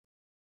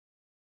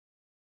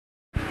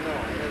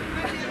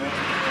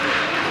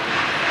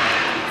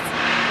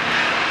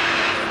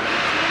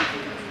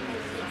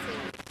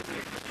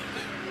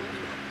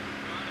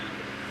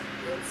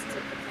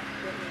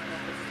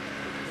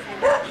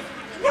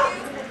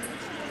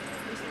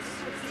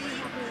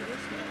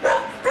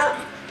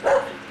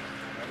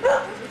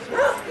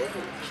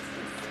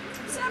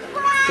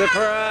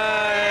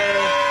Surprise!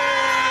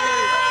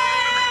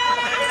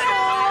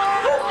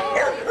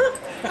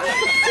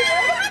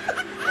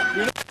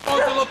 You're not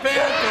going to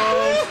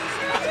Lepanto's.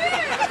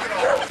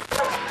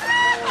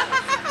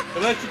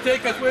 Unless you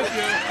take us with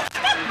you.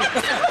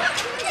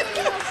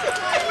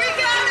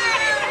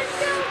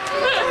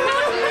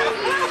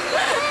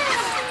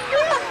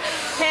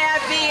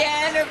 Happy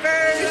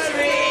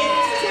anniversary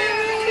to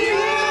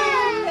you.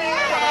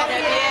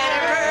 Happy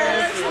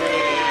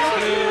anniversary to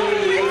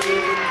you.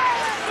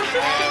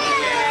 Happy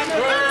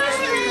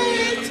anniversary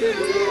to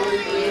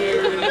you.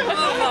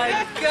 Oh my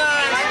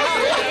gosh.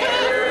 Happy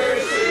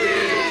anniversary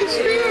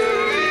to you.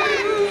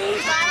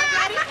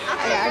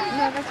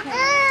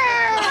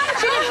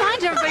 She didn't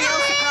find everybody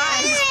else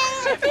surprised.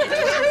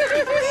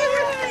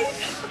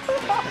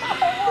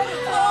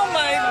 Oh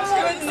my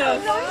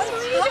goodness.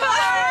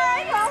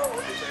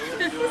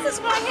 This is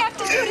what I have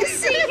to do to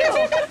see you. You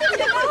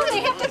know,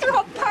 they have to throw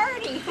a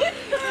party.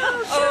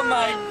 Oh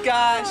my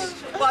gosh.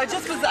 Well, I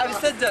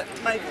said to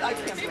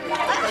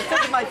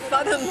my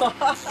son-in-law.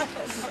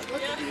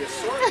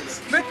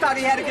 Rick thought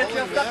he had to get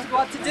dressed up to go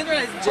out to dinner,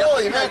 and his Jill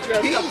had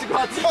dressed up to go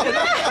out to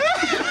dinner.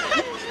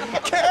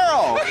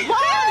 Carol!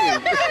 Hi!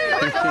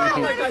 Oh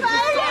my gosh,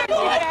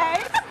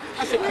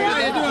 How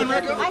you doing,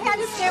 Rick? I had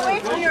to stay away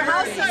from your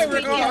house this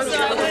weekend, so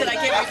I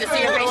can't wait to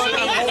see your race.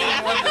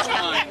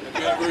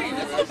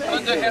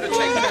 Linda had to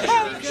take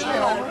pictures.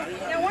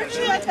 Now, weren't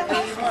you at the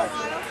house for a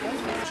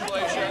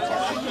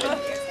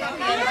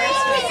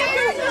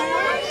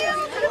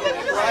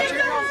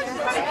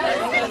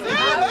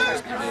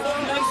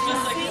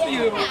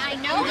I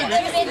know that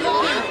you've been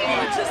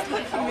just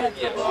looking at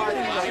the bar. I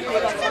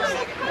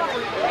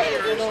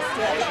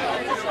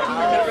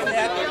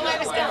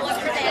was going to look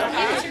for that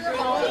picture.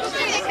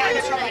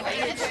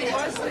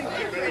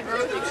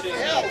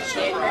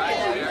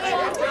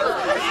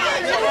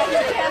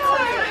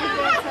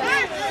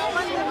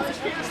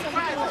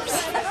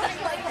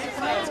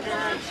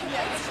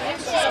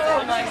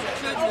 Oh my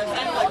goodness.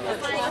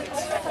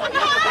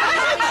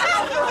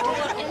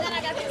 And then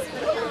I got this.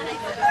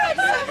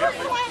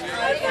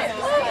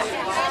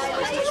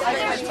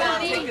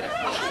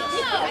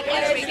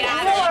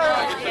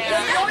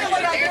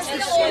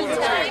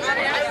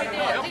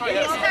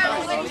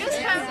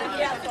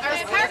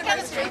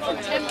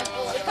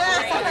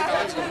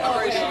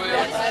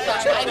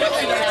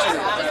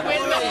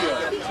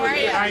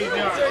 How you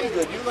doing? Very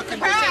good. You're looking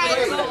good.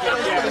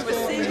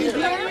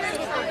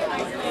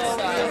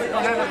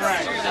 Don't have it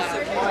right.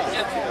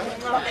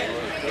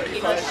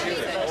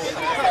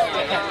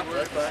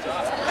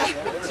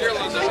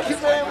 Thank you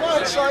very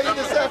much. Saw you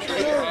this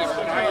afternoon.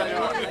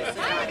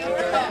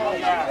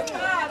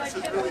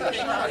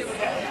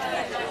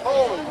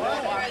 Oh,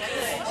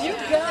 You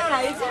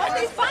guys, how'd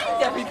they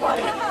find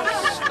everybody?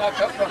 Snuck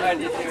up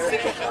behind you here.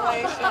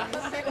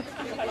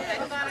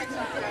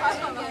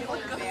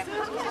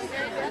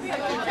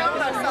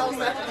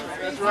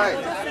 that's right.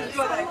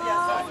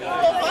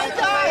 Oh my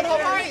God, how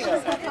are you?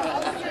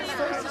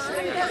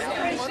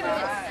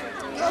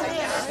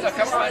 Snuck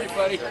up behind you,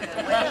 buddy.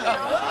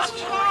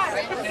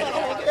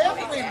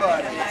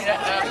 Everybody.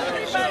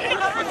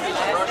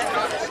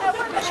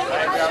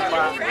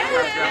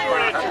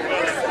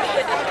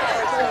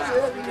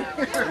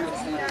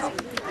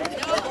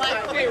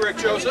 Hey, Rick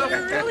Joseph.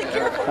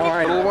 All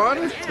right. Little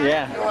one?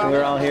 Yeah,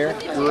 we're all here.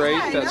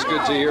 Great, that's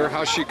good to hear.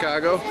 How's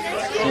Chicago?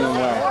 Doing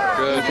well.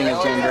 Good. Everything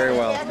is doing very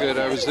well. Good.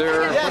 I was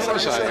there. Where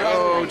was I?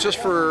 Oh, just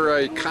for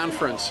a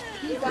conference.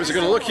 I was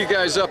going to look you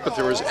guys up, but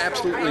there was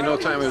absolutely no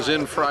time. I was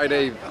in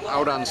Friday,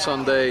 out on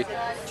Sunday.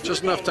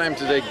 Just enough time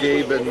to take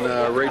Gabe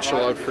and Rachel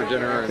out for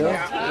dinner and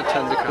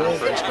attend the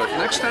conference. But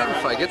next time,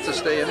 if I get to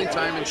stay any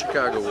time in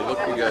Chicago, we'll look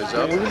you guys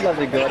up. We would love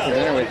to go out to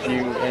dinner with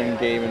you and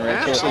Gabe and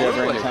Rachel if you're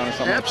ever in town or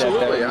something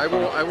Absolutely. like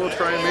that. I will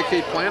try and make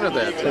a plan of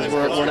that. Because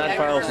we're not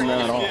far from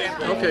them at all.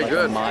 Okay, like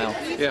good. A mile.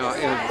 Yeah,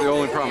 and the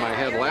only problem I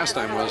had last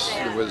time was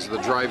the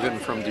drive-in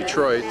from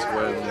Detroit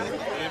when,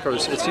 of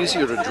course, it's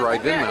easier to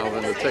drive in now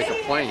than to take a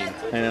plane.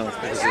 I know.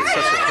 Because it's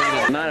such a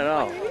pain in. Not at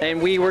all.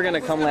 And we were going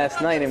to come last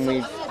night and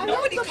we...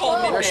 Nobody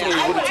called me. Actually,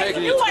 it would have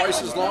taken you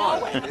twice as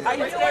long. I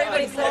knew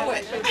everybody knew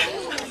it.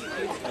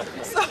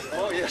 So,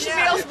 she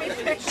mails me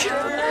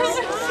pictures.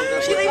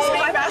 She leaves me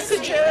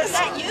messages. Is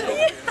that you?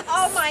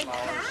 Oh my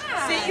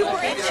God. See, you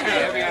were in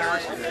here.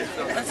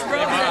 That's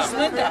Rose, that's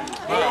Linda.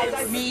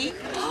 Me,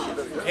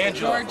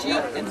 Angela. Georgie,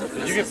 and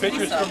Did you get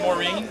pictures from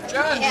Maureen?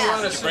 John, do you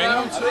want to bring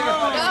them too?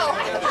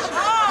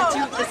 Oh,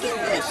 look at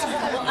this.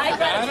 Well, I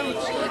got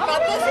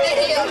this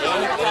video.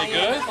 Pretty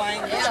good?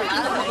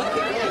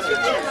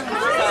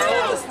 our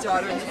oldest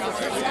daughter.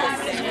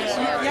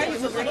 Yeah, you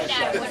look like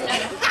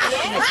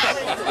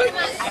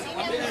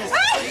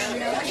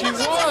She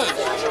was.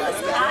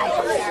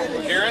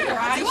 Karen? No,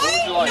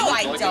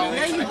 I don't.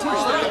 No, you do.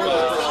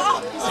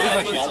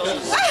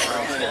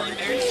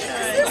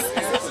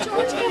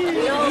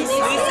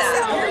 Lisa,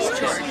 here's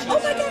George. Oh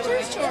my God,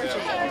 here's George.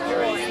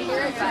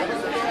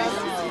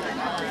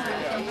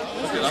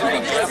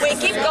 Wait,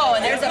 keep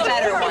going. There's a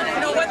better one. You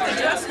know what? The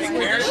dresses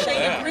were the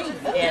shade of green.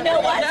 You know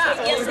what?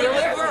 Yeah, Yes, they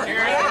were.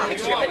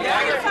 Yeah.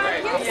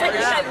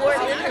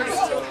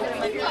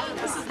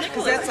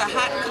 Because that's a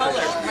hot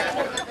color.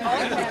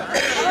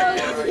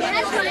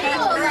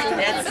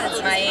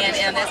 That's my aunt,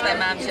 and that's my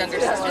mom's younger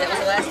sister. That was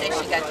the last day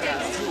she got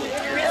dressed.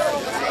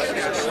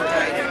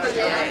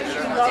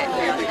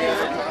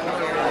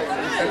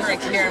 Her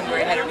and Karen were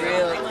had a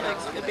really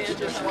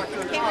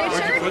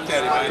Where'd you put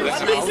that in?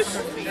 That's a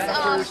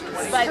house?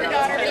 by the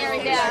daughter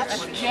Mary Dash.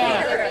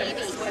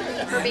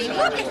 Her baby.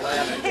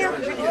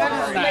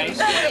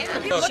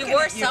 She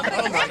wore something.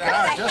 Oh my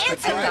God, just a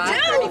kid.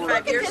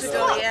 35 years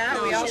ago,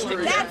 yeah. We all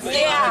were. Is that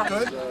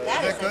good? Is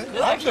that good?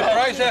 I'm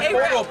surprised that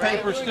photo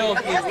paper still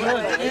is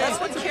good. That's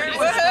what Karen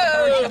was.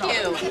 Thank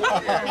you.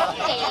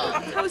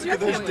 How's your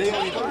family?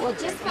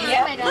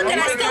 Yeah. Look,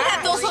 and I still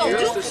have those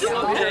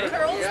little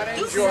curls.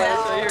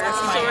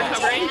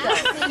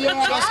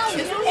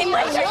 Hey,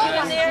 Mike, are you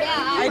in there?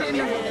 I didn't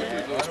know.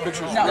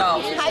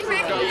 No. Hi,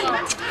 Rick.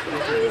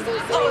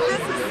 Oh,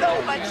 this is so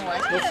much fun.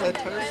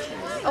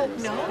 Oh,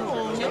 no.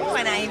 No,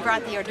 and I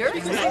brought the hors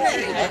d'oeuvres.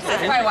 That's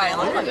probably why I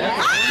love them.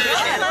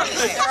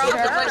 They're all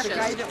delicious.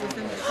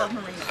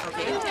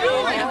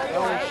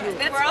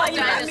 We're all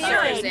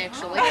dinosaurs,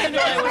 actually.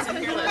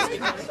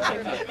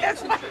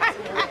 That's on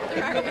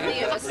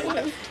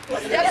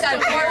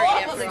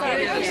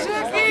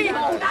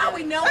now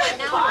we know it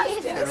now.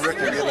 And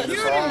Rick are getting the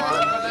song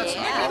on.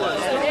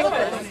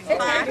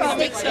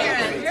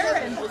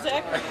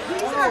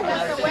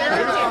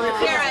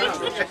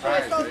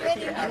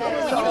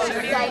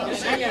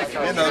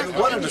 And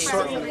what an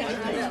assortment.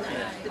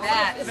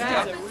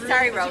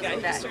 Sorry, Rose.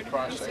 Did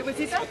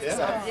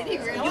he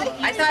really?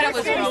 I thought it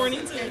was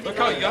Rose. Look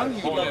how young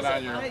you look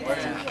on your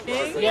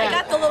I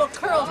got the little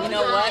curls. You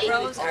know what,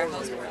 Rose? Our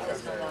Rose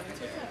was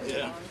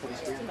yeah.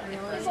 He's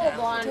a little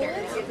blonder.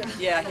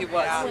 Yeah, he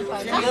was. A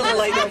little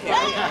later here.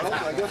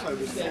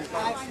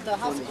 The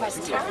house across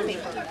the town.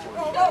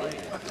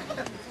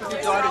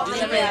 Your daughter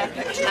did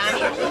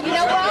You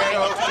know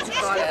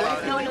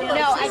what?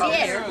 No, I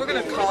did. We're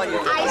going to call you.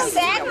 I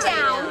sat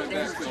down.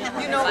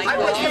 You know,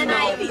 I And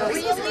I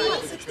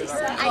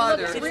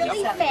looked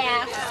really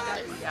fast.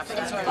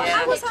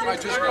 I was on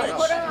time.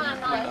 Put her on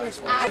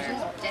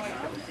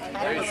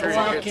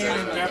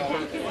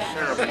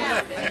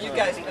You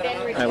guys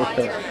I will.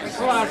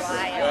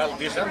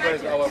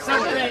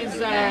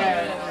 Sometimes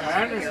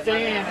I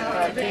understand if I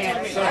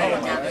can't say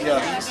it.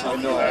 Yes, I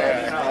know.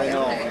 I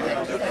know.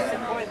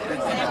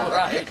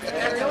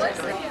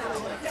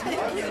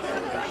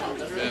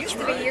 Used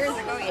to be years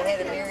ago, you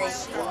had a married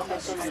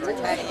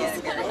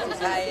Italian, married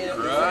Italian.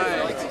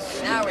 Right.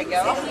 Now we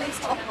go.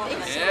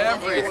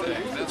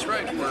 Everything. That's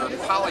right. We're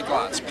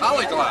polyglots.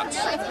 Polyglots.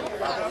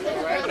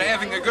 But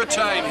having a good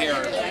time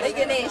here.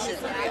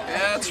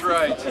 That's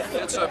right.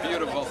 It's a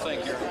beautiful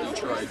thing here in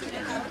Detroit.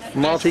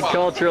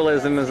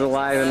 Multiculturalism is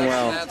alive and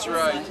well. That's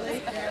right.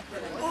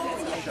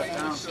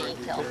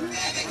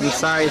 I'm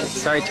sorry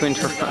to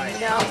interrupt.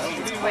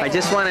 I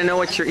just want to know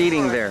what you're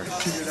eating there.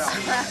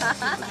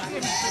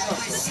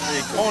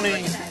 The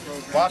Coney,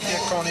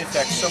 Lafayette Coney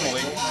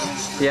facsimile.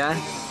 Yeah?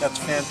 That's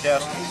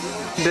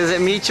fantastic. Does it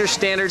meet your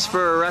standards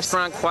for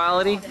restaurant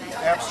quality?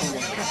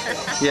 Absolutely.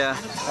 Yeah.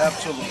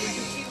 Absolutely.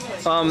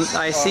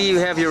 I see you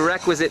have your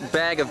requisite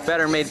bag of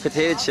better made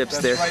potato chips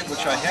there. That's right,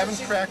 which I haven't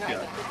cracked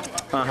yet.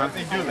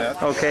 They do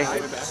that. Okay.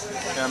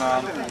 And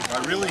I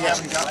really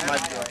haven't got my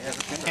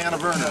can of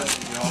Vernors,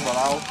 you know, but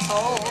I'll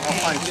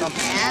find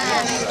something.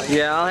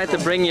 Yeah, I'll have to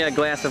bring you a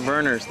glass of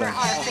Vernors then.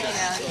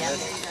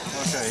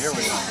 Okay, here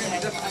we go.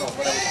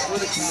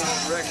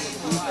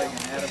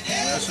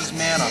 This is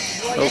manna.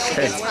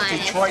 Okay.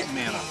 Detroit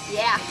manna.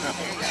 Yeah.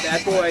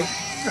 Bad boy.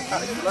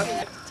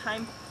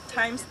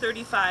 Times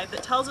 35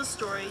 that tells a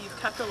story you've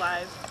kept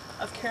alive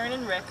of Karen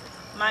and Rick.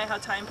 My, how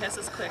time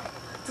passes quick.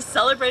 To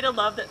celebrate a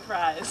love that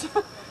thrives.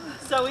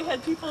 So we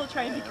had people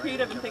trying to be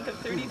creative and think of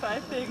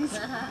 35 things.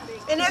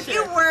 And if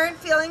you weren't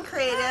feeling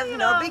creative,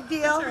 no big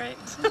deal.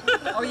 That's right.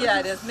 Oh yeah,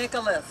 it is. Make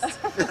a list.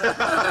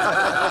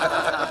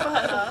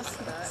 But,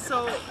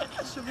 so,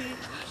 should we...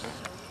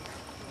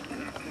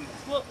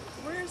 Well,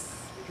 where's... Do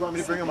you want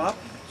me to bring them up?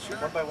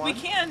 One by one? We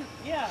can,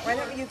 yeah. Why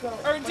don't you go?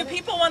 Or do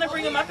people want to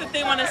bring them up if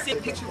they want to see a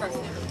picture of us?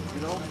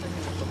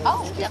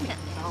 Oh, definitely.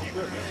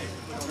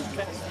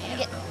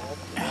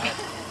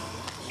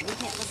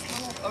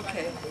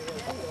 Okay.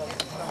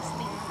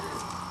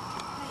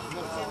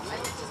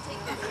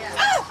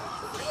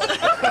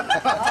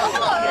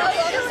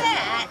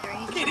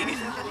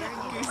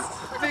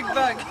 Big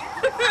bug.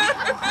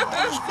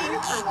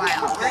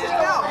 Where'd you go?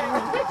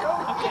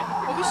 Okay.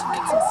 Well, we should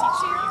get some seats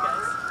here, you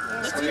guys.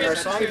 Let's do our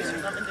songs.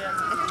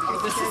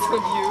 This is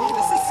from you.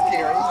 This is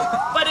scary.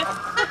 But if...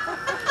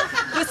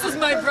 This is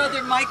my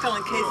brother Michael,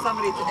 in case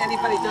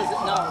anybody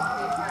doesn't know.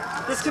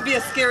 This could be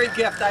a scary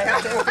gift. I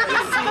have to open it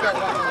and see that I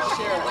want to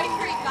share it.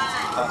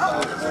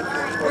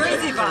 Where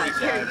is Yvonne?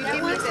 Here, you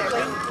give me this.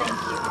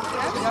 Thank you.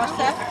 You all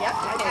set? Yep, I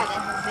got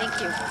it. Thank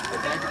you.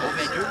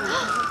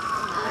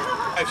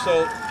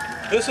 So,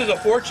 this is a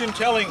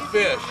fortune-telling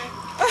fish.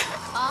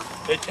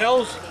 It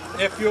tells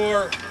if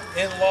you're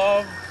in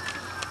love,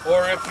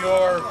 or if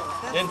you're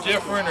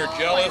indifferent or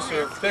jealous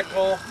or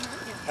fickle.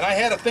 And I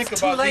had to think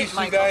about these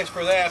two guys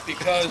for that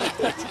because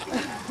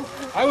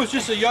I was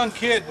just a young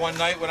kid one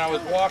night when I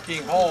was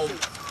walking home,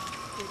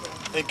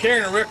 and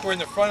Karen and Rick were in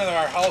the front of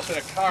our house in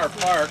a car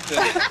parked. And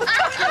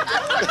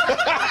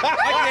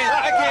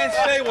I can't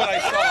say what I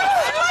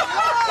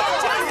saw.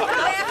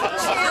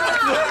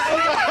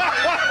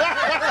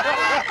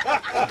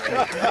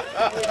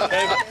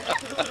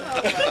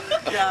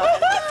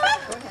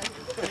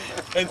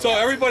 And so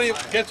everybody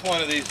gets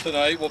one of these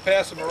tonight. We'll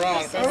pass them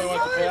around if anybody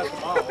wants to pass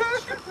them out.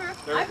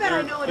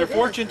 They're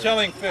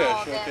fortune-telling fish,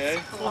 okay?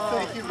 Well,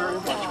 thank you very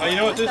much. Now, you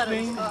know what this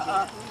means?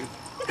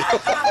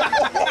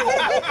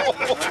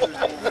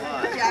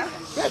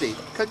 Betty,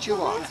 cut you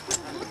off.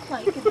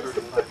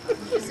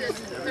 This is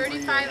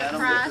 35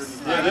 across,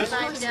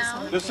 35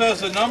 down. This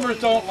says the numbers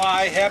don't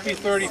lie. Happy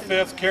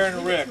 35th, Karen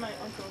and Rick.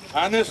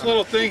 On this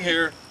little thing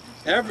here,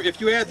 if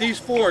you add these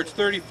four, it's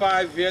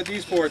 35. If you add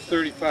these four, it's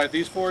 35.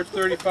 These four, it's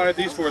 35.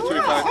 These four, it's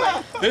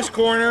 35. This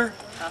corner,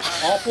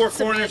 all four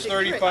corners,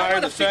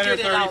 35. The center,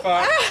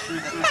 35.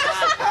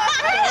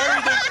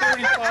 Everything's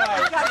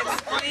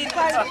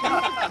 35.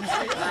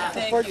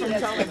 Thank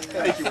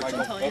you,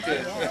 Michael.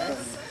 Okay.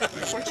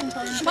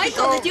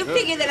 Michael, did you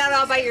figure that out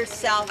all by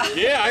yourself?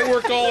 Yeah, I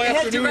worked all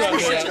afternoon on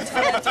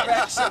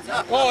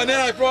that. Oh, and then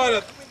I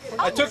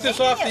took this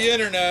off the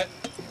internet.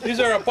 These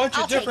are a bunch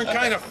of different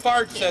kind of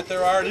farts that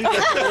there are. These are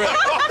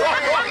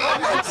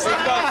There's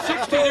about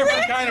 60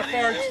 different kind of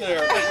farts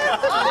there.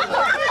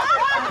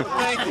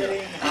 Thank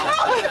you.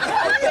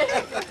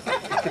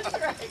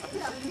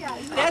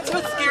 That's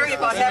what's scary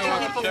about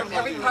having people from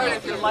every part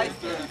of your life.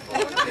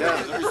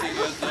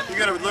 You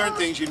got to learn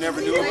things you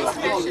never knew about.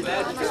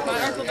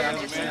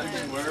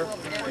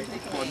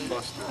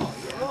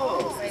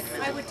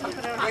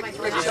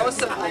 Rick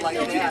Joseph will like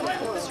that.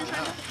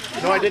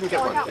 No, I didn't get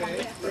one.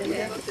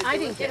 I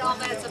didn't get all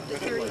that's up to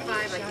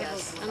 35, I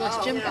guess,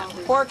 unless Jim got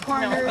one. Four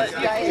corners.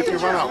 If you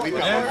run out, we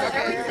got one.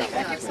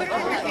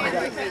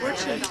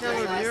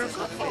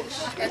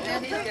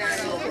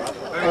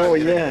 Oh,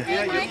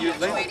 yeah. You take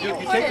the fish. You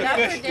take the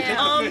fish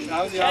out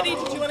of the Eddie,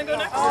 envelope. did you want to go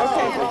next?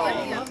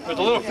 There's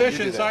a little fish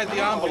inside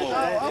the envelope.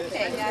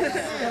 Okay.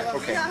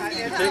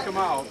 You take them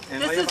out.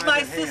 And This is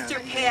my sister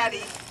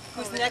Patty,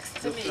 who's next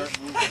to me.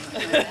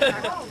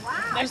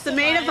 There's the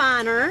maid of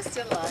honor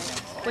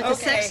with the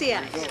sexy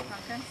eyes.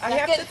 I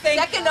have to thank.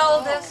 Second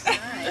oldest.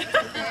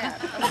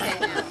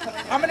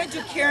 I'm going to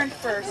do Karen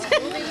first.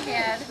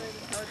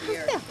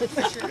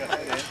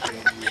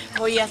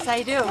 Oh, yes,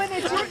 I do. I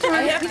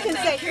have to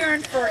thank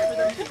Karen for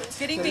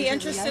getting me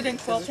interested in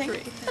quilting.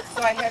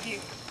 So I have you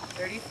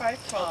 35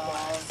 quilt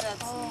balls.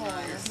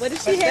 What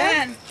does But she have?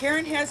 then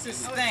Karen has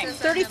this thing.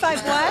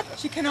 35 what?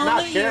 She can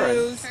only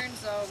use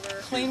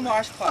clean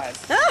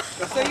washcloths.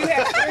 So you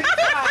have 35.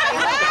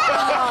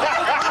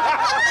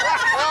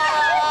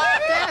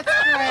 That's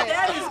great.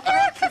 That is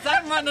great because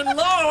I'm running low.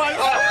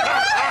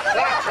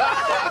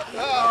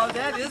 Oh,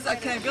 that is.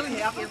 Can I really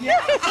have them? Yeah.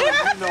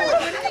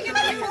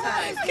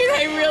 Can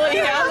I really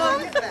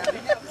have them?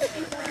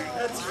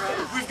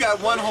 We've got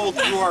one whole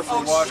drawer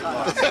for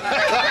washcloths.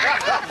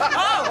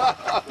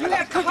 Oh, you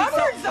have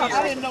cupboards of it.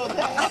 I didn't know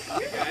that.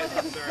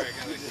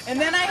 And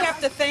then I have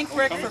to thank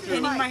Rick for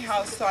painting my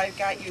house, so I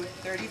got you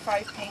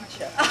 35 paint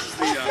chips.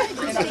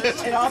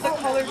 And all the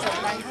colors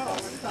of my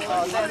house.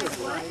 Oh, that is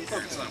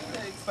nice.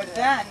 But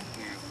then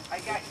I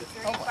got you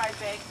 35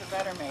 bags of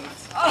Better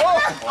Maids.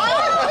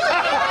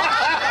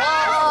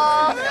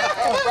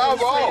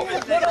 Bravo!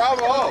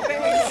 Bravo!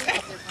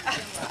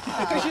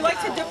 Because you like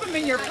to dip them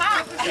in your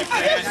pot.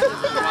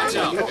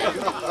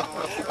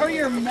 Or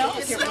your milk.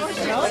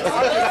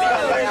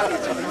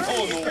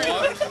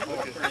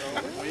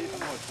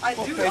 I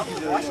do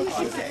love the washing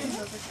machine.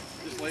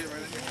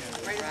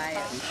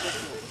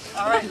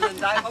 All right,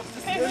 Linda, I hope to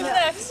see you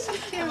next.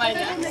 Am I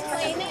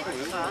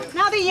next?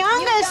 Now the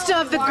youngest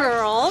of the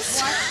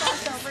girls,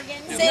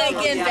 Say it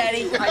again,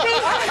 Betty. the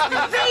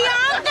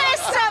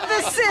youngest of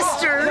the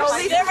sisters.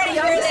 Everybody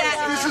hear that?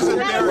 This is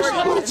embarrassing.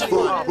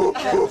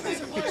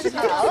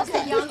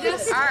 The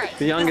youngest? All right.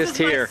 The youngest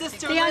here.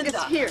 The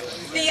youngest here.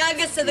 The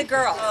youngest of the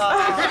girls.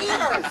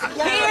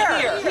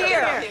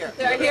 Here.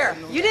 They're here.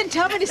 You didn't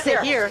tell me to sit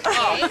here.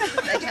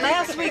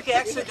 Last week,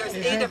 actually, there's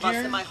 8 of us,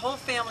 and my whole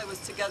family was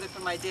together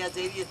for my dad's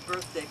 80th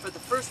birthday for the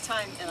first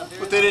time in a very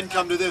But they didn't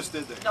come to this,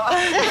 did they? No.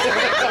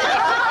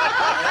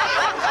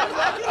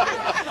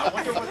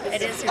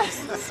 It is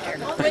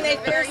when they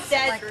first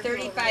said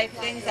 35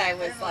 things, I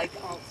was like,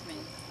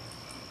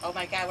 oh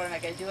my God, what am I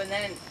going to do? And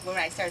then when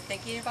I started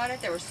thinking about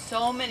it, there were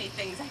so many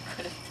things I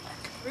could have done.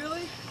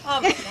 Really?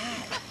 Oh my God.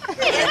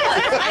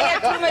 I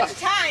had too much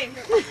time.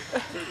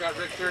 We've got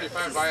Rick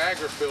 35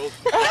 Viagra pills.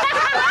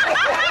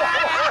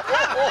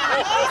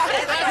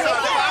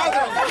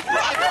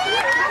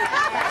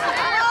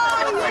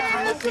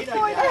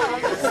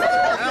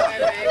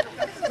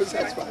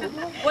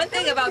 One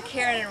thing about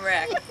Karen and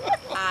Rick,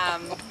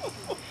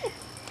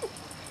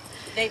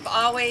 they've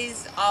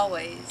always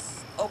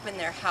opened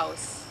their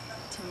house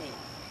to me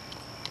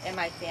and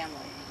my family,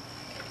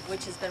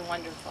 which has been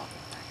wonderful.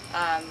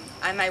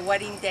 On my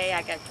wedding day,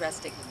 I got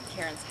dressed at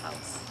Karen's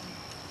house.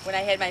 When I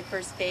had my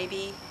first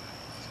baby,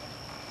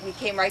 we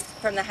came right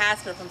from the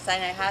hospital, from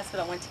Sinai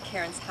Hospital, went to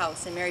Karen's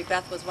house, and Mary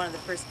Beth was one of the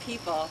first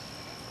people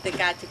that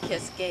got to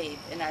kiss Gabe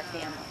in our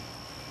family.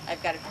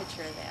 I've got a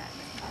picture of that.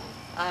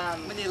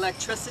 When the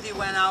electricity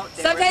went out,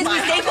 sometimes we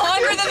stayed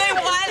longer than they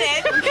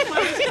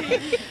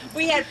wanted.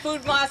 We had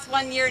food loss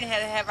one year and had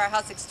to have our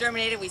house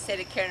exterminated. We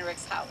stayed at Karen and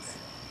Rick's house.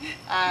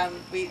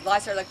 We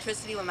lost our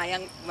electricity when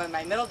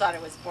my middle daughter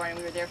was born, and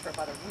we were there for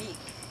about a week,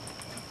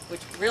 which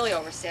really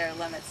overstayed our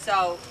limits.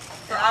 So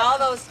for all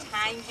those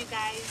times, you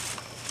guys.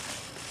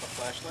 A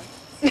flashlight?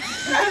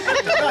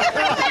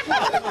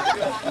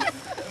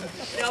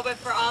 No, but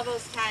for all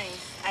those times,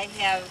 I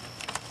have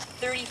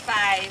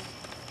 35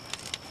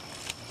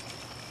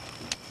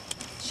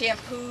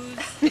 shampoos,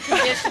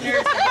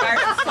 conditioners, and bar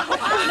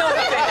supplies. No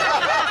way.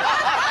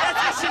 That's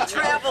how she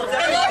traveled.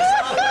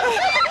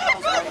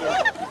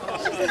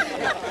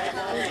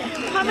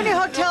 How many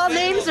hotel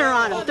names are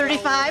on them?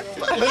 35?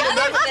 The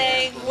other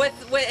thing,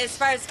 as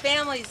far as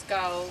families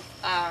go,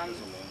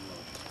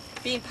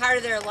 being part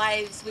of their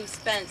lives, we've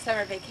spent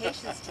summer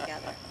vacations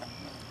together,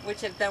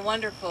 which have been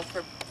wonderful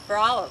for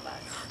all of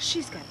us.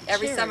 She's got the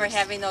Every cherries. summer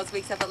having those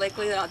weeks up at Lake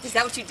Leland. Is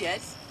that what you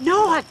did?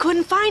 No, I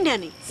couldn't find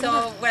any.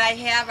 So when I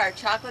have our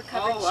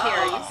chocolate-covered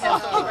cherries,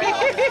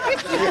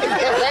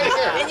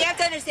 and you have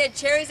to understand,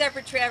 cherries are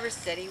for Traverse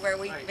City, where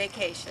we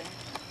vacation.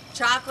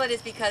 Chocolate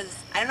is because,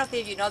 I don't know if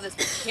any of you know this,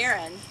 but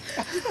Karen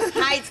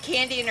hides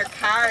candy in her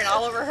car and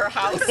all over her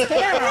house.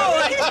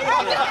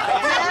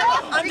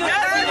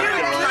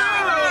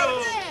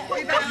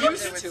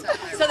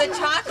 So the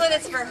chocolate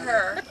is for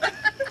her.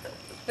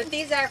 But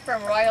these are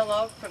from Royal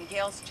Oak, from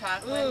Gail's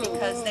Chocolate,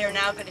 because they're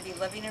now going to be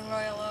living in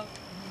Royal Oak.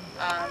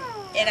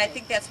 And I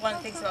think that's one of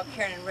the things about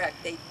Karen and Rick.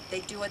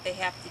 They do what they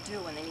have to do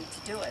when they need to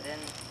do it.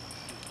 And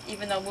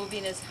even though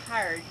moving is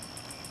hard,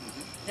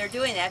 they're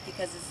doing that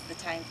because it's the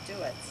time to do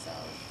it. So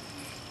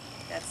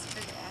that's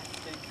for that.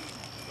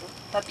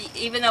 But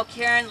even though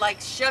Karen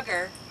likes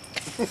sugar,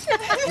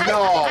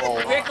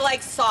 No. Rick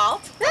likes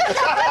salt.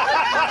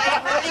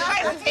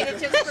 35 potato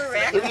chips for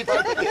Rick.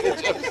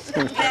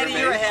 Patty,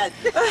 you're ahead.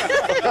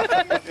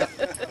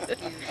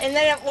 And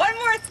then one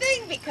more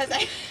thing, because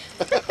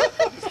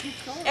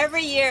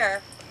every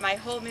year, my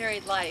whole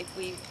married life,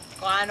 we've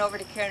gone over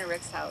to Karen and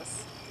Rick's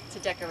house to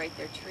decorate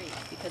their tree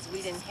because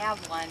we didn't have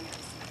one,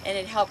 and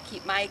it helped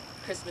keep my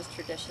Christmas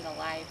tradition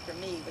alive for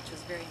me, which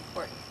was very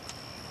important.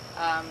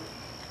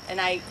 And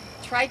I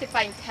tried to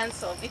find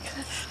pencil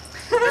because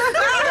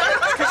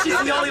she's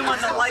the only one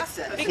that likes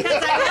it.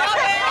 Because I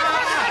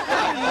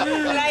love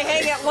it. And I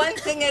hang it one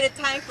thing at a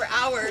time for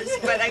hours,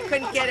 but I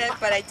couldn't get it.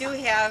 But I do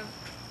have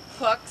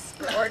hooks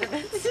for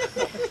ornaments.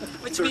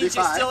 Which means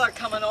you still are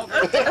coming over.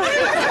 Those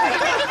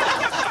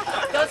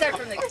are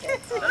from the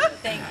kids.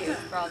 Thank you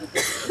for all the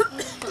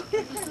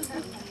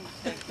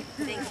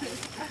Thank you.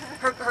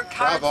 Her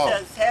card Bravo.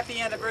 says, "Happy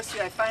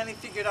anniversary. I finally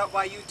figured out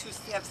why you two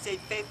have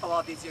stayed faithful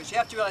all these years. You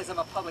have to realize I'm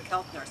a public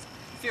health nurse.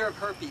 Fear of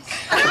herpes."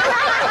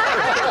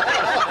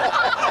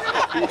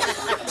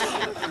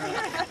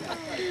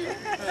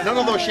 None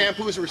of those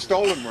shampoos were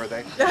stolen, were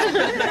they?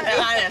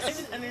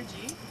 Honest.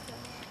 Energy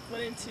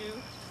went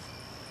into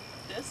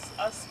this.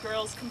 Us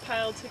girls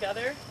compiled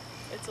together.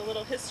 It's a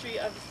little history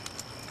of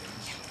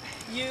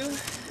you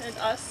and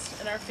us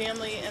and our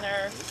family and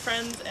our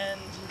friends and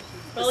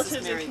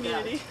relatives and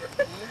community.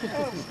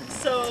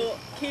 So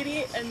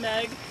Katie and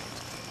Meg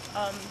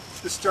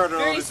This started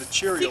very out as a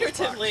Cheerio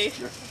secretively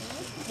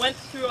went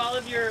through all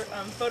of your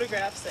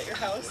photographs at your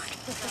house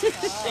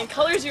and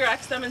color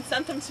Xeroxed them and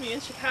sent them to me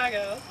in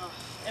Chicago,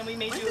 and we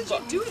made you a book.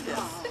 When did you do this?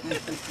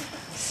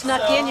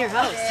 Snuck in your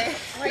house.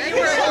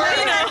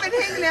 I've been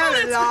hanging out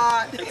a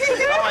lot.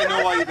 Now I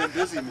know why you've been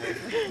busy, man.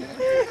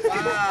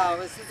 Wow,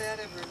 isn't that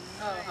ever?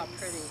 Oh, how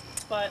pretty.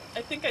 But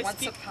I think I Once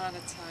speak. upon a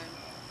time.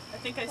 I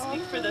think I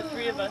speak for the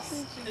three of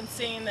us in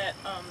saying that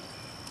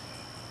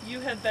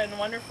you have been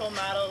wonderful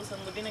models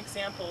and living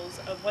examples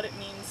of what it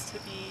means to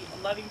be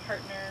a loving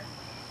partner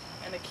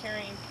and a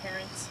caring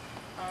parent.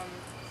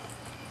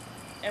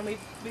 And we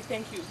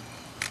thank you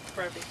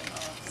for everything.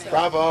 So,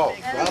 Bravo.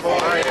 Bravo.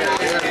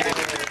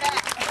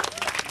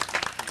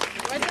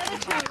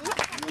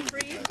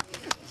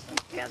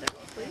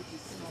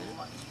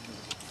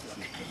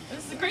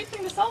 This is a great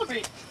thing to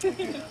celebrate.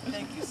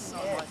 Thank you so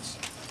much.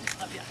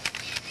 Love ya.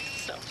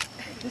 So.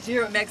 Did you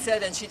hear what Meg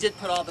said? And she did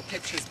put all the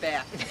pictures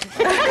back.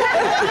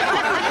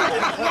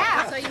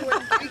 Yeah, so you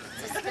wouldn't be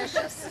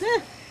suspicious.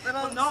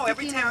 Well, no,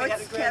 every time we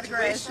had a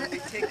graduation,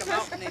 we'd take them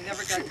out and they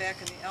never got back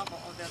in the album.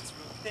 Oh, that's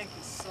rude. Thank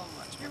you so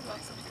much for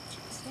those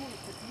pictures.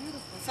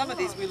 Some of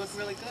these we look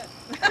really good.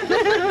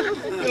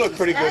 You look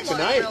pretty good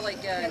tonight. Really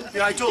good.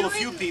 Yeah, I told a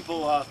few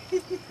people,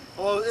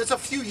 well, it's a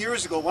few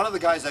years ago, one of the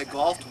guys I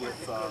golfed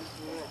with,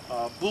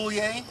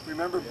 Boulier,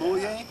 remember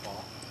Boulier?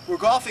 We're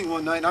golfing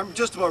one night and I'm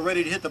just about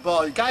ready to hit the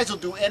ball. You guys will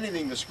do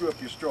anything to screw up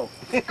your stroke.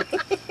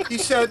 He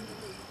said,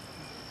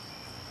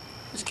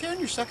 "Is Karen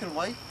your second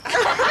wife?" I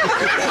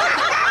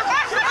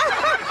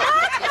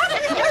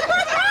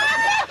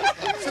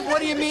said, "What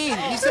do you mean?"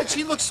 He said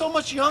she looked so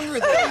much younger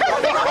than me. It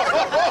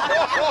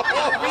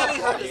really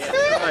hurt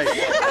us.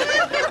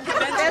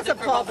 That's a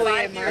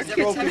Paul-boy mark.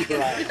 Trophy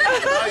bride.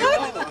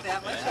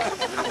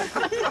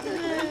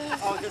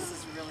 Oh, this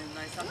is really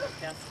nice. I'm going to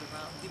pass it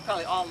around. You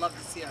probably all love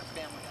to see our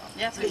family album.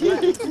 Yes, we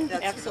do.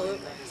 That's Absolutely.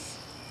 Really nice.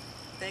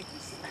 Thank you.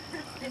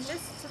 And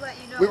just to let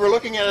you know, We were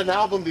looking at an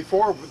album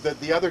before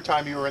the other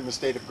time you were in the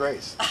State of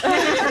Grace.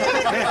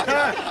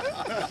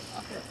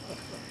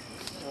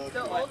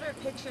 the older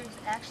pictures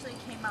actually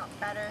came out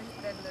better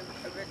than the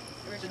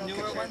original The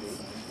newer picture. ones?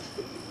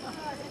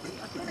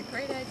 What a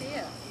great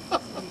idea.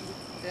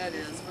 That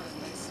is. What a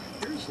nice.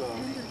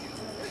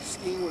 Here's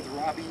skiing with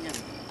Robbie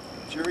and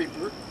Jerry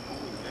Burke.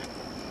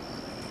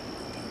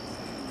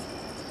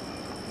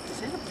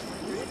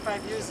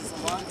 35 years is a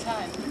long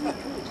time.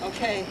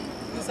 Okay,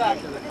 who's up?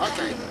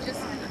 Okay.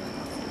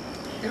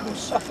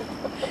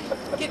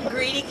 Getting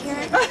greedy,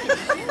 Karen?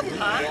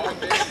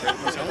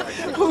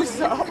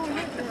 Who's up?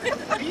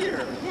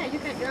 Peter. Yeah, you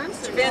got your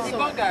arms Vandy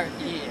Bogart.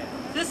 Yeah.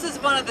 This is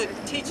one of the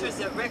teachers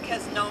that Rick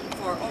has known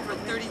for over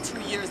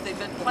 32 years. They've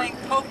been playing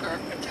poker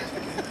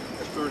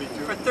 32.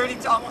 for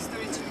almost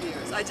 32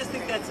 years. I just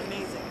think that's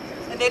amazing.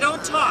 And they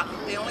don't talk,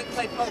 they only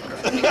play poker.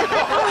 We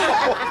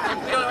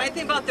don't know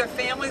anything about their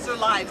families or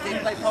lives, they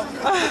play poker.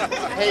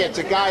 Hey, it's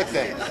a guy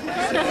thing.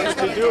 What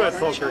to do at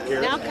poker,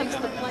 Karen? Now comes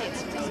the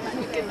planes.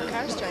 We get the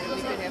car started,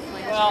 we could have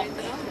planes Well, right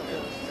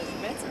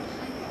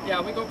now. yeah,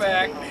 we go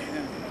back.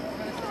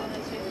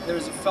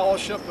 There's a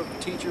fellowship of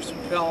teachers from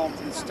Pelham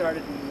that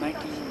started in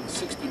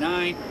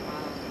 1969.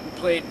 We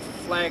played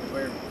flag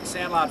or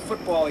sandlot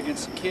football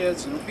against the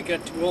kids, and when we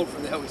got too old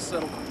for that, we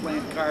settled for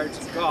playing cards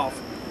and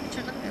golf.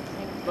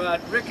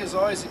 But Rick has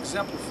always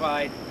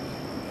exemplified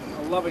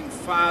a loving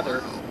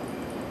father.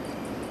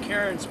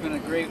 Karen's been a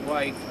great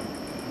wife.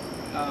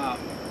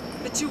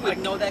 But you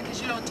wouldn't know that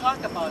because you don't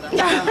talk about it.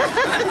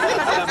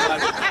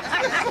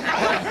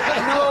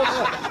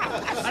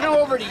 I know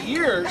over the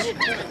years,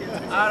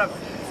 out of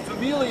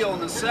familial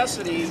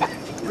necessity,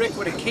 Rick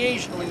would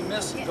occasionally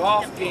miss a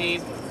golf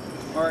game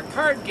or a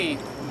card game.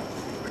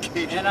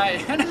 And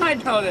I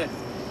know that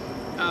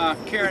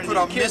Karen Put and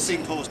out the kids,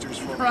 missing posters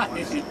for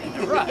me.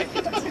 right.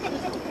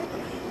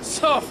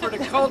 So for the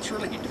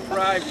culturally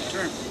deprived,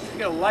 you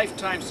get a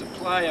lifetime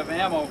supply of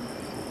ammo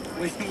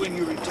when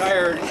you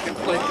retire and can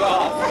play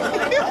golf.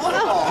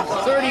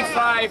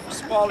 35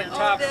 Spalding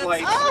top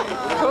flights.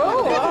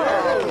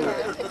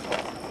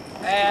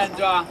 And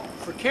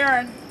for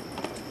Karen,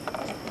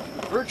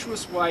 a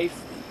virtuous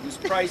wife whose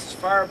price is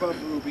far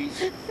above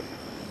rubies,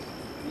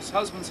 whose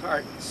husband's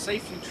heart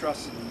safely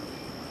trusted him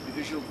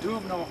because you'll do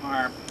him no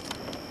harm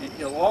and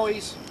he'll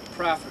always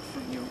profit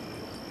from you.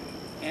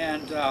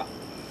 And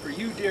for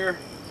you, dear,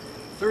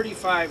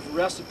 35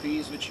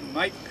 recipes which you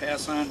might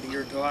pass on to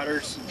your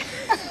daughters.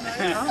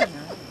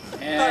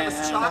 And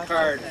a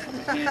card from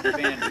Handy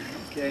Bandy.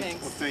 Okay.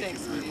 Thanks. Well, thank you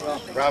very much.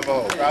 Well,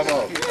 Bravo,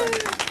 bravo.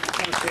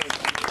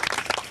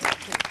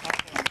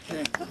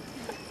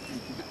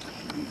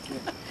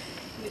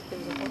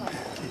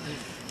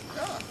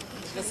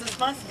 Mrs.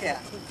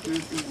 Muscat.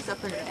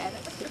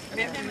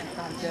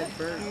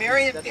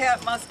 Mary and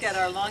Pat Muscat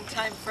are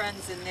longtime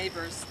friends and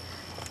neighbors.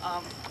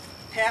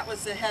 Pat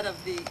was the head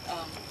of the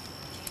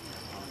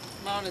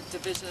Mounted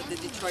Division of the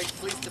Detroit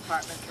Police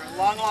Department for a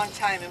long, long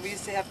time, and we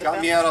used to have the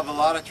Got me out of a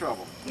lot of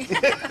trouble.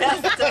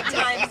 best of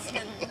times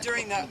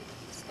during the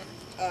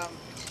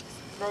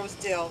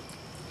Rosedale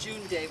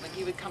June Day when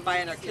he would come by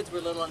and our kids were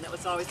little, and it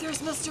was always,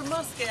 there's Mr.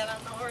 Muscat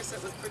on the horse.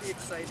 It was pretty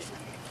exciting.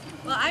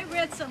 Well, I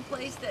read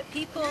someplace that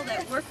people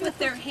that work with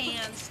their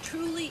hands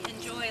truly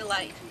enjoy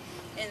life.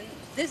 And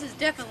this is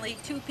definitely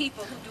two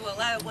people who do a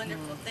lot of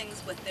wonderful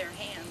things with their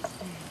hands.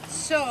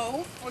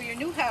 So, for your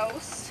new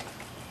house,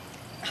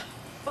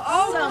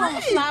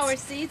 some flower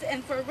seeds,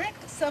 and for Rick,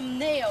 some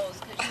nails,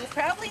 because you'll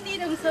probably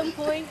need them some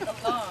point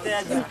along.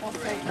 That's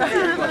Okay.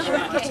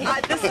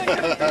 this is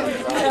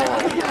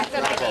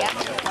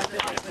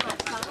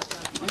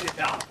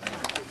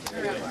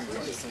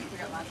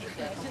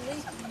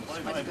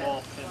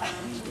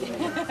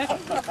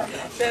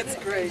That's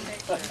great.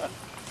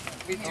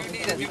 We do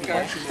need a new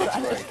garden.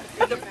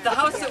 The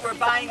house that we're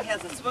buying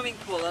has a swimming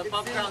pool, an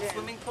above-ground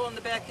swimming pool in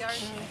the backyard.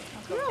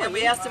 And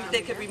we asked them if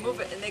they could remove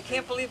it, and they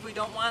can't believe we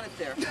don't want it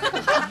there.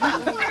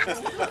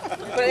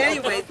 But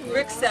anyway,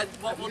 Rick said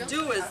what we'll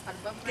do is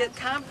get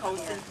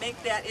compost and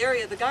make that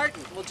area the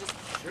garden. We'll just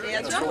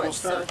add to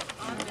it.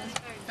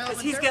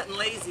 Because he's getting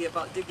lazy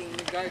about digging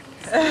new gardens.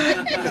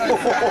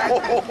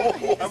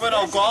 I went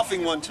out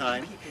golfing one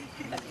time,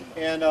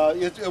 and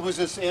it was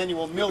this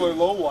annual Miller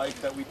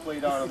Lowlife that we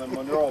played out on the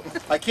Monroe.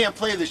 I can't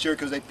play this year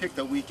because they picked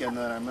a weekend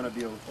that I'm going to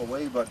be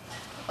away, but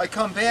I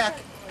come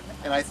back,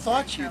 and I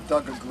thought you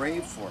dug a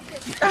grave for me.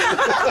 It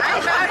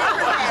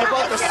was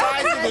about the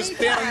size of this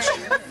bench,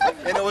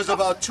 and it was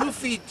about 2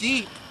 feet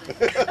deep.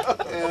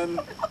 And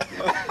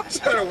I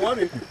started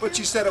wondering, but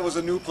she said it was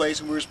a new place,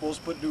 and we were supposed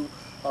to put new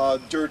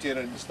dirt in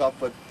it and stuff,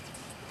 but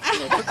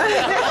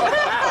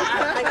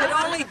I could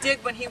only dig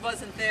when he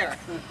wasn't there,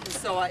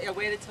 so I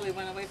waited till he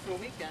went away for a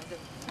weekend.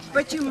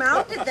 But you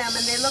mounted them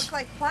and they look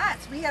like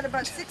plots. We had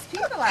about 6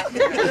 people out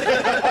there.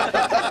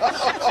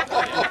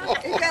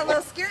 It got a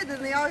little scared,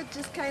 then they all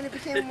just kind of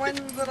became one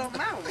little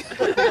mound.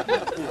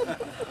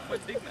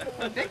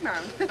 One big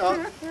mound.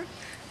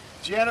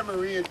 Janet,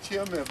 Marie, and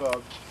Tim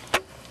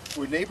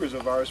were neighbors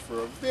of ours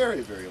for a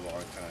very, very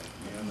long time.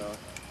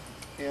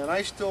 And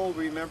I still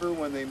remember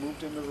when they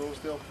moved into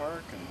Rosedale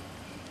Park, and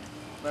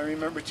I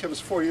remember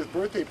Tim's 40th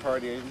birthday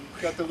party, and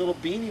he got the little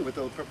beanie with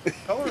the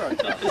propeller on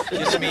top.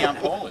 Kiss me, I'm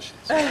Polish.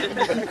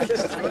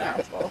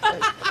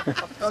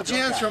 Well,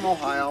 Jan's from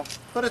Ohio,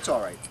 but it's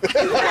all right.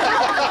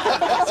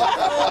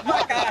 Oh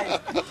my God.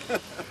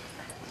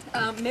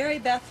 Mary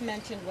Beth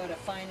mentioned what a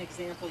fine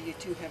example you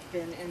two have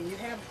been, and you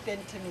have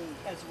been to me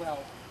as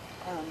well,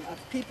 of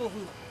people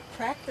who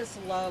practice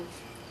love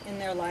in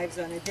their lives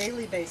on a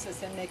daily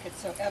basis and make it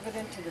so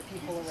evident to the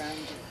people around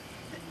you.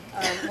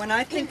 When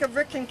I think of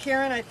Rick and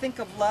Karen, I think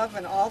of love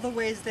and all the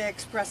ways they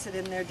express it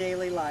in their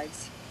daily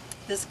lives.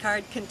 This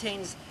card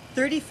contains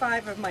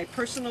 35 of my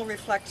personal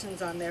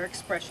reflections on their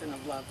expression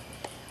of love.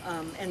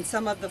 And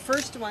some of the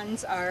first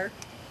ones are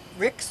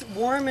Rick's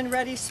warm and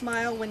ready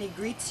smile when he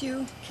greets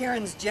you,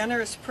 Karen's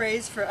generous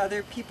praise for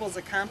other people's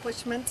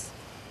accomplishments,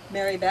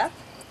 Mary Beth,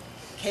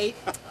 Kate,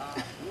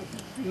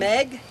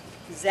 Meg,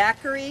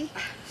 Zachary,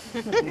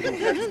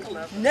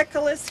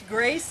 Nicholas,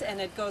 Grace, and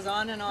it goes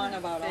on and on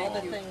about all the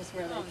things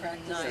where they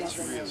practice love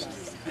in their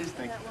lives.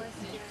 Thank you.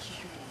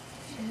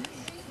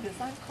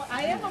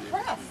 I am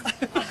impressed.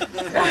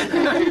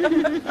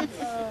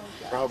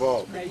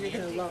 Bravo. Now you're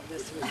going to love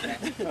this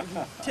weekend.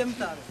 Tim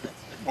thought of this.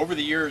 Over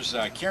the years,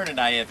 Karen and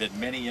I have had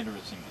many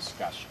interesting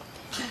discussions.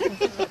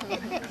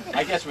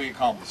 I guess we could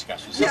call them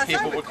discussions. Some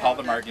people would call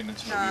them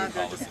arguments, but we would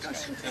call them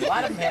discussions. And a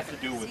lot of them have to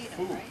do with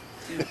food.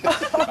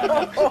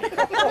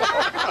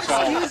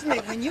 Excuse me,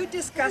 when you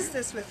discussed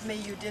this with me,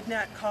 you did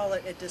not call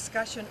it a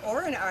discussion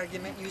or an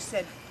argument. You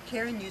said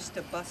Karen used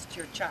to bust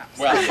your chops.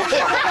 Well, I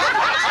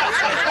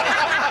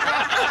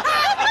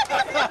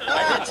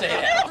did say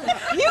that.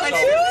 You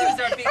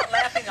too? Are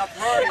laughing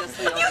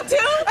uproariously. You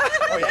too?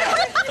 Oh yeah.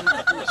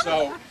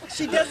 So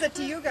she does it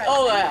to you guys.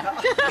 Oh yeah.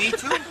 Me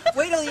too.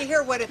 Wait till you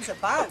hear what it's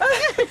about.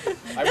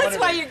 That's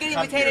why you're getting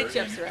potato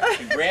chips, right?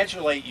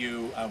 Congratulate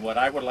you on what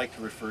I would like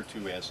to refer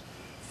to as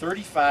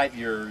 35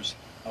 years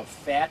of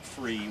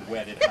fat-free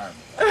wedded harmony.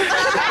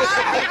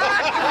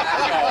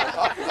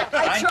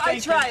 I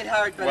tried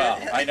hard, but well,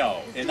 I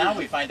know. And now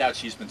we find out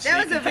she's been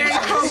That was a very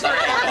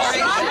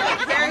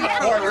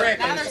Poor Rick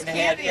hasn't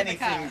had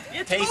anything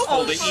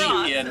tasteful to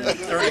eat in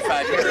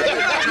 35 years.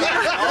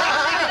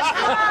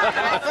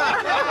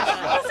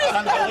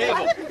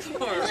 Unbelievable.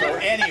 So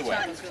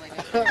anyway,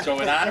 so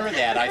in honor of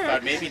that, I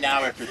thought maybe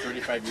now after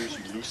 35 years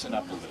you loosen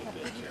up a little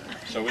bit here.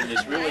 So in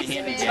this really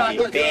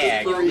handy-dandy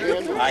bag,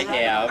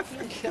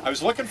 I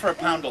was looking for a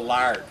pound of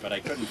lard, but I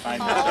couldn't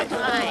find it.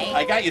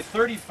 I got you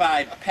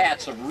 35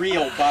 pats of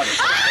real butter.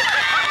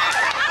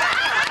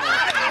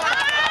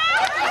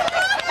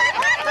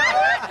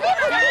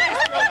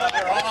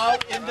 They're all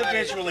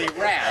individually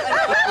wrapped.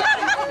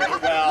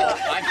 Well,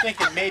 I'm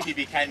thinking maybe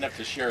be kind enough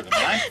to share them.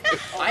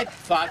 I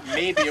thought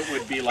maybe it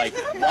would be like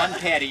 1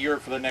 pat a year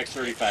for the next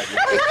 35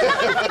 years.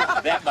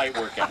 That might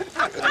work out.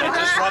 And I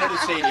just wanted to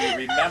say to you,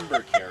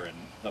 remember, Karen,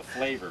 the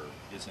flavor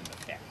is in the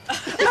fat.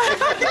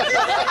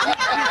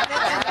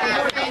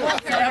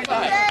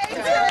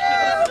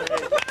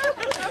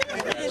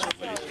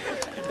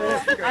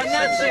 I'm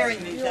not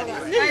sharing these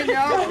anyway. I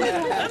know.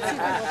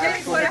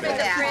 Just put them in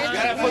the fridge. You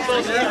gotta put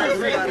those in the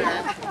refrigerator.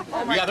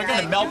 Yeah, they're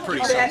gonna melt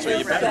pretty soon, so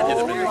you better get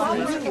them in the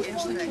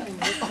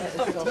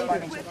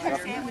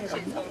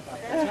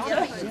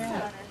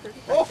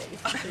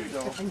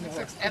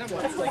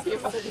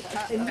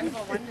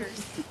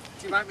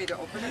Do you want me to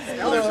open it?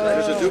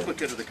 There's a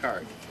duplicate of the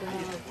card.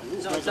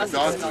 No, it doesn't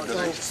smell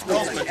good. It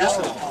smells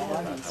medicinal.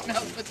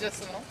 Smells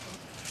medicinal.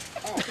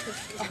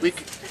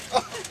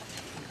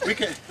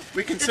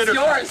 We consider. It's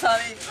yours,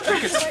 honey.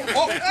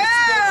 Oh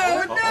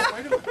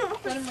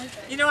no!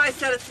 You know, I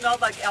said it smelled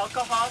like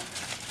alcohol.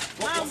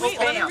 Wow, wait,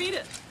 let me read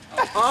it.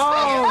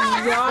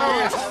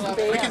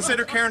 Oh, We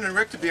consider Karen and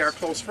Rick to be our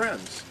close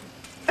friends.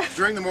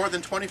 During the more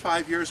than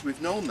 25 years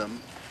we've known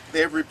them,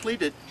 they have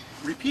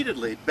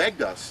repeatedly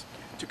begged us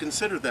to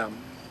consider them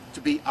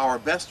to be our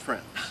best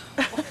friends.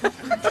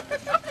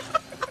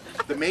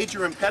 The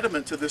major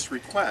impediment to this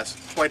request,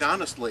 quite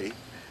honestly,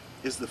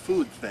 is the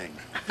food thing.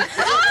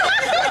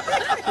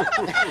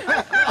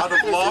 Out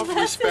of love,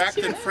 respect,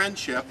 and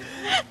friendship,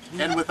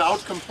 and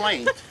without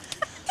complaint,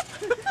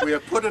 we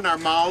have put in our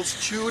mouths,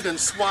 chewed and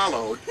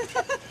swallowed,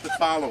 the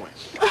following.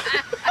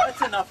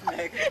 That's enough,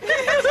 Meg.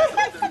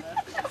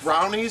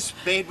 Brownies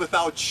made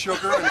without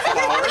sugar and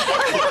flour.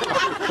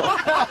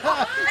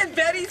 And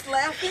Betty's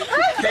laughing.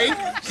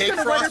 Cake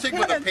frosting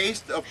with a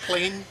paste of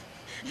plain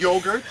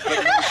yogurt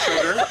but no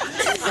sugar.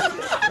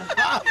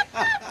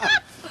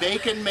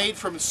 Bacon made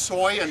from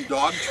soy and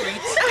dog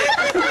treats.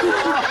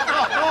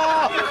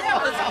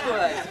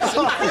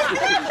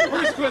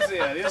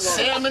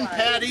 Salmon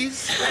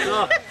patties.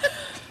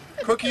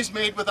 Cookies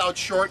made without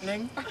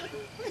shortening.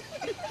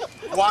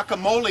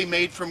 Guacamole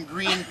made from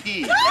green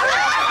peas.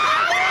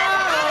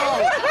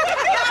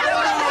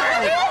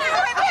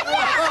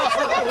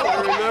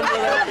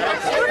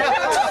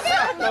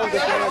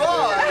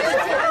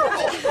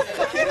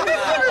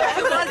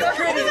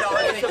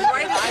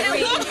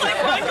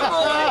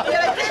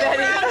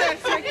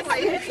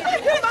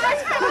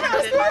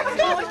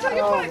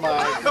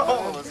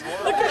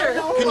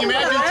 Can you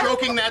imagine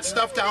choking that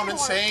stuff down and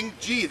saying,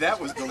 gee, that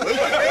was delicious?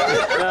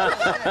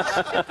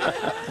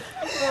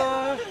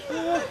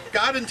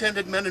 God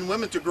intended men and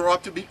women to grow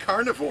up to be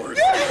carnivores.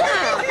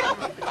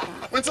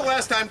 When's the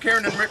last time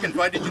Karen and Rick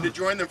invited you to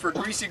join them for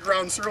greasy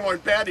ground sirloin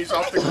patties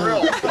off the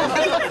grill?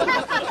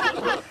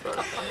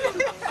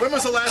 When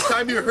was the last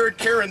time you heard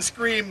Karen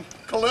scream,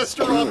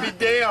 cholesterol be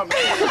damned?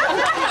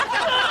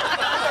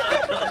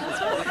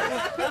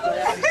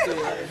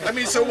 I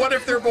mean, so what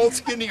if they're both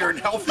skinnier and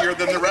healthier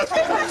than the rest of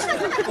us?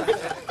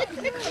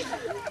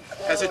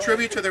 As a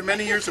tribute to their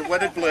many years of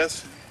wedded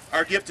bliss,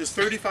 our gift is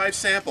 35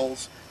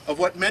 samples of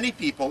what many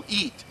people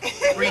eat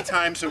 3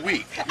 times a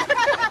week.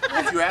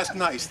 If you ask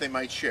nice, they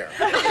might share.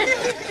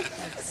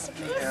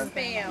 And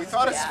we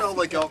thought it smelled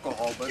like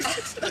alcohol, but it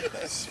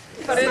is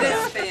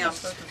spam.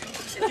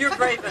 If you're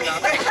brave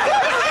enough.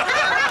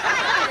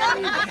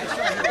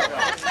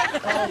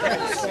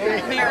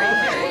 Mary.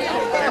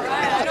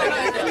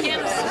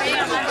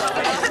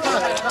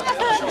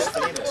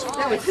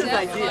 That was his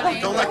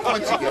idea. Don't let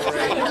Quincy get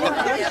ready. A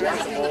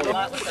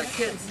lot with our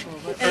kids.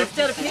 And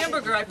instead of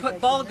hamburger, I put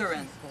bulgur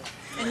in.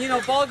 And you know,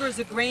 bulgur is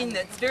a grain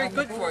that's very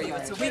good for you.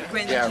 It's a wheat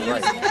grain that you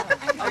use in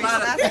a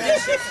lot of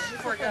dishes.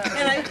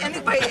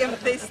 And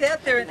they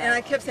sat there and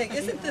I kept saying,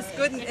 isn't this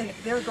good? And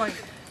they were going,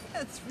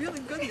 yeah, it's really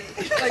good.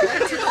 Like, I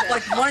took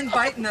like one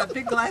bite in a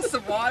big glass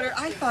of water.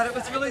 I thought it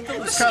was really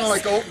delicious. it's kind of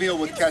like oatmeal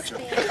with ketchup.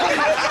 That's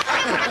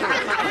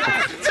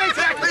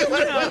exactly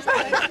what it was.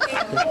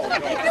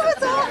 It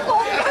was awful.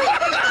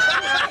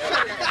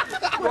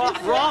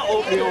 Raw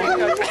oatmeal.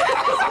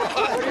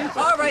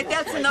 All right,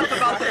 that's enough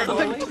about the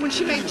food. When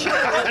she made chicken.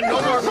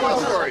 No more food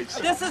stories.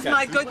 This is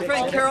my good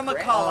friend Carol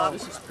McCullough,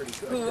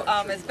 who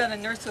has been a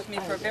nurse with me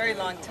for a very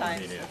long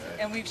time,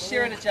 and we've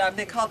shared a job.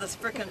 They called us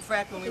Frick and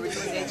Frack when we were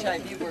doing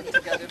HIV work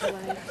together.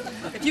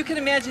 If you can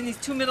imagine these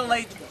two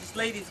middle-aged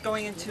ladies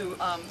going into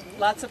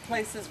lots of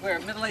places where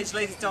middle-aged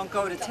ladies don't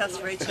go to test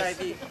for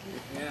HIV,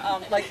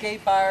 like gay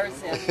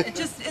bars and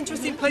just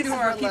interesting places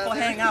where people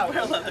hang out.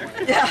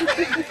 Yeah,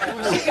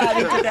 she got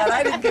into that.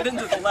 I didn't get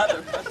into the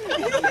leather.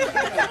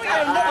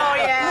 Oh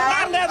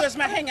yeah. My leather's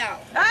my hangout.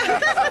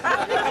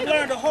 I've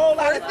learned a whole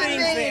lot of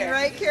things there.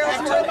 Right, Carol? I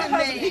told my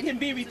husband he can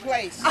be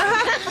replaced.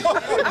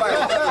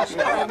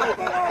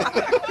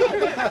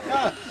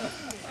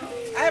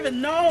 I haven't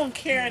known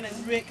Karen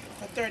and Rick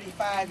for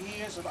 35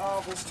 years of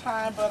all this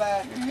time, but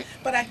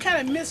I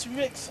kind of miss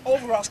Rick's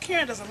overalls.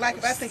 Karen doesn't like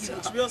it, but I think he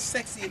looks real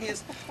sexy in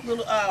his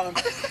little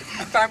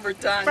Farmer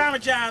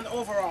John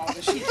overalls.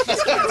 And she can't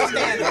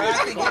stand it.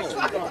 I think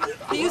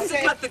he's he used to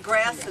cut the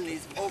grass in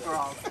these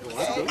overalls. So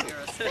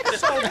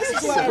this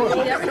is what I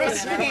wrote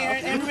for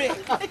Karen and Rick.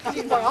 I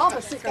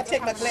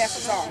take my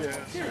glasses off.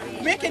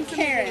 Rick and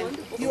Karen,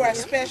 you are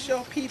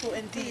special people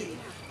indeed,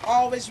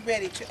 always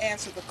ready to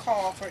answer the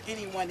call for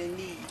anyone in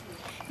need.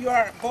 You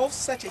are both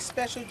such a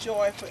special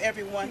joy for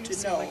everyone to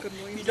know.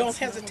 You don't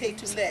hesitate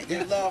to let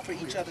your love for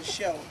each other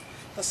show.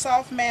 The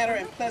soft manner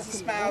and pleasant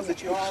smiles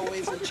that you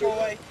always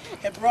enjoy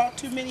have brought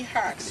to many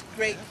hearts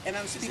great and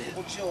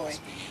unspeakable joy.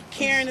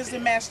 Karen is the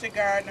master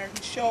gardener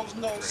who shows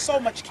so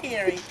much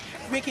caring.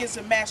 Rick is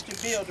a master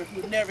builder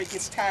who never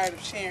gets tired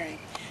of sharing.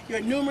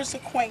 Your numerous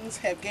acquaintances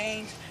have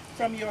gained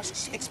from your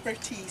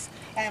expertise.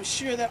 I am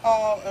sure that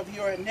all of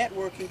your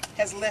networking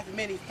has left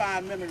many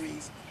fond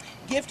memories.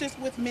 Gifted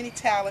with many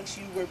talents,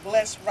 you were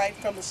blessed right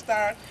from the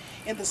start.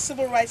 In the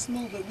civil rights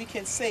movement, we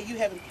can say you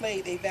haven't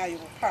played a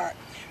valuable part.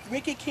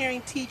 Rick, a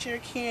caring teacher,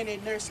 Karen, a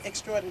nurse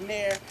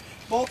extraordinaire,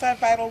 both are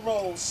vital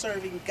roles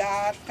serving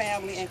God,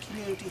 family, and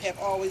community have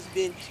always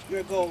been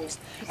your goals.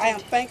 I am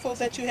thankful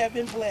that you have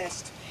been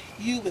blessed.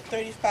 You with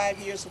 35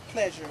 years of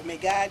pleasure. May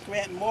God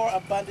grant more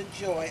abundant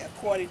joy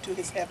according to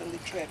his heavenly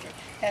treasure.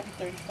 Happy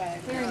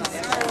 35 years.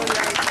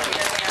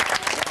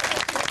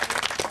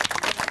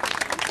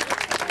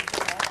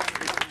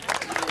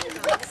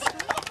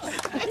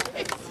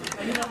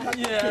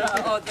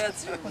 Yeah, oh,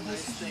 that's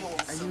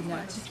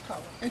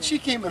And she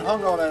came and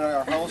hung out at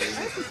our house.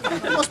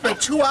 It must have been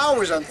 2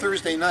 hours on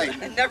Thursday night.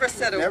 and never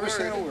said a word. Never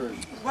said a word.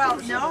 Well,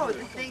 no,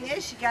 the thing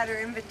is, she got her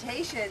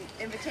invitation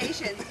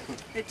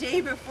the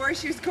day before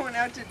she was going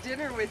out to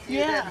dinner with you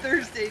that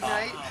Thursday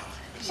night.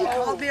 She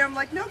called me, I'm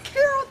like, no,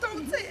 Carol,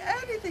 don't say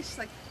anything. She's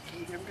like,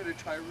 Katie, I'm going to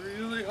try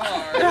really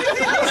hard.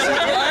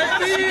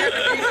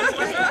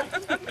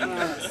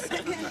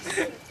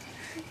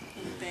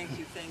 Thank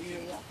you, thank you.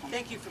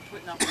 Thank you for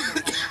putting up with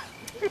it.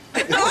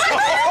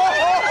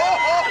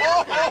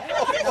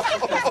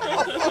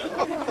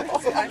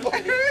 I'm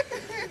kidding.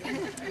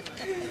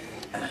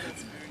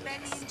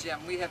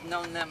 have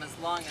known them as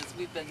long as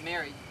we've been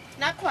married.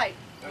 Not quite.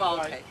 Well,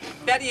 okay.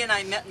 Betty and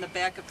I met in the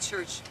back of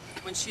church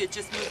when she had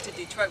just moved to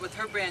Detroit with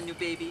her brand new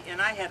baby,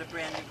 and I had a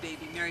brand new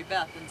baby, Mary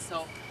Beth, and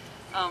so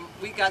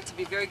we got to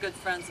be very good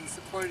friends and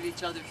supported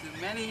each other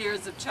through many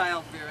years of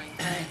child-rearing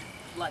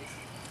life.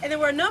 And there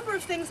were a number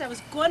of things I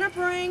was going to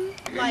bring,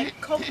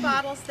 like Coke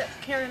bottles that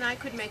Karen and I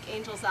could make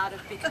angels out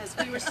of because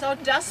we were so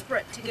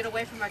desperate to get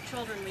away from our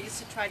children. We used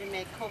to try to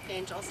make Coke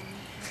angels.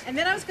 And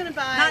then I was going to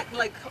buy... Not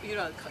like, you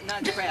know,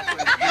 not crap.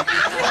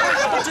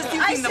 Right? Just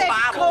using the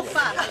bottle. Coke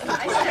bottles.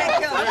 I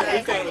said Coke.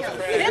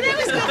 Then I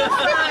was going to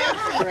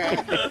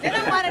buy... Then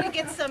I wanted to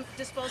get some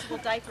disposable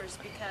diapers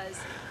because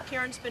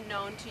Karen's been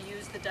known to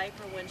use the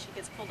diaper when she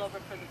gets pulled over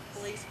for the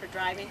police for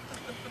driving.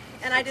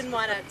 And I didn't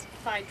want to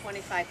find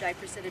 25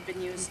 diapers that had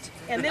been used.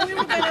 And then we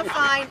were going to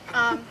find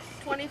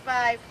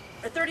 25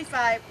 or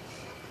 35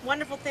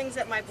 wonderful things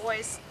that my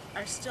boys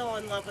are still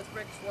in love with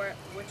Rick for,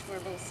 which were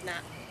little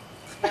snap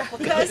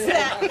because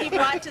that he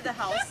brought to the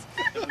house.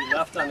 We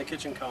left on the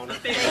kitchen counter.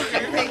 We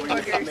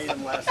made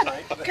them last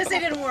night. Because they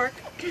didn't work.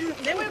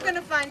 Then we were going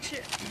to find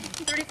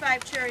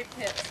 35 cherry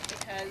pits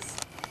because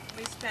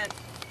we spent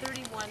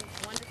 31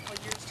 wonderful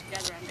years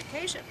together on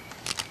vacation.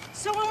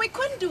 So when we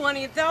couldn't do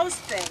any of those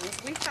things,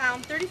 we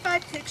found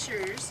 35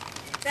 pictures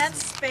that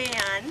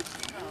span,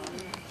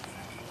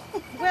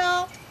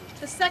 well,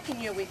 the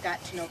second year we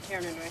got to know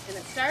Karen and Rick, and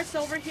it starts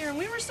over here, and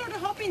we were sort of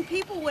hoping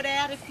people would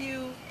add a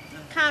few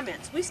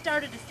comments. We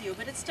started a few,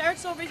 but it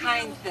starts over here.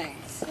 Kind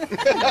things. It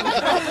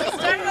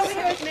started over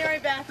here with Mary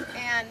Beth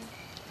and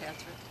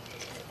Patrick.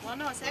 Well,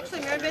 no, it's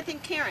actually Mary Beth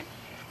and Karen.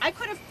 I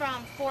could have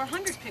found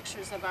 400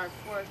 pictures of our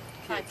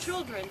 6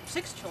 children,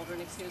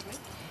 excuse me,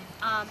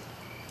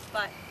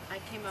 but I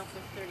came up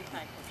with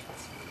 35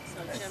 pictures.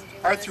 So Jim,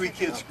 Our 3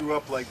 kids grew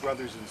up like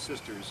brothers and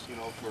sisters, you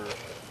know, for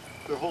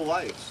their whole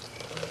lives.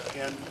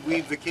 And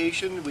we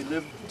vacationed, we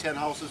lived 10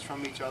 houses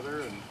from each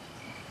other, and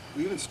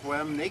we even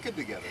swam naked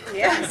together.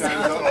 Yes.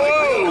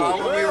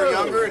 When we were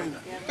younger, and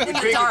we'd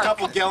drink a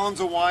couple gallons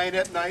of wine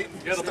at night.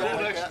 You got a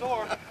pool next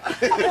door.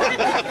 They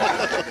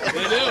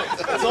do.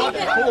 It's all the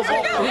pool's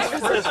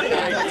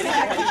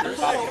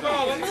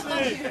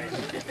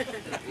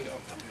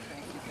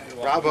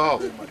Bravo.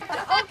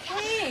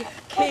 Okay.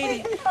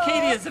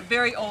 Katie is a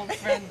very old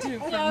friend too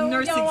from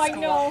nursing school. I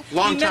know.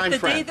 Long we time met the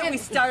friend. day that we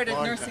started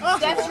nursing school.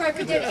 That's right,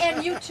 we did,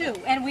 and you too.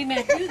 And we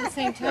met you the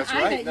same time. That's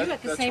I right. met you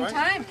at the That's same right.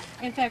 time.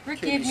 In fact,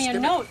 Rick gave me a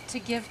note to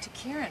give to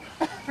Karen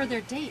for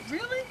their date.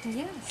 Really?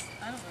 Yes.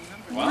 I don't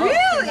remember. Wow.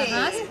 Really?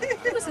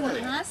 It was in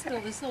the hospital.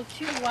 It was so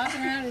cute walking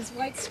around in his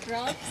white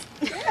scrubs.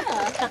 Yeah.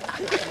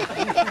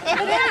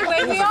 But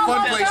anyway, we all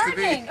love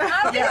gardening.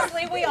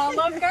 Obviously, we all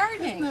love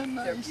gardening.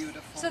 They're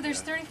beautiful. So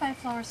there's 35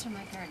 flowers from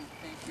my garden.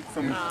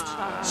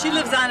 She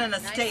lives on an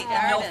estate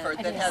in Milford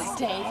that has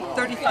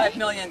 35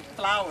 million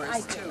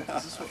flowers too.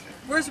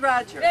 Where's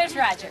Roger? There's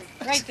Roger,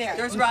 right there.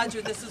 There's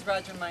Roger. This is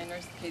Roger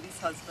Miners, Katie's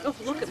husband. Oh,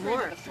 look at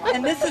more.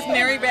 And this is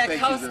Mary Thank you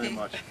very Ratkowski.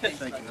 much. Thank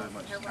you very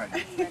much.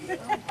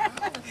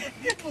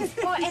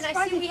 Oh, and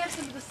I see we have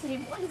some of the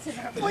same ones in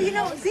our. Well, you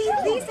know,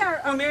 these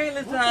are. Oh, Mary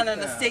lives on an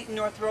estate in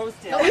North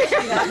Rosedale.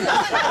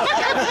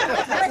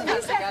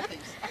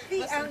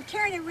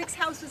 Karen and Rick's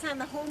house was on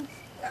the home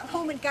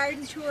and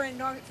garden tour in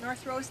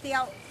North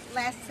Rosedale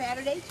last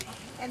Saturday,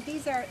 and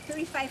these are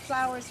 35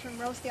 flowers from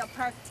Rosedale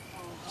Park.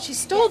 She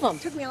stole them.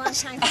 Took me a long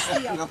time to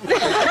steal.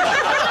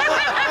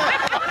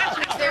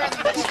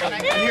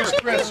 And here's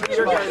Chris.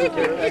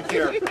 Right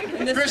there.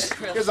 Chris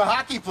is a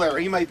hockey player.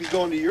 He might be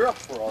going to Europe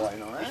for all I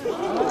know.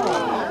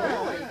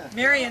 Right?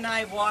 Mary and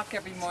I walk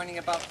every morning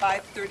about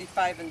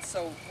 5:35, and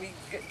so we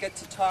get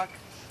to talk.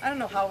 I don't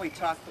know how we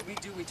talk, but we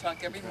do. We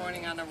talk every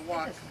morning on our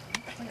walk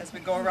as we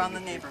go around the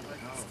neighborhood.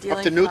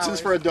 Up to Newton's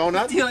for a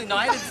donut? Stealing, no,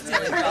 I didn't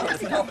steal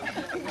flowers, no.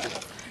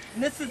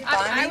 And this is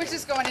Bonnie. I was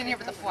just going in here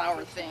with the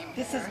flower theme.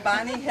 This is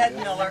Bonnie Head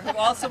Miller, who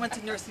also went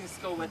to nursing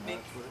school with me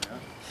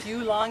a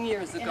few long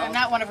years ago. And I'm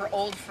not one of her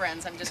old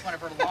friends, I'm just one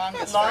of her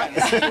longest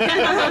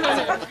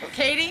friends.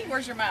 Katie,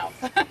 where's your mouth?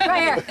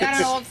 Right here.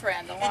 Not an old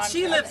friend, a long And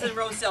she friend. lives in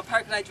Rosedale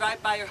Park, and I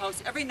drive by her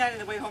house every night on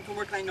the way home from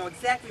work, and I know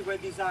exactly where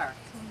these are.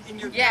 In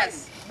your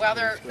Yes, well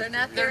they're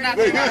not there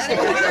anymore.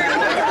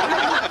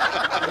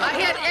 I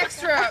had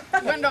extra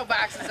window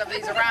boxes of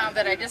these around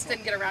that I just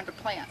didn't get around to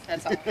plant,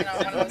 that's all. You know,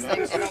 one of those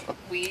things, you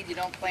don't weed, you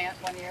don't plant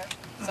one year,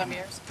 some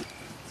years.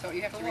 So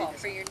you have to read it.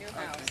 For your new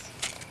house.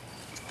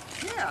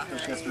 Yeah.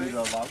 Just read it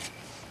out loud.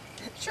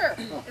 Sure,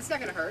 it's not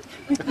gonna hurt.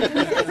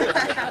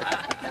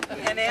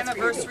 An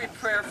anniversary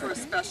prayer for a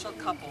special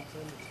couple.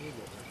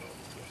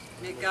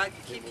 May God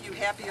keep you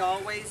happy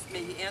always.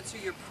 May He answer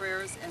your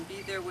prayers and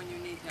be there when you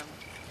need Him.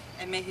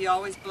 And may He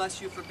always bless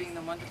you for being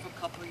the wonderful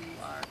couple you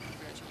are.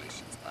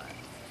 Congratulations, Bob.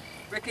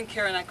 Rick and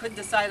Karen, I couldn't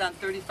decide on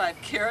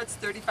 35 carrots,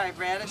 35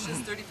 radishes,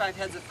 35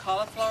 heads of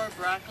cauliflower,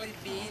 broccoli,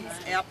 beans,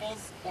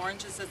 apples,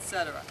 oranges,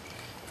 etc.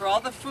 For all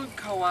the food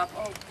co-op,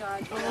 oh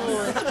God,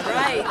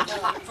 right.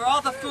 For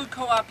all the food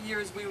co-op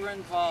years we were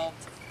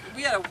involved,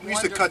 we had a wonderful We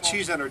used to cut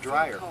cheese on our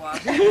dryer.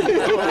 co-op.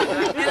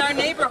 In our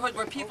neighborhood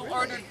where people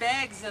ordered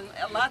bags, and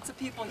lots of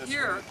people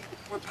here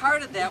were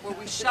part of that, where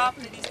we shopped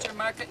at Eastern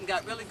Market and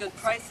got really good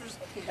prices,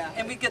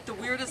 and we get the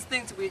weirdest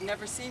things that we'd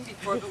never seen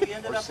before, but we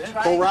ended up trying.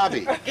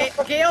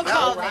 Kohlrabi. Gail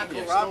called me.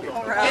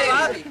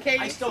 Kohlrabi.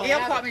 Gail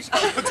called me. She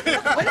goes,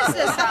 what is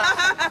this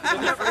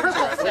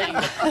purple thing?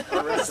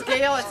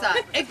 Gail, it's an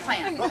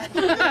eggplant.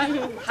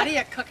 How do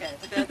you cook it?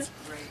 That's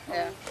great.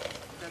 Yeah.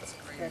 That's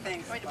great.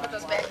 Thanks. Going to put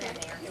those back in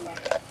there.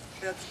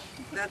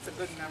 That's a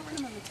good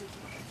memory.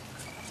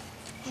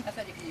 I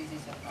thought you could use these.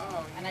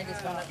 Oh, and I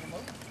just wanted to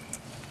remove them.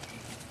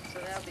 So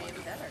that'll be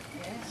even better.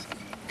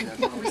 Yeah.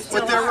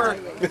 But there were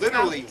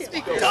literally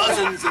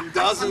dozens and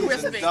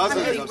dozens and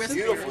dozens of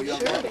beautiful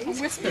young women.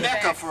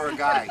 Mecca for a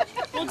guy.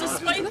 Well,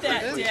 despite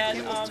that,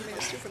 Dad,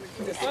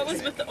 what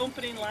was with the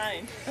opening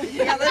line?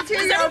 Yeah, let's hear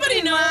Does your everybody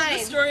opening know line.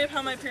 the story of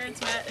how my parents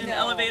met in the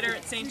elevator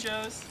at St.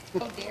 Joe's?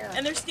 Oh dear.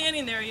 And they're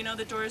standing there, you know,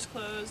 the door's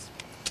closed.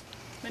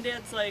 My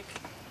dad's like,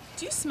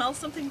 do you smell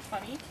something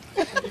funny?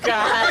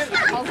 God.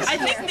 I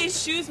think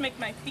these shoes make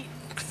my feet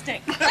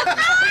stink. And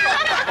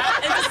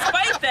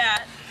despite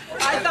that,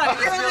 I thought it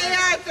was Here they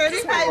are,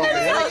 35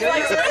 minutes.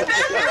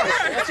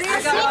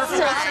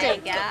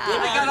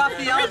 I got off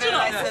the elevator and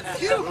I said,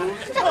 phew.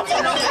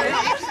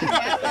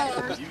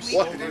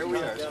 There we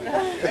are.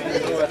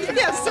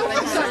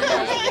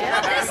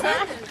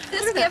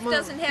 This gift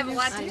doesn't have a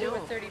lot to do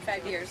with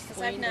 35 years,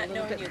 because I've not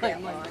known you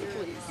that long.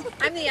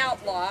 I'm the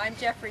outlaw. I'm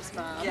Jeffrey's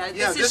mom. Yeah,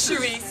 this is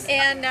Cherise.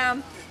 And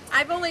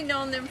I've only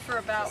known them for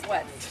about,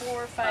 what,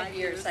 4 or 5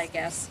 years, I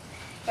guess.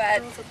 But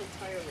I've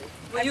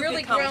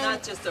really grown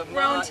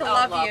to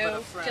love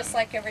you, just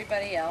like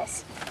everybody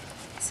else.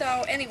 So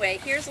anyway,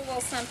 here's a little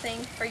something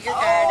for your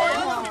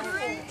garden. Oh,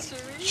 that's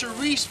great,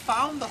 Cherise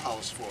found the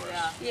house for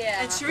us.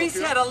 Yeah. And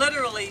Cherise had to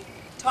literally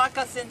talk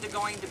us into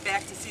going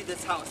back to see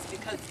this house,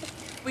 because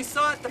we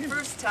saw it the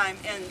first time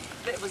and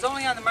it was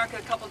only on the market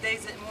a couple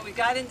days, and when we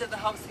got into the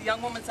house, the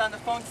young woman's on the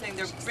phone saying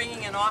they're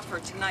bringing an offer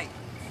tonight.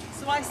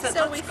 So I said,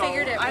 So let's we go.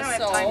 figured it I don't was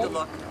have time to sold.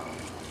 look.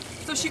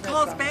 So she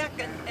calls back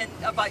and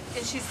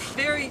she's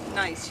very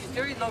nice. She's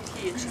very low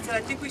key, and she said, I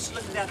think we should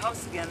look at that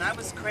house again. And I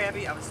was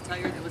crabby. I was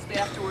tired. It was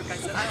after work. I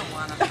said, I don't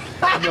want to.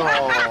 No,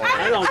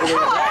 I don't believe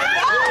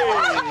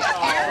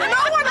that. No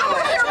one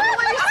over here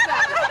believes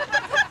that.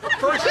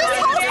 First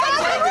time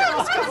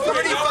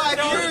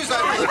 35 years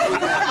I've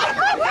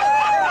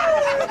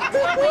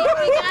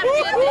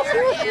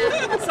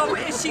So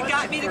she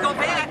got me to go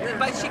back,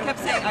 but she kept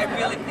saying, I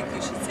really think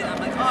you should sit. I'm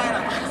like, oh, I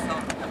don't think so.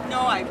 No,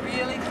 I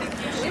really think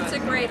you should. It's a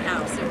great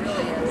house. It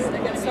really is.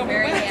 They're going to be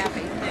very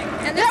happy.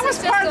 And That this was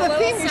is part just of a the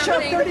little theme. You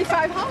showed something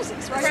 35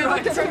 houses,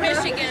 right? from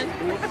Michigan,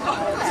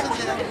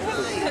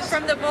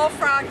 from the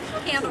Bullfrog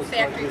Candle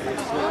Factory.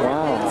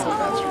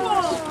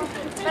 Wow.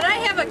 But I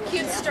have a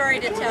cute story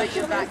to tell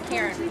you about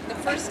Karen. The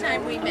first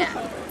time we met,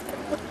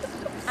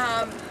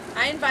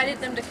 I invited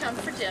them to come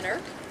for dinner.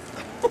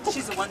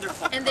 She's a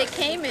wonderful. And they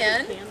came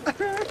in,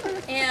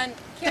 and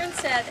Karen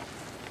said,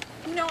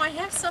 you know, I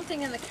have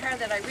something in the car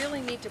that I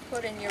really need to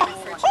put in your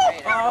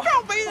refrigerator. Oh,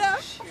 don't be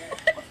that. So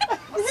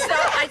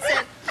I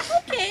said,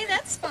 okay,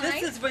 that's fine.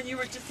 This is when you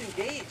were just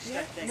engaged,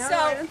 I think. No, So-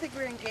 I don't think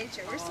we're engaged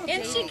yet. We're still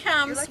In dating. she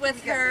comes You're lucky with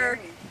we got her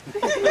married.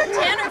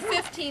 10 or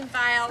 15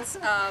 vials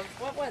of,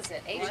 what was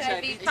it,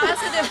 HIV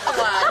positive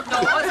blood.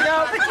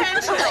 No,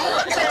 potentially.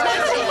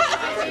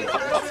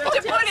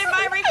 To put in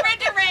my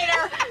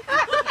refrigerator.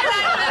 And I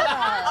said,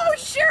 oh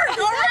sure,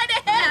 go right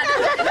ahead.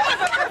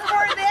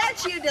 Before that,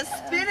 you had to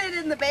spin it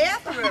in the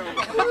bathroom.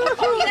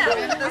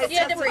 Yeah, you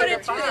had to put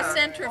it through the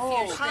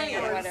centrifuge thing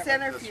or whatever.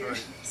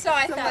 Centrifuge. So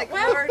I So I'm thought, like,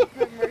 well, Lord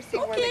have mercy.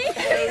 okay.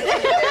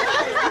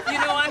 You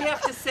know, I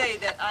have to say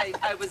that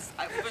I was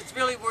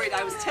really worried.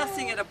 I was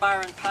testing at a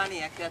bar in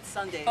Pontiac that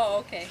Sunday. Oh,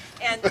 okay.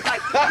 And I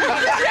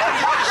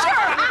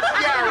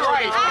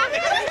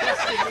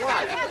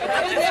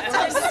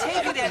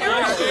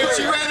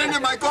She ran into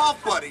my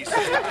golf buddies. You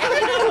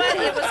know what?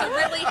 It was a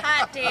really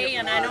hot day,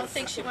 and I don't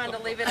think she wanted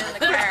to leave it in the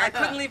car. I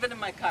couldn't leave it in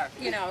my car.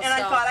 You know, and I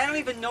so- thought, I don't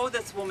even know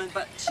this woman,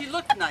 but she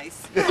looked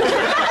nice. And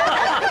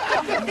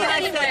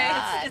I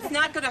said, it's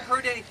not going to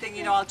hurt anything,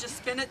 you know, I'll just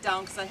spin it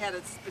down because I had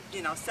to,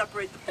 you know,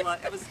 separate the blood.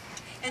 It was,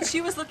 and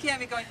she was looking at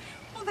me going,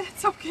 oh,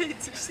 that's okay.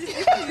 So she,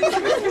 and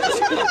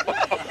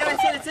I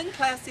said, it's in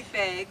plastic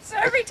bags. So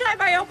every time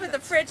I opened the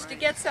fridge to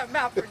get something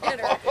out for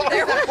dinner,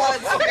 there was the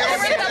blood.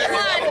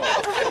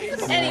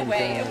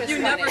 Anyway, it was You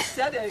funny. never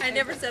said it. I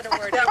never said a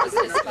word. That was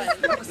just funny.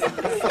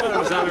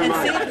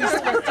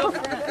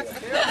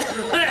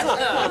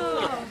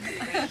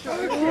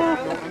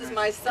 This is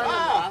my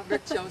son-in-law,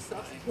 Rick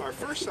Joseph. Our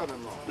first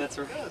son-in-law. That's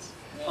right.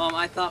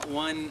 I thought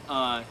one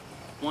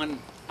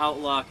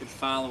outlaw could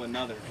follow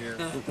another here.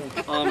 No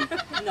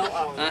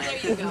outlaw. There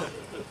you go.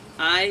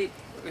 I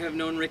have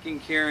known Rick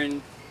and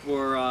Karen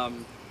for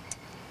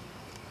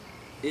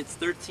it's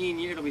 13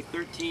 years. It'll be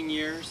 13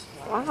 years.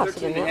 Wow,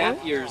 13 and a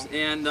half years.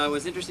 And it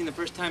was interesting. The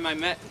first time I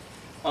met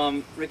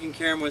Rick and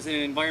Karen was in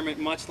an environment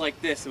much like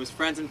this. It was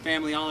friends and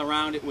family all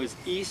around. It was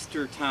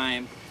Easter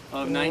time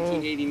of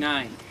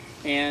 1989,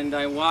 and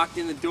I walked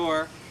in the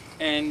door,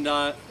 and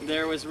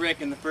there was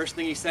Rick, and the first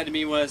thing he said to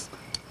me was,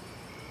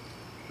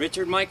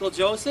 Richard Michael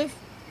Joseph.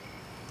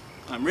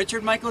 I'm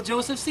Richard Michael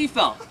Joseph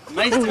Seefelt.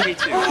 Nice to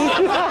meet you.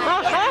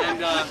 And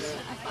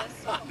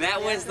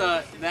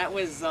that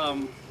was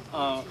a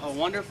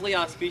wonderfully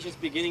auspicious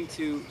beginning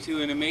to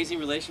an amazing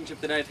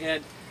relationship that I've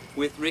had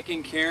with Rick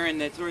and Karen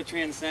that sort of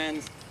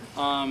transcends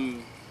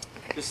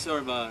just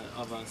sort of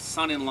a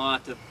son-in-law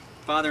to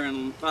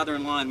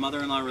father-in-law and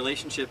mother-in-law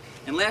relationship.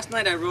 And last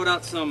night I wrote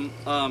out some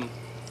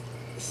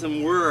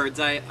words.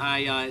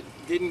 I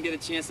didn't get a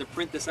chance to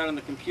print this out on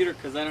the computer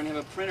because I don't have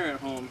a printer at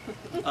home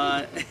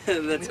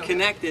that's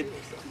connected.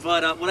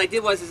 But what I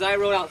did was I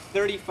wrote out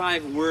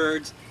 35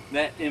 words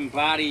that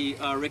embody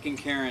Rick and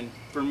Karen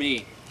for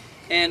me.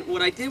 And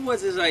what I did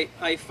was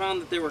I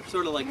found that there were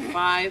sort of like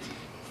five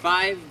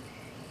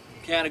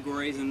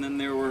categories, and then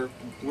there were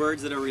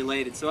words that are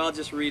related. So I'll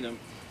just read them.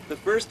 The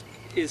first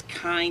is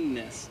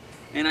kindness.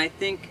 And I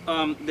think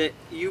that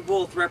you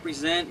both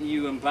represent,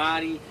 you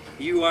embody,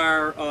 you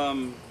are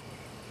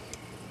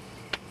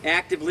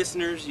active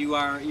listeners, you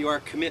are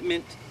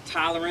commitment,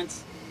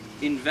 tolerance,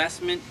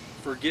 investment,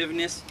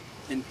 forgiveness,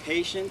 and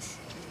patience,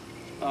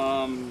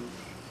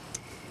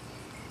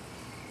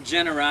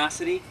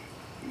 generosity.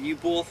 You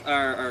both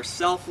are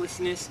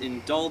selflessness,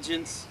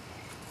 indulgence,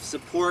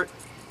 support,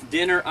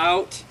 dinner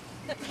out,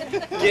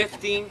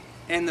 gifting,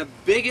 and the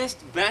biggest,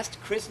 best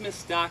Christmas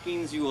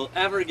stockings you will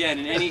ever get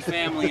in any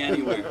family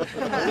anywhere.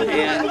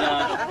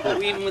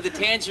 And even with a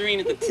tangerine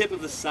at the tip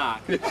of the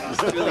sock.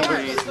 It's really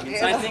amazing. And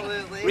so I think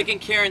Rick and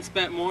Karen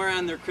spent more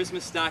on their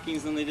Christmas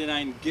stockings than they did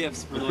on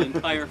gifts for the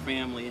entire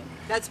family.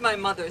 That's my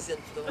mother's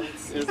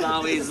influence. It's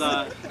always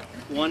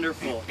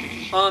wonderful.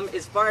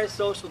 As far as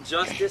social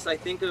justice, I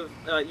think of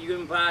you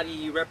embody,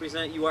 you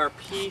represent, you are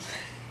peace,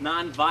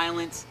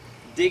 nonviolence,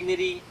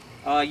 dignity.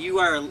 You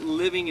are a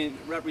living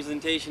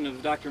representation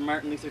of Dr.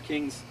 Martin Luther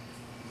King's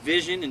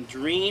vision and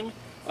dream.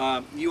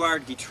 You are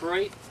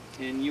Detroit,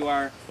 and you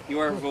are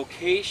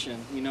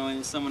vocation. You know, and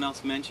as someone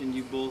else mentioned,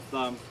 you both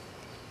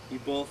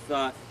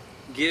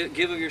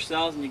give of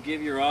yourselves, and you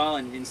give your all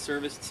in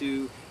service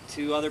to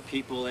other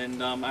people.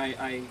 And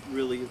I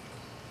really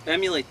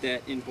emulate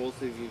that in both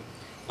of you.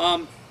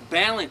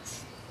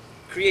 Balance,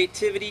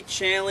 creativity,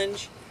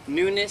 challenge,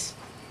 newness,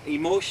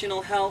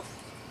 emotional health,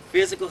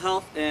 physical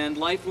health, and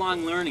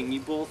lifelong learning. You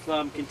both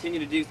continue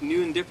to do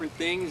new and different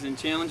things and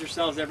challenge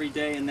yourselves every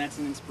day, and that's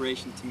an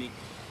inspiration to me.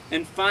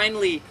 And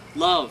finally,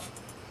 love.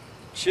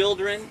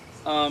 Children,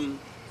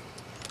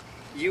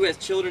 you as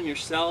children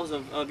yourselves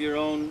of your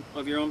own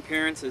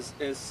parents,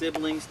 as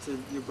siblings to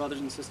your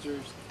brothers and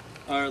sisters,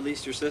 or at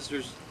least your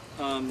sisters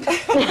that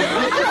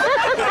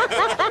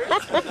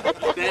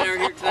are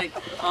here tonight,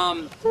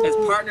 as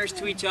partners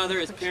to each other,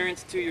 as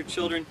parents to your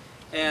children,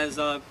 as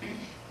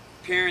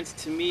parents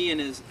to me, and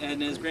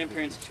as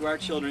grandparents to our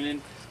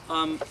children.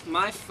 And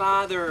my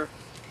father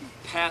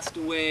passed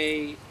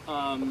away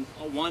 1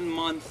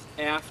 month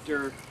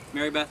after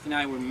Mary Beth and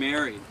I were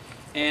married.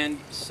 And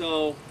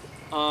so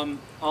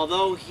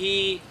although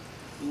he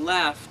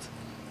left,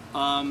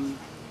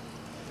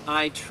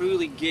 I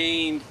truly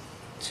gained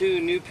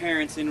 2 new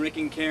parents in Rick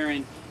and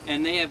Karen,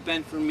 and they have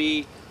been for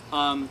me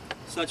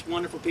such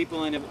wonderful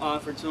people and have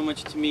offered so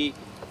much to me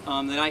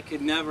that I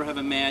could never have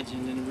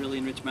imagined, and really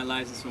enriched my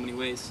lives in so many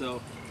ways.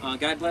 So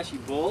God bless you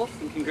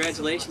both, and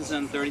congratulations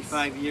on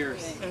 35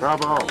 years.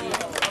 Bravo.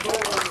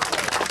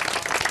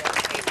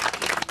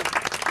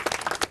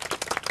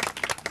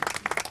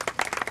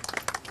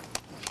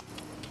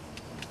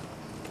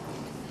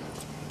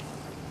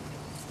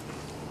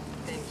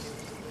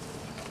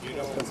 You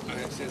know,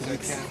 since I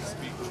can't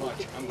speak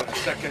much, I'm going to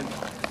second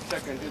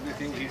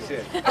everything he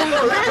said.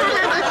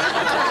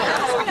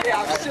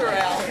 Yeah, I'm sure,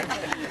 Al.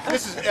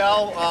 This is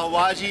Al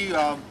Waji.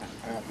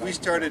 We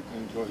started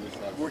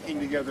working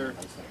together,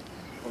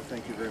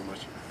 thank you very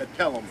much, at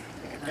Pelham.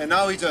 And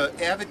now he's an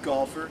avid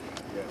golfer,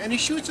 and he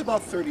shoots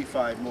about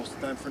 35 most of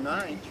the time for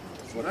 9.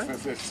 Right?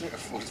 It's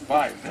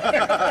 5.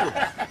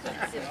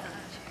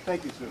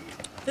 Thank you, sir.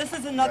 This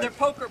is another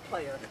poker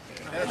player.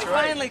 That's We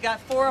right. finally got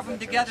 4 of them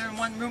together in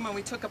one room, and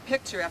we took a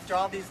picture after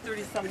all these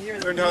 30-some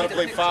years. Learned We how made to a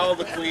play picture. Follow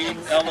the Queen,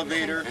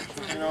 Elevator,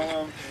 you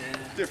know,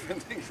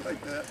 different things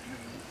like that.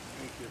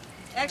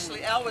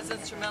 Actually, Al was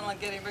instrumental in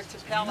getting Rick to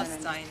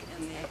Palestine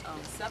in the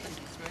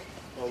 70s, right?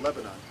 Oh,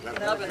 Lebanon.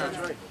 Lebanon. That's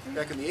right.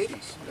 Back in the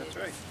 80s. That's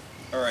right.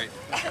 All right.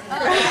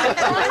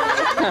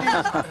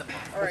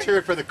 Let's hear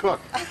it for the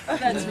cook.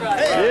 That's right.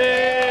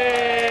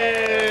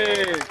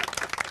 Yay!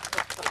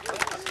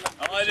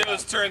 All I did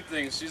was turn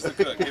things. She's the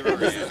cook. Give her a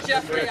This hand. is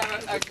Jeffrey,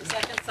 our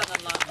second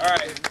son-in-law. All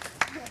right.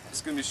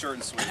 It's going to be short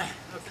and sweet.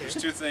 There's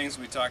 2 things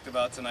we talked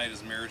about tonight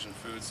is marriage and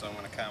food, so I'm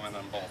going to comment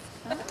on both.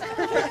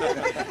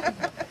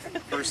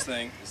 First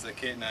thing is that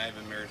Kate and I have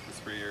been married for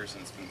 3 years,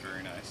 and it's been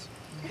very nice.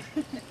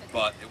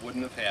 But it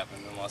wouldn't have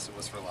happened unless it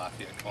was for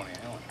Lafayette, Coney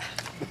Island.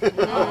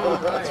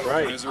 That's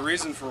right. There's a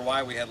reason for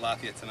why we had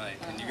Lafayette tonight,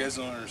 and you guys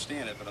don't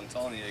understand it, but I'm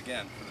telling you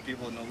again, for the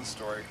people that know the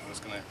story, I'm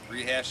just going to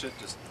rehash it,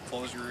 just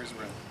close your ears,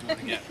 we're going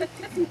to do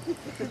it again.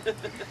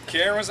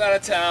 Karen was out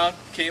of town,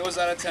 Kate was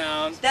out of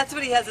town. That's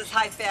what he has his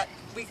high-fat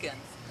weekends.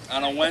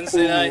 On a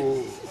Wednesday night,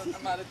 When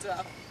I'm out of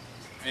town.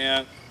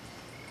 And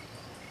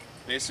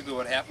basically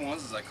what happened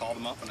was I called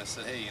him up and I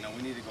said, hey, you know,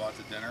 we need to go out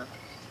to dinner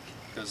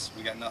because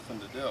we got nothing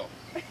to do.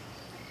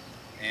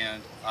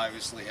 And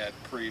obviously had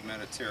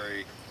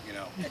premeditary, you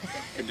know,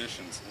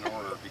 conditions in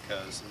order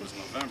because it was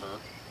November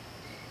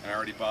and I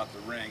already bought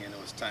the ring and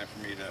it was time for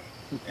me to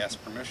ask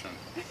permission.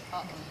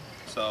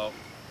 So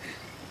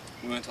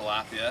we went to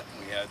Lafayette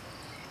and we had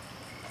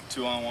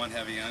 2-on-1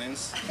 heavy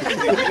onions,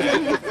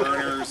 and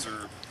burners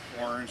or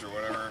orange or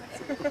whatever,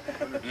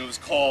 and it was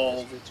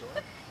cold,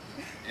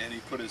 and he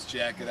put his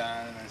jacket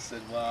on, and I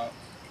said, well,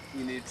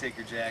 you need to take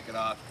your jacket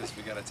off because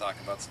we got to talk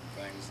about some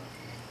things,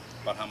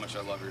 about how much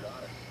I love your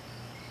daughter,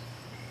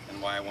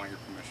 and why I want your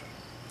permission.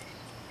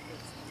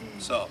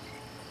 So,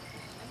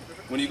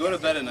 when you go to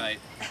bed at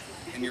night,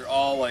 and you're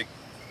all like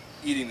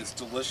eating this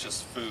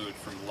delicious food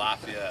from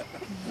Lafayette,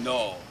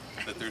 know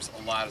that there's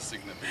a lot of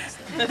significance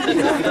there.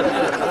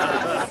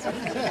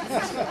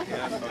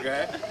 Yeah,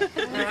 okay?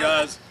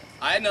 Because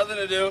I had nothing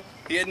to do,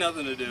 he had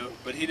nothing to do,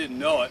 but he didn't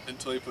know it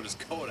until he put his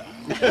coat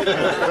on.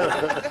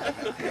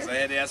 Because I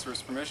had to ask for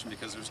his permission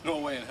because there's no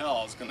way in hell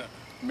I was going to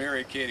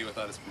marry Katie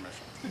without his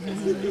permission.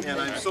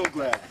 And I'm so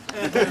glad.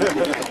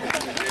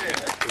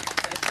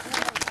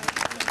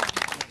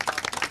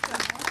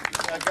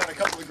 I've got a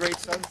couple of great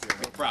sons here.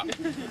 No problem.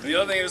 The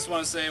other thing I just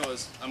want to say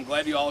was, I'm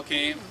glad you all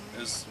came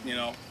as, you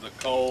know, the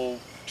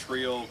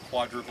trio,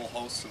 quadruple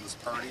hosts of this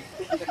party.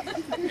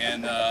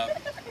 And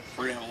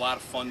we're going to have a lot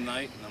of fun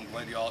tonight, and I'm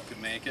glad you all could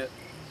make it.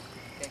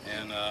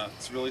 And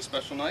it's a really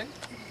special night.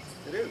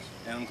 It is.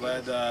 And I'm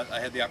glad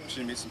I had the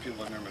opportunity to meet some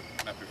people I've never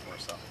met before,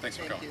 so thanks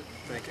for coming.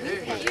 Thank you.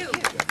 Thank you.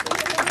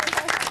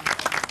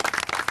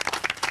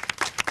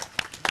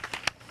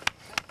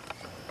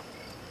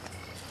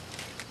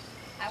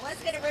 I was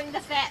going to bring the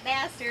fat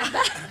bastard,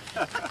 but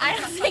I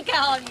don't think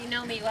all of you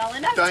know me well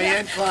enough.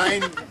 Diane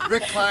Klein,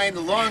 Rick Klein, a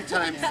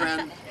longtime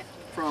friend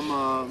from,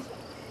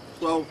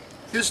 well,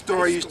 his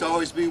story used to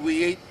always be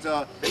we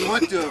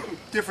went to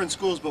different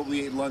schools, but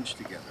we ate lunch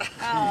together.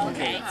 Oh,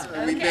 okay.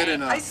 We met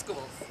in high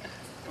schools.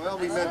 Well,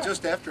 we met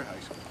just after high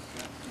school.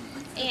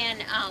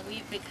 And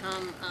we've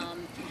become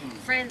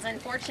friends.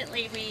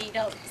 Unfortunately, we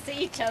don't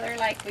see each other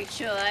like we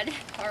should,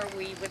 or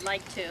we would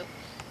like to,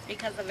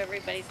 because of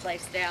everybody's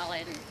lifestyle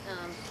and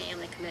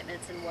family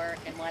commitments and work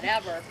and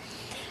whatever.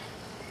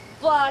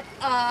 But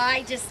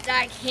I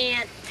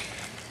can't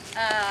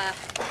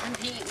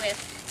compete with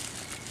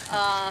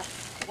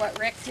what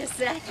Rick just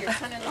said, your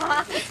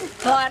son-in-law.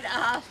 But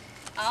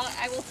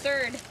I will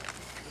third.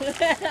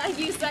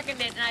 You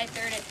seconded and I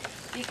third it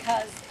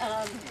because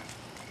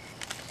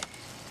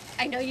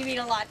I know you mean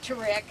a lot to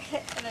Rick,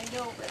 and I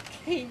know Rick,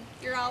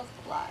 you're all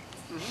a lot.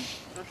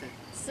 Okay.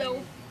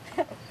 So.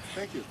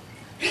 Thank you.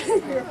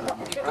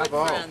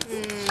 Bravo.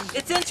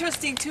 It's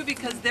interesting too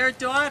because their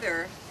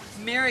daughter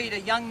married a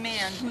young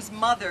man whose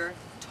mother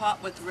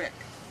taught with Rick.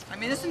 I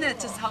mean, isn't that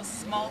just how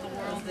small the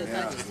world is?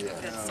 I just think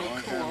that's so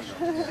cool.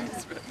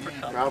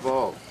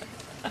 Bravo.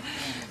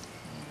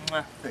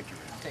 Thank you.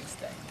 Thanks,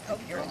 Dave. Oh,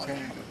 you're okay.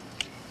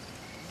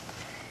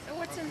 So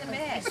what's in the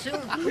bag?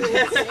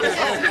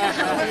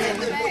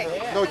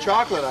 No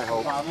chocolate, I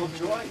hope. Oh,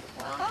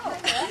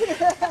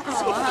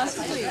 how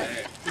sweet.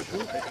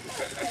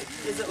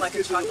 Is it like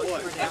a chocolate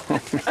covered apple?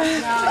 No.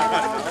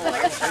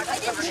 Like a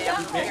chocolate covered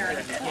apple?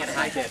 Can't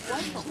hide it.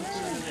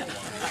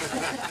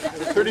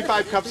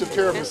 35 cups of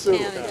tiramisu.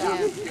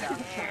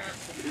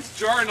 It's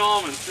Jordan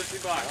almonds,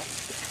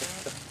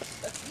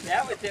 $50.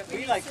 That would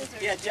we like.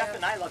 Yeah, Jeff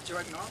and I love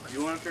Jordan almonds.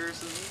 You want a pair of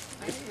scissors?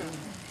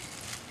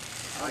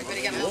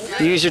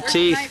 Use your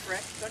teeth.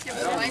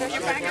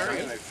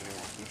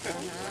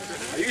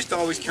 I used to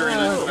always carry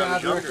that when I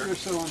was younger.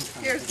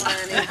 Here's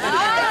Lonnie.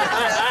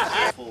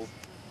 Full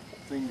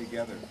thing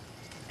together.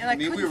 And I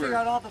couldn't figure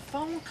out all the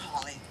phone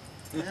calling.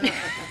 Yeah.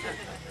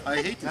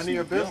 I hate to see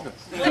your business.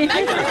 Meg and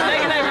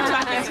I were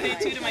talking today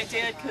too to my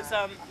dad because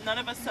none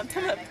of us sent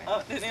them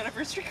an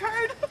anniversary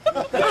card.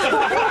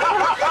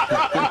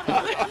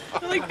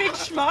 They're like big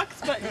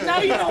schmucks, but now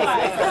you know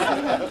why.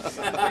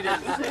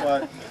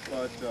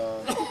 But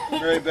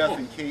Mary Beth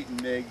and Kate and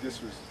Meg,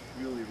 this was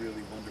really,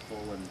 really wonderful,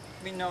 and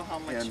we know how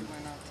much you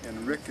went out to.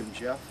 And Rick and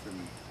Jeff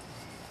and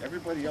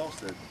everybody else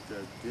that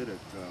did it.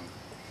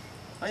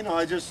 I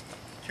know.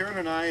 Karen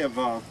and I have.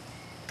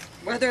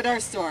 Weathered our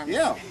storm.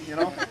 Yeah, you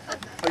know,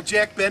 like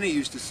Jack Benny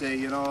used to say,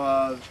 you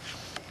know,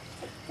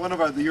 one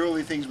of the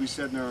early things we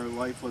said in our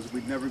life was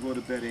we'd never go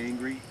to bed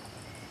angry.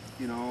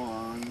 You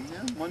know,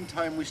 yeah, one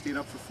time we stayed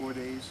up for 4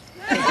 days.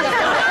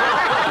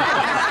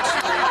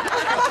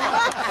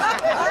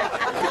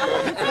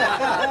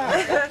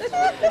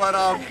 But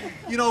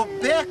you know,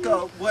 back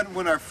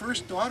when our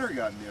first daughter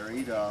got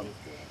married,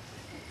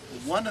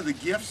 one of the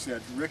gifts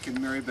that Rick and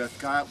Mary Beth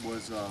got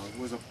was a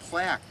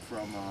plaque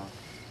from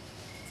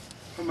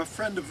a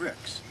friend of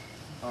Rick's,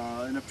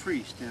 and a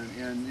priest,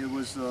 and it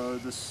was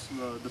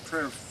the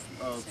prayer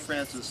of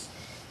Francis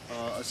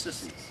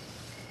Assisi,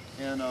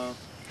 and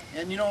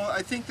you know,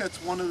 I think that's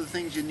one of the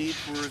things you need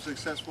for a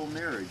successful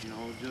marriage. You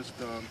know, just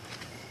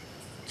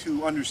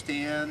to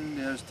understand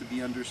as to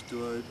be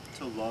understood,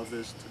 to love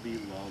as to be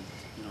loved.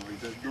 You know,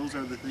 those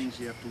are the things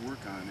you have to work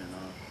on, and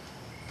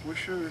we're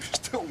sure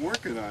still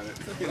working on it.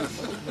 You know?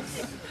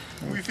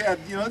 We've had,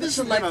 you know, this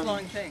It's a has been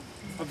lifelong thing.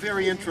 a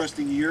very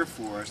interesting year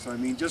for us. I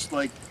mean, just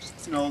like,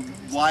 you know,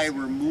 why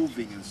we're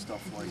moving and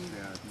stuff like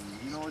that.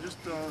 And, you know, just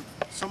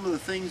some of the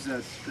things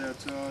that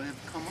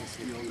have come up,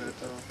 you know, that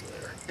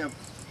have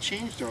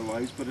changed our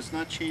lives, but it's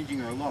not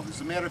changing our love.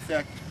 As a matter of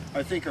fact,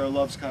 I think our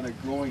love's kind of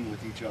growing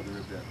with each other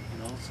a bit, you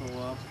know. So,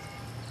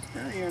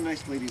 yeah, you're a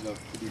nice lady, love.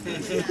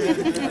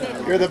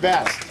 You're the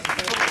best.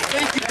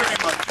 Thank you very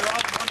much. You're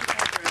all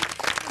wonderful friends.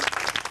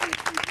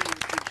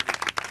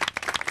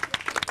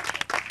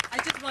 I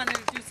just want to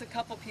introduce a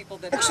couple people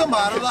that Took some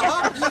out of the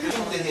house.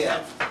 They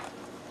have,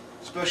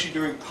 especially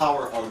during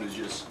power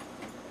outages.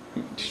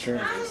 Sure.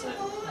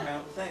 I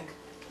don't think.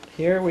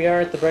 Here we are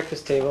at the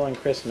breakfast table on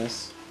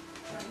Christmas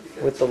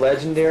with the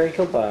legendary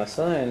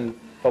kielbasa and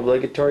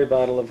obligatory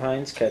bottle of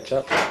Heinz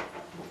ketchup.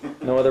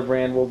 No other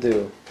brand will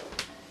do.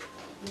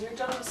 When you're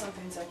done with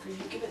something, Zachary,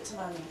 you give it to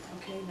mommy,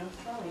 okay? No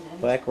throwing anything.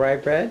 Black rye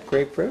bread,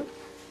 grapefruit,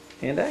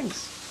 and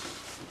eggs.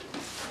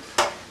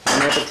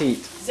 Bon appetit.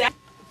 Zach.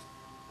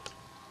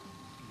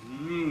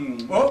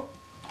 Oh,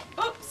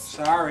 oops.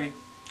 Sorry.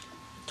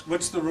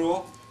 What's the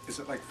rule? Is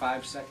it like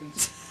 5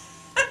 seconds?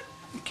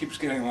 It keeps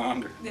getting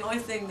longer. The only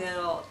thing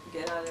that'll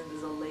get on him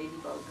is a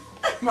ladybug.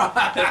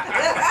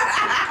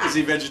 Is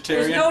he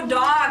vegetarian? There's no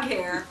dog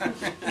here.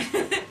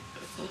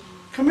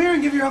 Come here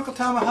and give your Uncle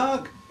Tom a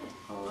hug.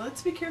 Oh,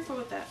 let's be careful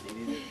with that.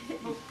 Maybe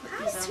we'll put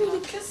Hi, these on sweetie.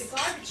 the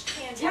garbage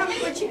can. Tell me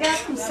what you got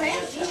from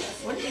Santa.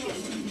 What are you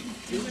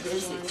Too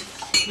busy.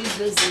 Too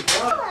busy.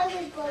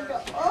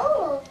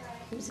 Oh,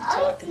 who's he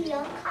talking to?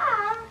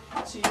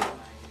 To you.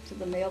 To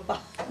the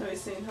mailbox. No,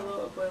 he's saying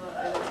hello, Abuela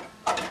Ida.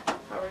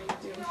 How are you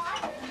doing?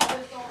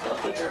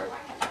 Love the door.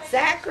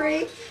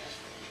 Zachary,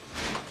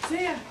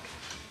 Zach.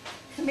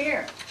 come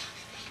here.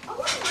 Oh,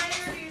 what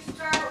minor do you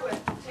start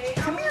with?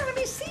 Potato? Come here, let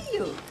me see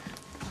you.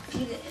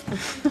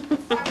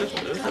 Want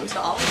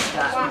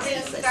me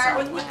to start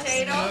with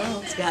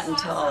potatoes? It's gotten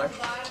taller.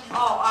 Oh,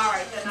 all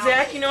right. Then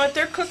Zach, you know what?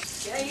 They're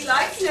cooked. Yeah, he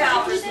likes to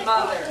help his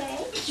mother.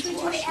 Should we do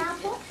the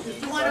apple?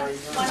 You want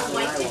to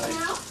wipe it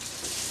now?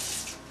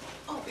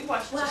 Oh, we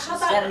watched Well, dishes. how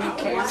about you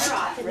pour water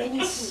off and then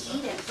you can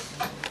eat it?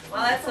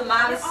 Well, that's the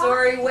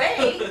Montessori way.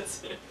 There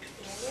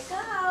you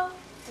go.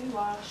 We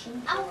wash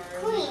and Oh,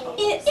 pour.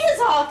 clean. It is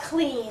all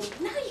clean.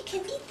 Now you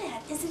can eat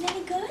that. Is it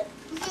any good?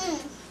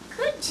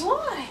 Good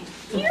boy.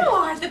 You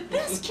are the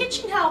best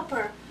kitchen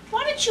helper.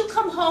 Why don't you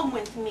come home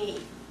with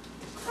me?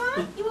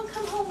 Huh? You want to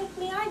come home with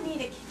me? I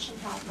need a kitchen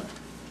helper.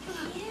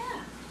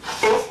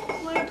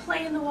 Yeah. Want to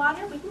play in the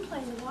water? We can play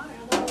in the water.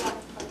 I love water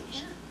play.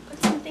 Yeah. Put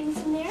some things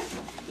in there.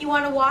 You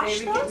want to wash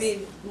Maybe those?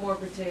 give me more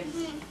potatoes.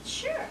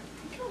 Sure.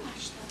 We can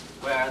wash them.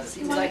 Well,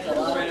 Seems like a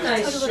lot of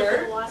nice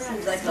shirt.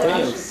 Seems like a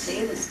lot of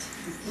potatoes.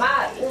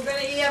 Ma, we're gonna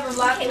eat every Okay,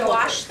 leftover.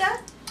 wash them.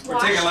 We're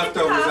taking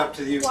leftovers up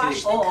to the UT.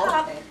 Wash the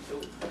cup.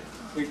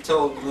 We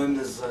told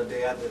Linda's dad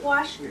that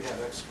Wash. we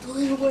have extra.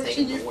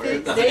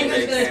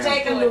 David's gonna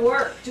take them to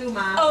work too,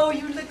 Mom. Oh,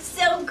 you look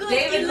so good.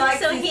 David you look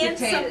likes so these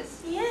handsome.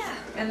 potatoes. Yeah.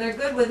 And they're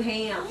good with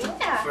ham.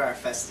 Yeah. For our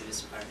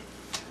Festivus party.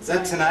 Is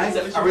that tonight?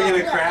 Are we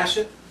going to crash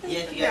it? Yeah,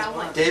 if you guys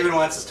want. David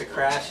wants us to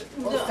crash it.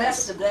 Well,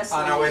 festive, that's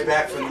On our way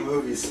back from the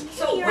movies.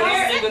 So We're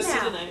where gonna go is see it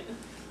now? tonight.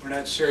 We're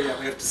not sure yet.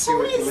 We have to see Who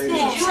what the is ladies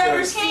that? Did you ever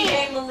Discuss. see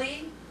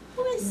Emily?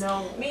 Who is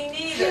No, me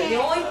neither. The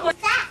only place.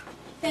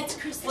 That's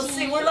Christine. Well,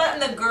 see, we're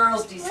letting the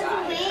girls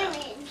decide.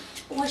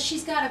 Well,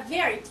 she's got a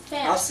very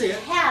fancy I'll see it.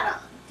 hat on.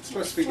 It's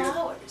supposed to be good.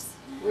 Flowers.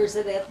 Where's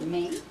it at? The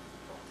main?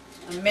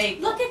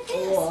 Make. Look at this.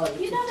 Oh,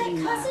 You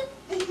know that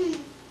cousin?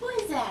 Who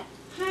is that?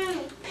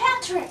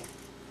 Patrick.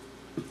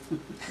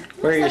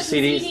 Where are your Looks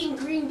like he's CDs? eating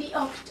green bean.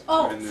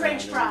 Oh,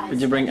 French fries.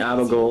 Did you bring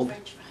Auto Gold?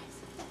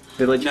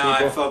 Village No, I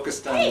People?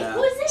 focused on Hey,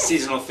 who is this?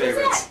 seasonal Who's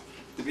favorites. that?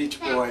 The Beach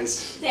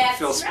Boys, That's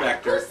Phil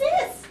right. Spector,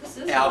 Who's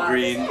this? Al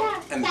Green,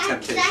 and the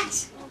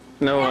Temptations.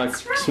 No,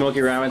 That's right.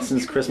 Smokey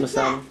Robinson's Christmas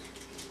album?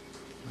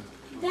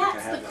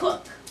 That's have the that.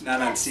 cook.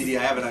 Not on CD,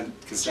 I have it on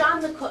cassette.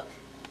 John the cook.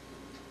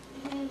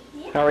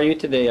 How are you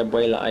today,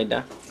 Abuela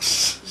Ida?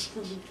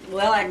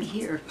 Well, I'm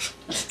here.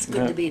 It's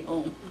good to be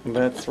home.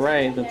 That's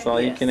right, that's all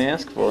you can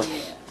ask for.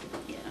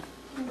 Yeah.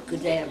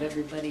 Good to have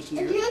everybody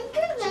here. You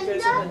guys are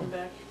heading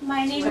back.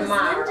 My name is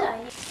Tomorrow.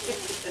 Linda.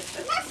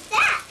 What's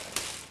that?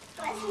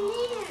 What's in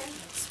there?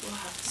 We'll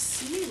have to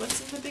see what's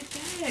in the big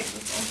bag.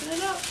 Let's open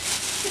it up.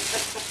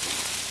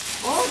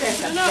 Oh, there's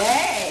a Open it up.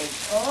 bag.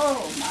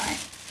 Oh, my.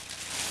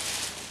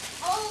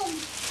 Oh.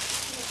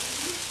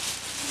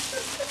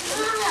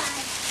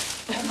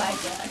 Oh, my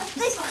God.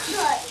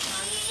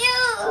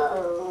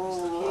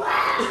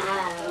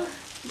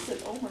 He said,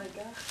 oh my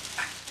god.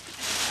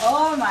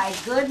 Oh, my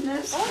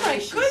goodness. Oh my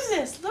gracious.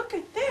 goodness, look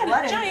at that,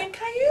 What a is giant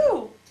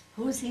Caillou.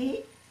 Who's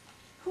he?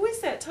 Who is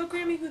that? Tell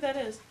Grammy who that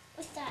is.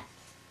 What's that?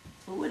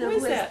 Who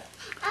is that?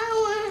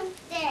 I want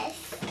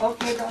this.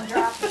 Okay, don't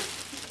drop it.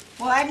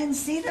 Well, I didn't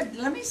see the,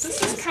 let me see.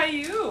 This is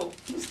Caillou.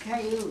 Who's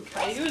Caillou?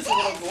 Caillou is a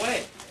little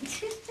boy.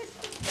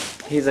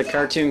 He's a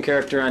cartoon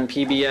character on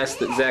PBS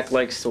that Zach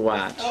likes to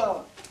watch.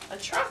 Oh, a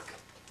truck.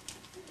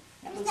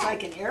 That looks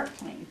like an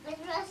airplane.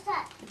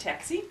 A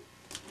taxi.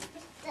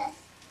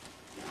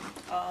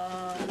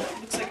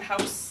 Looks like a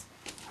house.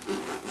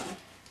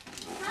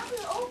 How do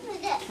you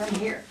open it? From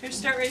here. Here,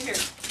 start right here.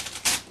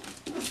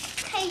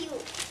 Hey, you.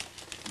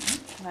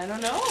 I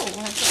don't know. We'll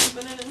have to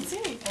open it and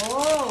see.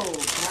 Oh,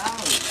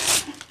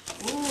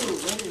 golly. Ooh,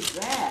 what is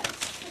that?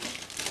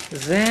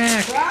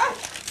 Zach. Truck?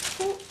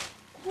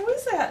 Who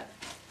is that?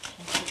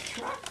 It's a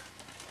truck.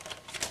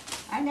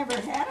 I never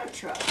had a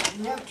truck. Do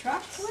you have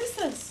trucks? Who is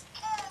this?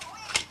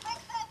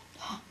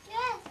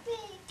 Yes, we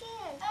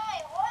can.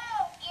 I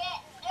won't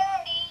get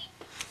dirty.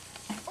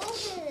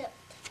 Open it.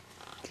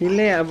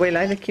 Dile,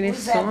 abuela, ¿de quién es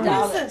Where's that son?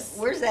 doll? Who is this?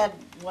 Where's that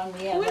one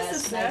we had Who is last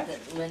this, night, Zach?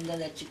 that Linda,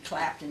 that you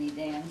clapped and he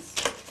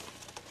danced?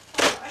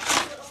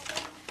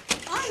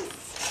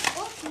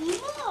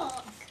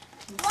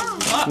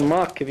 Muck.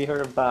 Muck. Have you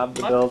heard of Bob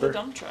the Muck Builder? the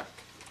dump truck.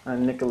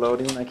 On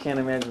Nickelodeon? I can't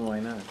imagine why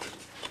not.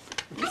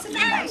 This is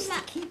nice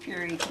to keep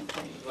your eating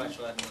things.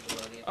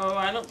 Oh,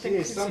 I don't think Gee,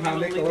 he's somehow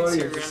gonna leave us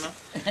here,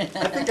 Nickelodeon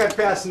Grandma. I think I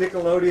passed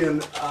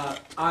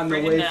Nickelodeon on the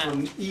Bring it way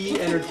down. from E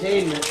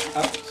Entertainment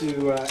up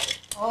to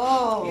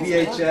Oh,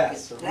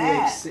 VHS or look at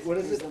that. VHC. What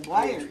is There's it? the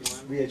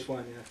wires.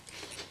 VH1,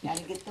 yeah.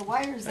 Gotta get the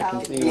wires I out.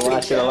 can see you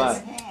watch it a lot.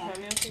 Hand,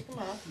 I'm gonna take them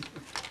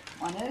off.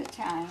 one at a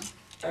time.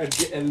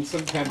 And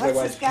sometimes I What's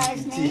watch this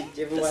guy's BT. name?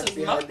 This is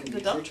Muck the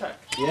dump truck.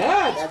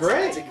 Yeah, it's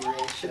great.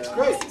 It's It's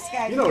great. This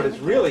guy's You know what is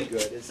name? really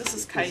good is This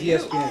is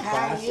ESPN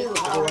Classic. Caillou,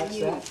 how Ever are watch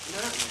you? that?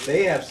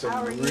 They have some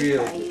How are you,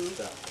 real Caillou? good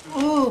stuff.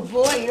 Ooh,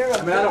 boy, you're a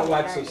I mean, I don't big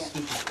watch one, those aren't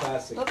you? stupid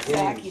classic Look, games.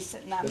 Zach, he's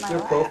sitting on but my their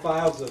lap.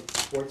 profiles of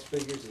sports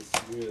figures is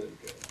really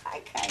good. Hi, I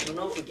Caillou. don't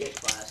know if we get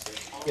classic.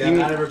 Yeah, You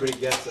mean- not everybody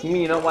gets it. You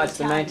mean you don't watch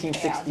the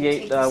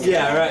 1968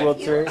 Yeah, right. World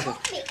Series?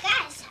 Hey,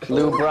 guys.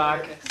 Lou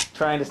Brock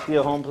trying to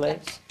steal home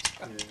plate?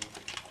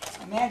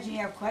 Imagine you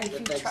have quite a few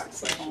But that's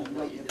trucks the at question home. of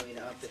what you're doing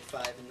up at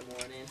 5 in the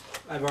morning.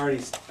 I've already.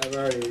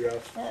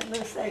 That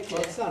looks like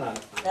Well, it's not on.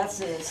 that's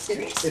a street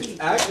It's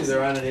sweeper. actually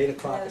they're on at 8 Is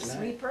o'clock that a at night.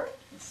 sweeper?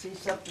 It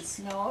sweeps up the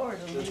snow or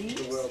the The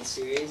leaves? World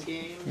Series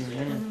games.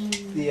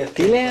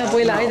 Dile,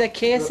 abuela, ay, ¿de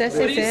qué es ese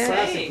What do you Zach?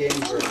 say? Classic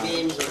games are on.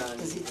 Games are on.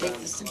 Does he take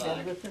this to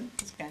bed with him?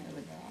 It's kind of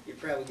a dog. You're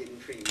probably getting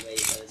pretty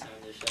late by the time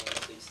they're showing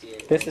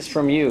 68. This is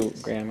from you,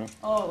 Grandma.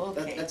 Oh,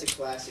 That, okay. that's a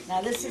classic.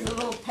 Now this is a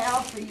little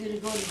pal for you to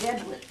go to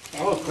bed with.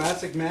 Oh,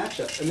 classic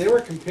matchup. And they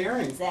were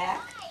comparing. Zach,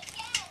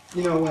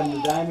 You know, when the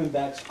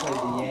Diamondbacks played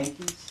the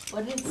Yankees,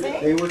 what did it say?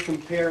 they were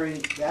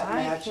comparing that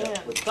I matchup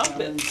can't with dump it.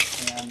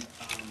 Clemens and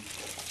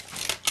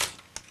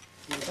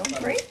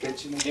Don't break it.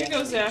 pitching Here you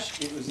against go, them.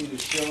 Zach. It was either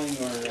Schilling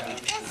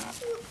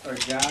or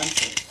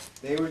Johnson.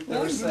 They were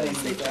saying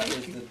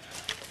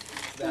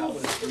that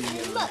was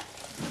the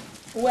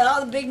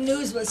Well, the big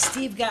news was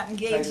Steve got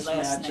engaged tightest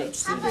last matchup. night.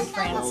 Steve and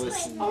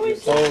Francis.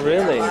 Oh,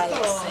 really?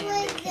 Alex saying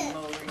they came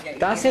over and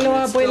got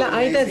Dáselo, abuela,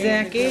 ay, de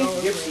Zachy.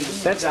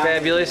 Gibson's That's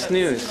fabulous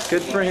news.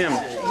 Good for him.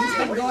 He's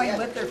been going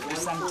with her for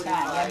some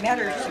time. I met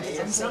her, she was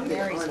in St.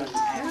 Mary's one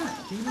time.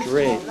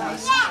 Great.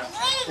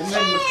 And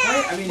then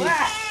McLean, I mean,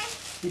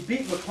 he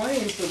beat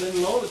McLean, so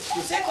then Lowe's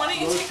just Zach, why don't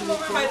you goes take to them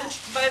over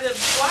by the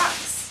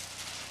blocks?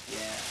 Yeah.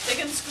 They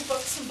can scoop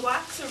up some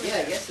blocks over Yeah, I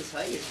there. guess his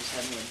height is just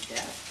having a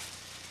depth.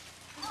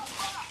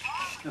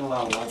 And a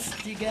lot of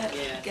luck. You got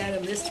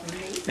him this for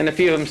me? And a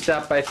few of them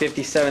stopped by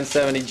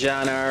 5770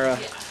 John R.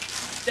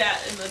 That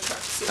in the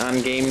trucks.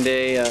 On game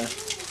day.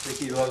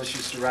 Ricky Lowe's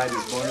used to ride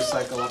his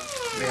motorcycle up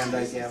Van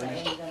Dyke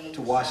Avenue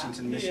to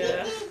Washington,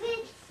 Michigan.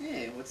 Yeah.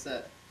 Hey, what's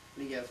that?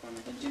 What do you got for me?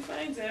 What did you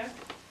find, Zach?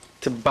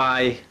 To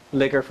buy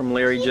liquor from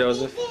Larry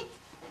Joseph,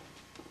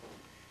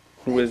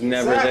 who was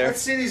never Zach, there.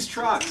 let's see these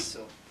trucks.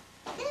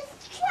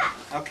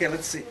 Okay,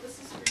 let's see.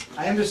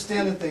 I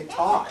understand that they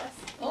talk.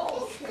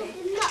 Oh, okay.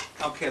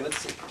 Okay, let's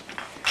see.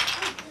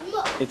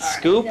 It's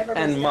Scoop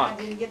and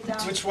Muck.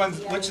 Which one?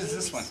 Which is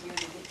this one?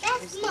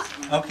 That's Muck.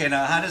 Okay,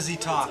 now how does he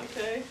talk?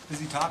 Okay. Does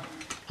he talk?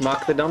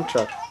 Muck the dump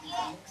truck.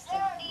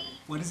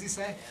 What does he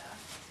say?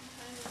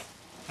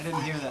 I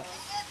didn't hear that.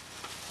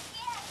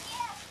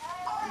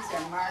 These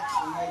are marks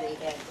from where they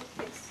had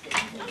the pits.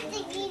 I'm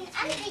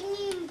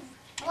thinking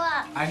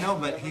what? I know,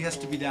 but he has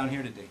to be down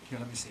here to dig. Here,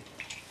 let me see.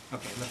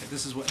 Okay, look.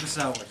 This is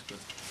how it works. Good.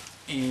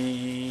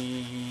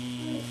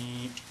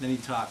 Then he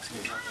talks.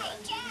 Good.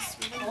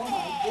 Oh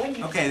my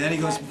goodness. Okay, then he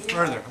goes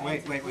further.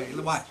 Wait.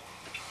 Watch.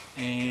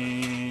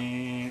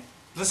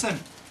 Listen.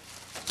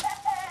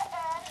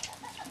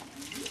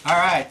 All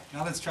right,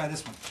 now let's try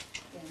this one.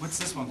 What's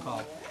this one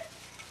called?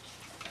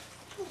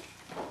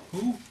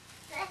 Who?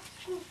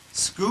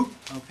 Scoop?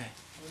 Okay.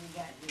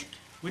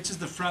 Which is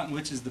the front and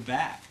which is the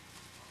back?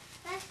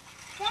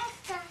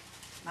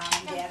 Mom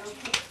and Dad,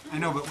 okay? I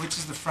know, but which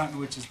is the front and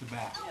which is the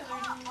back?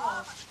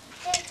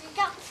 There's a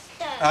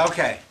dumpster.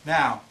 Okay,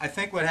 now, I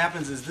think what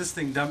happens is this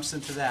thing dumps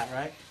into that,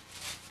 right?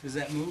 Does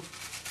that move?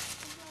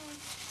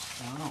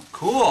 Oh,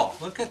 cool.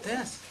 Look at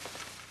this.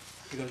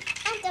 It goes,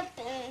 I'm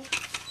dumping.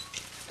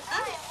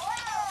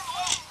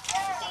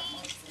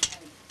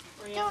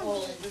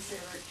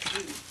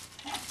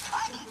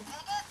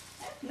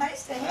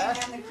 Nice to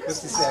hang on the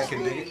Christmas Zach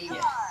can dig tree.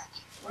 it.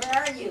 Where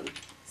are you,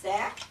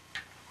 Zach?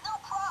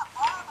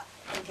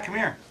 Come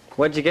here.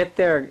 What'd you get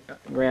there,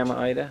 Grandma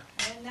Ida?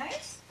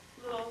 Nice.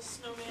 Little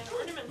snowman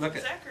ornament Look for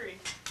at- Zachary.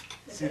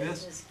 See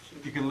this?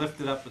 You can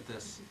lift it up with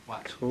this.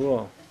 Watch.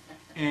 Cool.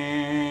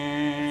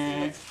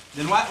 And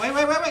then what? Wait.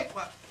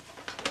 What?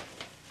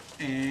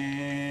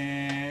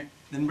 And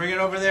then bring it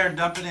over there and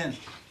dump it in.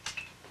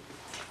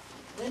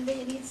 Linda,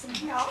 you need some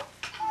help?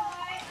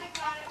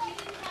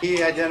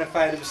 He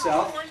identified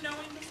himself.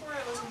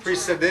 Pretty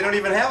said they don't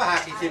even have a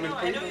hockey team in I know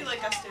Cleveland. you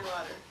like Estee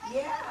Lauder.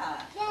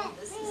 Yeah. Oh,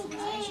 this is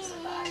nice.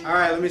 All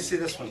right, let me see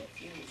this one.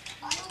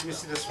 Let me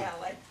see this one.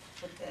 Yeah, like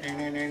put that.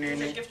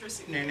 There's a gift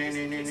receipt in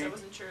case I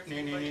wasn't sure if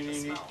you'd like the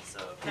smell, so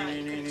if not,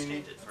 you could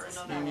exchange it for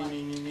another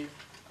one.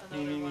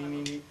 Another one of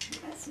them.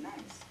 That's nice.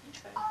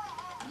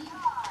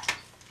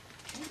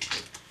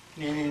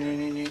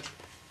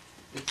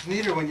 It's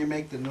neater when you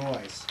make the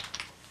noise.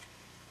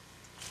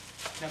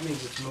 That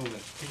means it's moving.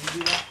 Can you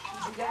do that?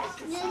 You guys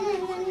get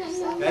something for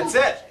yourself. That's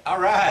it. All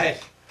right.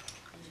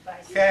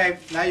 Okay,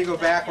 now you go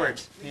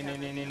backwards. You know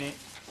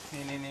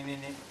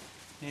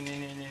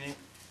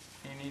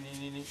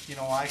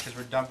why? Because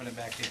we're dumping it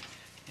back in.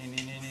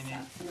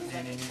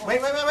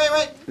 Wait.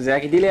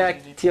 Zach, dile a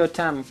Tio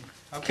Tom.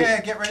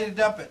 Okay, get ready to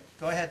dump it.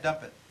 Go ahead,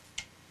 dump it.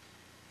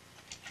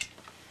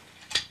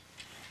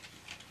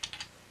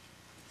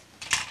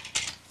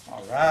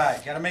 All right,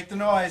 gotta make the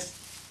noise.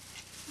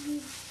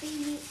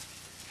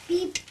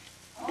 Beep.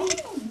 Oh,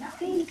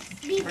 nice.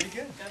 Pretty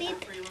good.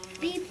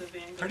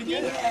 Pretty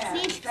good. Yeah.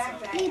 In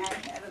fact, I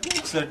have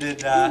a So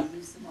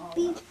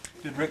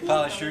did Rick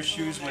polish your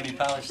shoes when he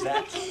polished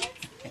that?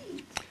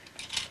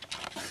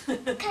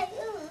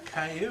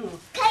 Caillou.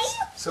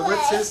 So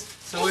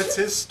what's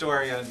his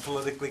story on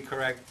politically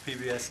correct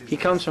PBS? He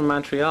comes from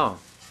Montreal.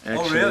 Actually.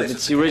 Oh, really? So It's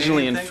it's a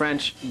originally Canadian in thing?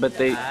 French, but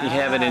they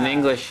have it in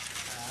English.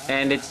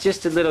 And it's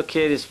just a little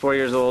kid who's 4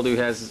 years old who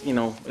has, you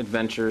know,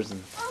 adventures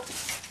and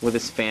with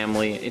his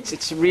family.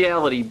 It's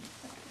reality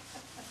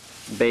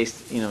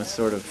based, you know,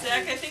 sort of.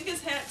 Zach, I think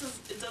his hat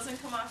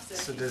doesn't come off, Zach.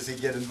 So does he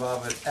get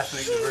involved with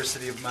ethnic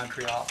diversity of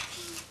Montreal?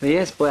 He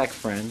has black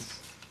friends,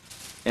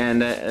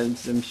 and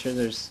I'm sure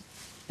there's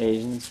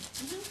Asians.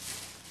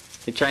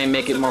 They try and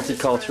make it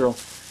multicultural.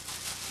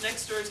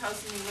 Next door's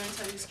house and he learns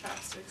how to use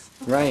chopsticks.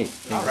 Right.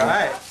 All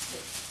right.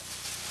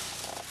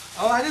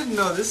 Oh, I didn't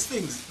know this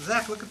thing.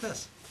 Zach, look at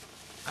this.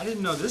 I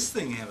didn't know this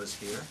thing was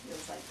here.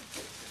 Feels like a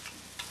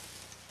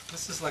picture.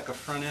 This is like a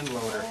front end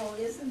loader. Oh,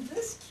 isn't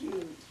this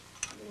cute?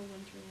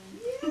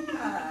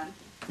 Yeah.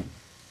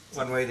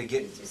 One way to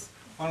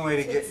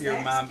get your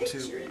mom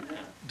to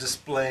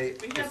display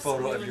the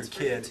photo of your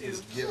kid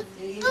is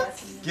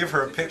give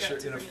her a picture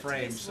in a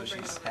frame so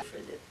she's happy.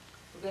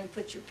 We're going to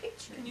put your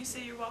picture. Can you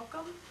say you're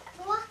welcome?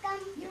 Welcome.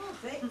 No,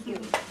 thank you.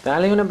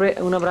 Dale un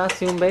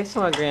abrazo y un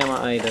beso a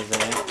Grandma Ida,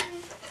 Zach.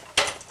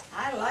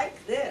 I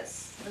like this.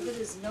 Look at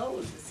his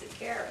nose. It's a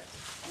carrot.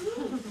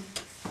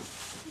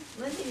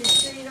 Linda, you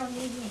sure you don't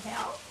need any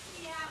help?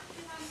 Yeah.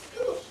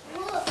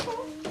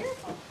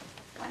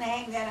 Want to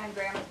hang that on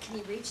Grandma? Can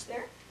you reach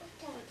there?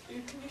 Can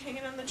you hang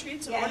it on the tree?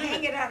 It's an Yeah, ornament.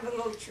 hang it on the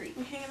little tree.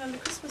 You hang it on the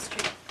Christmas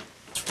tree.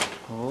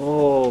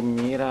 Oh,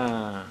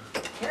 mira.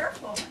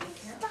 Careful, honey.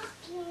 Careful.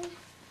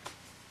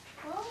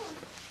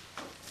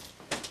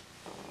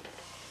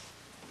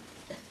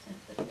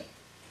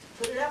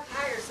 Put it up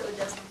higher so it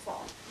doesn't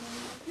fall.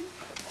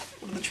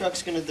 What are the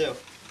trucks gonna do?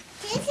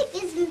 Get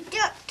some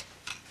dirt.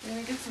 We're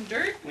gonna get some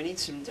dirt? We need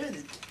some dirt.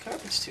 The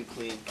carpet's too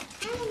clean.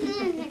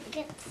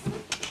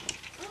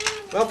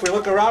 Well, if we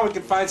look around, we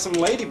can find some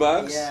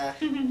ladybugs. Yeah.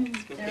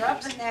 They're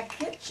up in that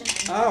kitchen.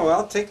 Oh,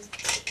 well, take.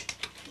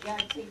 You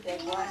gotta take that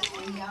glass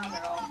thing down,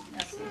 they're all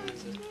messy.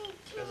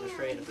 I was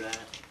afraid of that.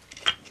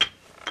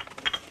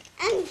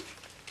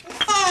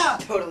 Ah!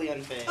 Totally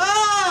unfair.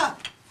 Ah!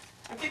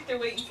 I think they're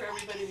waiting for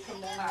everybody to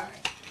come down. All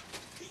right.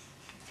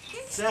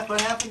 Zach,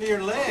 what happened to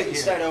your leg here?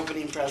 Start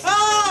opening presents.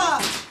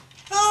 Ah!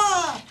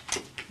 Ah!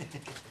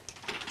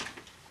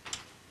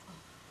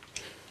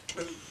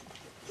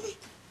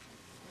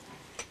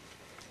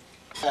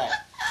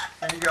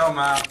 Here you go,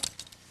 Mom.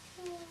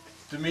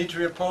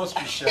 Dimitri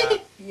upholstery shop.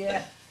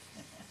 Yeah.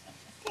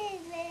 It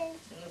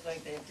looks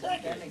like they've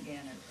just done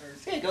again at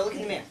first. Here you go, look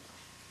at me.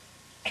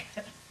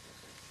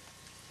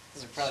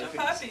 These are probably Show pretty-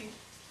 Poppy.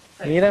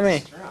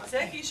 Mírame.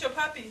 Zachy, show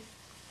Poppy.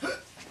 What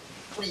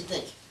do you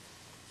think?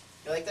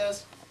 You like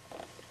those?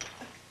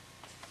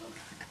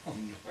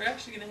 We're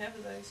actually gonna have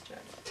his eyes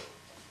checked.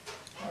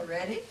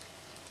 Already?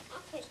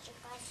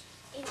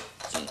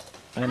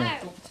 I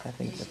know. I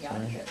think that's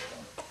fine.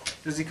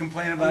 Does he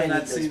complain I'm about gonna not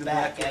need those seeing the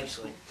back, black?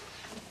 actually.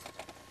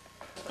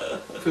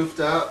 Poofed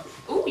out.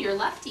 Oh, you're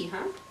lefty,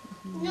 huh?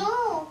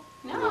 No.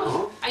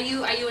 No. Are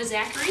you a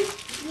Zachary?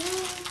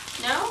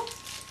 No?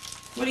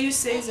 What do you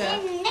say, Zach?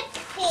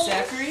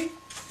 Zachary?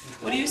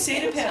 What do you say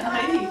to Pat and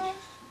Heidi?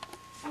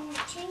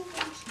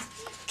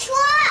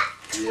 Truck.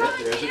 Yeah,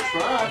 there's a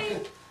truck.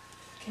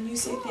 Can you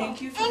say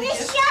thank you for And the a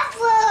gift?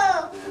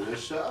 shovel. And a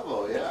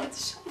shovel, yeah.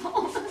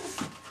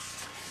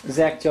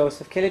 Zach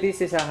Joseph, ¿qué le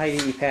dices a Heidi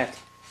y Pat?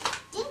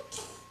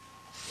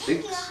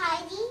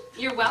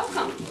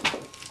 welcome.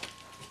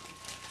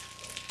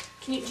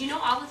 Do you know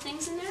all the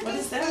things in there? What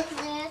is that?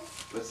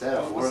 What's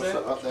that? What's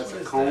that? Oh, that's What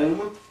a is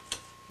comb.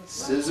 A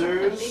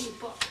Scissors. big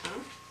book, huh?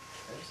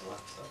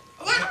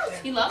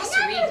 He loves to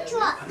read,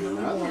 doesn't he?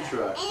 Another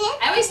truck.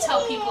 I always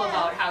tell people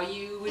about how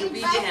you would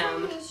read to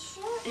him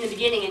in the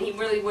beginning and he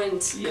really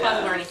wouldn't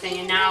cuddle or anything,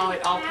 and now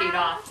it all paid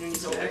off and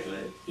he's older.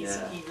 He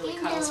really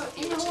cuddles with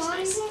you, which is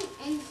nice.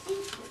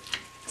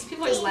 Because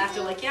people always laugh,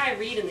 they're like, yeah, I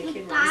read, and the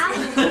kid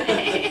runs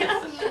away.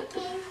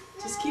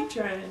 Just keep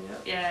trying,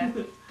 Yeah.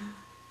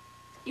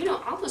 You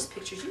know all those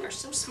pictures. You are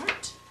so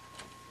smart.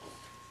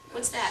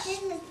 What's that?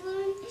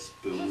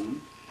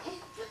 Spoon.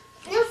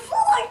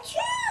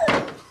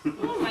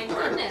 Oh my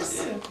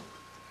goodness.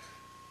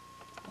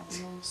 Oh,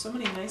 so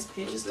many nice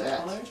pages to that?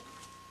 color.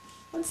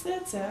 What's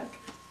that, Zach?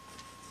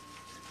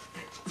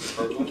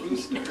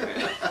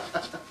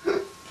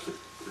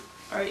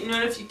 Alright, you know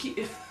what, if you keep...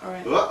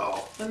 Alright.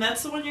 Uh-oh. Then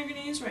that's the one you're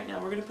going to use right now.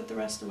 We're going to put the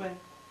rest away.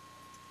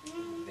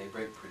 They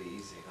break pretty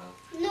easy, huh?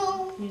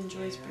 No. He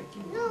enjoys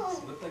breaking No.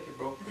 things. Look like it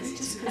broke pretty It's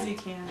just easy. because he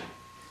can.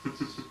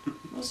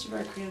 Most of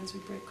our crayons we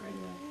break right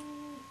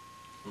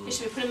away. Hey,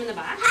 should we put them in the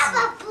box? How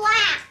about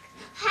black?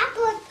 How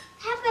about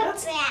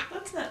That's, black?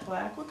 that's not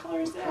black. What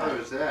color is that? What color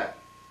is that?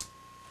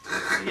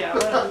 Yeah, why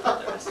don't we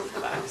put the rest in the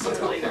box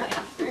until later.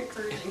 You're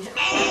encouraging him.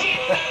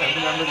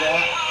 Remember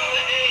that?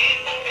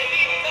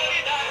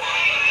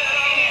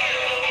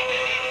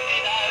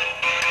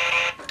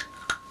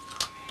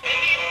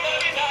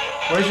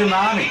 Where's your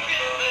mommy?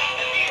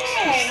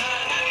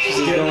 She's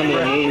going to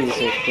the movies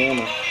with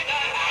Grandma.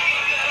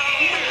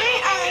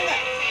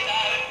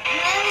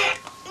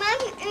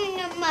 Mom's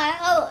in my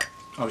house.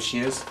 Oh, she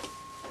is?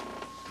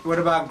 What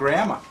about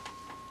Grandma?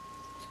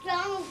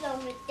 Grandma's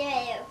over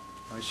there.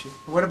 Oh, is she?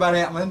 What about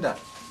Aunt Linda?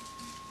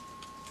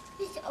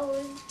 He's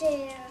over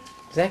there.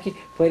 Zaki,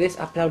 ¿puedes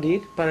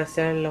aplaudir para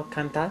hacerlo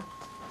cantar?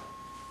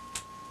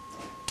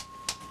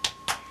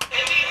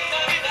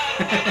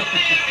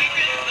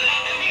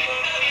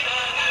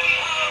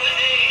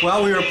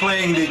 While we were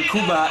playing the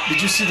Cuba,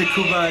 did you see the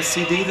Cuba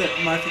CD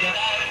that Martha got?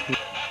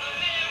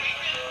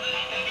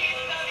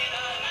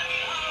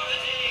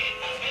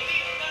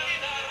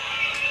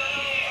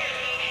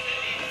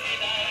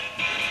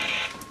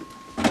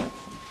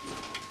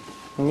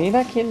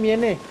 Mira quién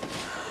viene.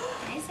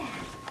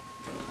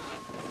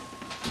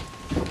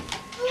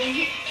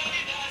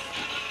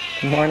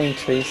 Good morning,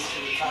 Trace.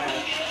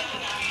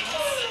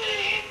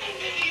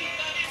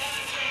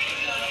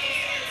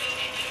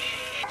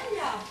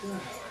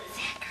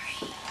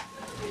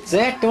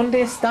 Zach,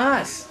 ¿dónde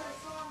estás?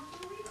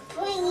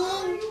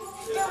 Playing.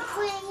 Still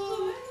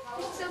playing.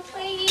 Still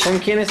playing. ¿Con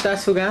quién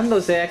estás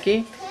jugando,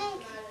 Zachy?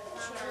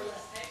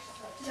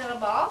 Is that a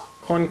ball?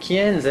 ¿Con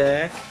quién,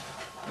 Zach?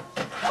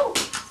 Oh.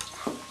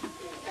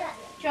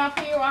 Do you want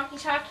to put your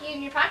walkie-talkie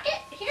in your pocket?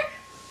 Here?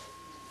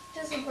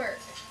 Doesn't work.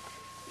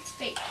 It's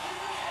fake.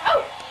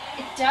 Oh,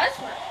 it does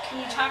work. Can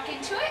you talk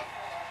into it?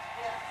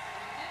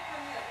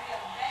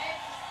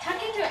 Talk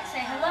into it. Say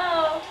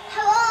hello.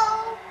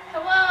 Hello.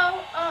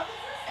 Hello. Oh,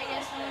 I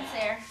guess no one's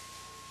there.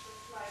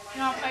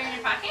 You want to put it in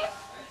your pocket?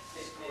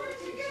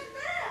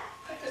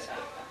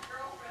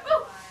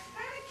 Oh.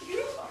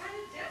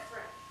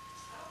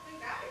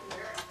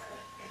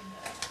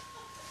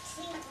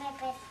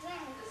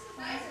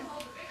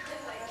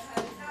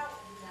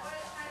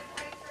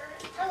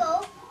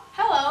 Hello.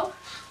 Hello.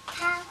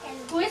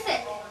 Who is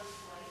it?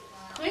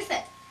 Who is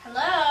it?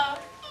 Hello.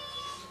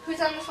 Who's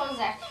on the phone,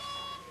 Zach?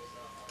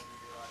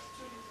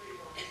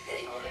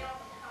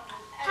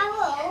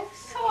 Hello.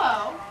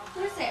 Hello.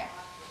 Who's there?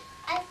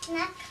 It's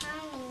not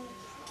coming.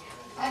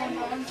 Oh,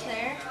 no one's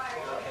there.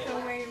 So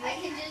where you I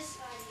can just.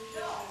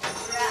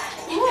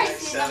 Ooh, I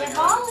see another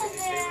ball in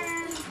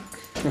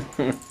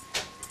there.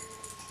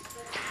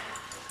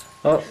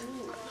 Oh,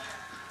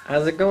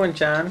 how's it going,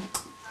 John?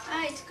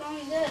 Hi, it's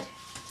going good.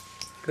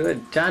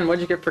 Good. John,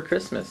 what'd you get for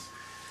Christmas?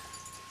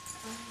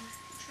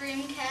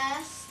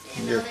 Dreamcast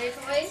and Your- other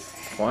toys.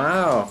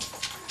 Wow.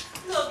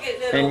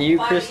 And you,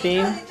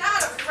 Christine? I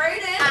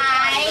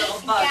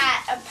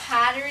got a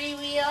pottery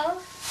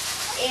wheel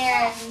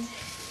and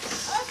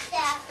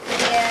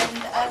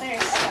other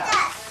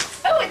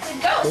stuff. Oh, it's a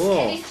ghost. Cool.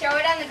 Can you throw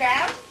it on the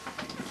ground?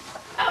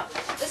 Oh,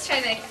 let's try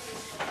to make it.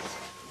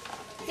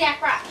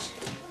 Zach, watch.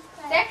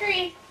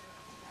 Zachary.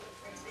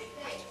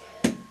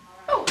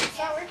 Oh, it's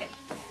not working.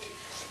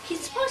 He's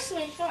supposed to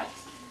make noise.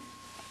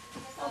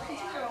 Oh, he's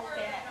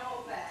broken.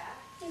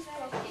 He's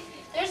broken.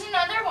 There's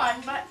another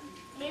one, but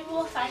maybe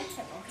we'll find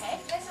him, okay?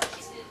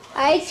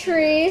 Hi,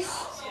 Trees.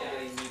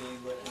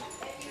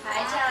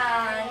 Hi,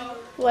 John.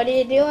 What are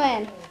you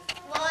doing?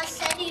 Well, I'm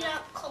setting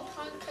up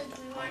Copon because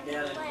we want to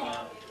play.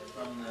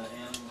 From the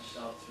animal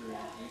shelter in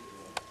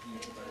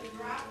April.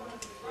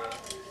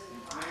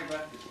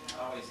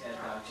 Always had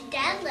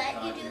Dad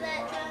let you do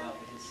that, John?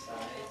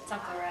 It's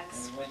Uncle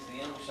Rex. And we went to the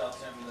animal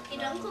shelter and we looked Did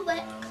around Uncle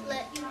and,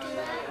 let you do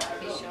that?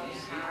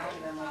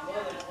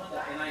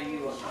 and I knew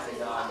what kind of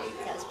dog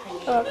it That was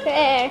pretty.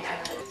 Okay.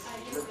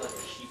 It looked like a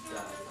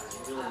sheepdog.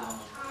 Really long.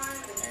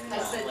 And, I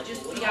said,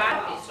 just be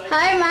obvious.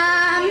 Hi,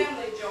 Mom.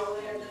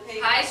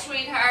 Hi,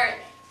 sweetheart.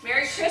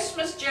 Merry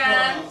Christmas,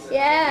 John.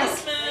 Yeah.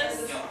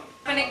 Christmas.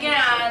 And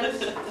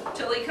again,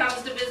 till he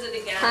comes to visit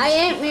again. Hi,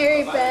 Aunt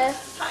Mary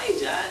Beth. Hi,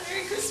 John.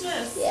 Merry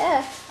Christmas.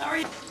 Yeah. How are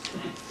you? Do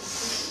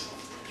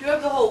you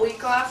have the whole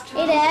week off,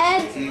 Tom? Hey,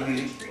 Dad.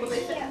 What do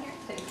they think?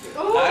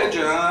 Hi,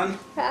 John.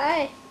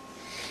 Hi.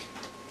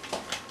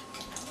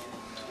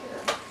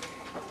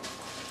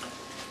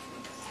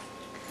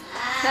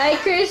 Hi,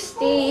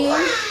 Christine.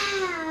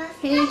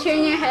 Can you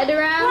turn your head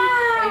around?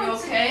 Are you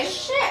okay?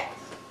 Shit.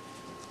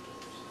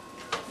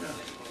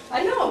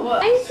 I know it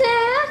was. Hi,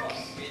 Zach.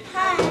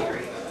 Hi.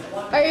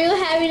 Are you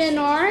having an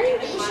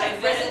orange? I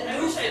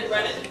wish I'd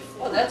read it.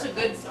 Oh, that's a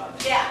good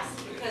guess,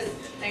 because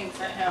thing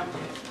for him.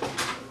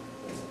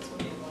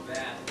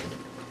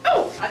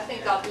 Oh, I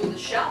think I'll do the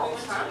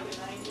shells, huh?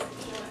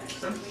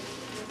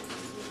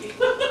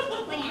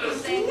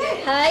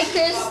 Hi,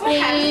 Christine.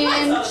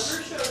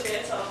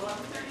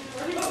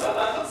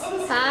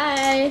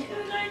 Hi.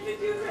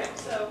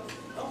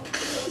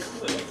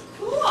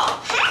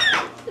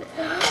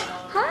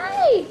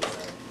 Hi.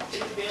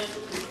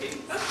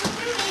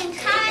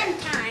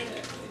 Time.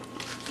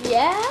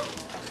 Yeah?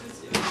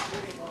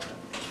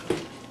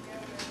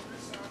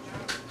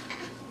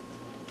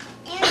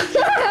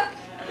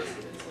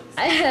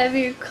 I have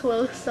your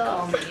clothes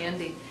off. Oh,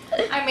 Andy.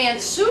 I'm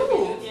Aunt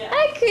Sue.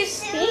 Hi,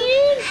 Christine.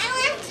 I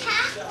want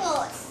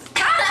tacos.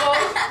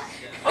 Tacos?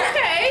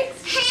 Okay.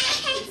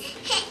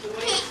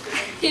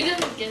 He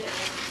doesn't get it.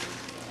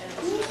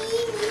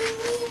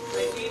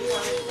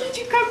 Did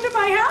you come to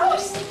my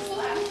house?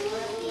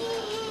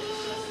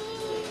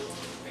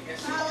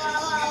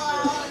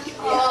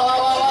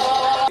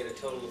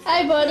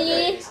 Hi,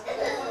 buddy.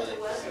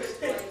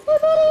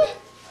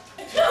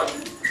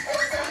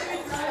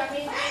 Hi,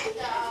 buddy.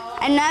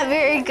 I'm not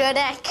very good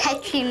at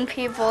catching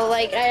people.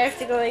 Like, I have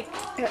to go like...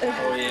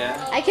 Oh,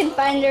 yeah? I can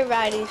find their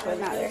bodies, but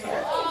not their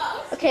head.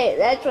 Okay,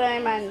 that's what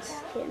I'm on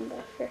skin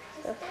buffer.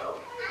 So.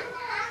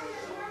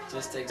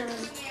 Just take...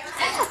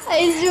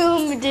 I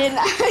zoomed in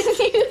on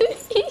you.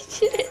 You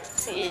shouldn't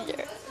see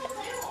it.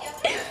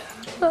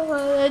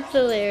 Oh, that's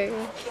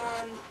hilarious.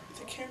 John,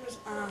 the camera's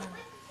on.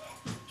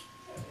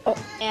 Oh,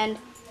 and...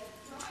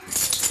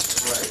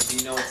 Right, do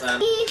you know what's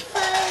on?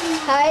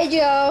 Hi,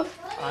 Joe.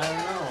 I don't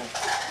know.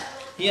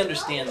 He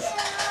understands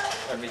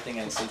everything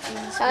I say to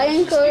him. Hi, He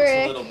speaks Uncle a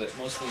Rick. little bit,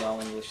 mostly all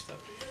English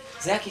stuff.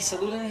 Zachy,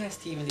 salúdale a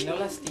Steven. Dile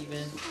hola,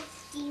 Steven.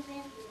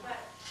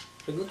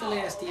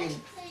 Pregúntale a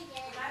Steven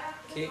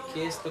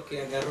qué es lo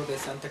que agarro de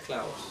Santa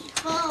Claus.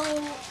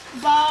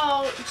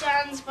 Boat.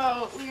 John's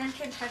boat. We aren't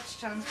going to touch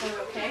John's boat,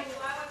 okay?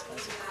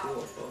 That's a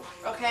cool boat.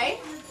 Okay?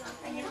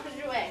 I'm going to put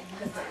it away.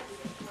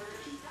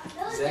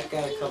 Zach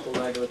got a couple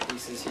Lego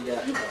pieces he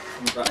got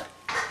from Brock.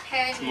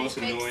 It's the most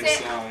annoying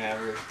song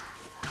ever.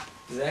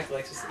 Zach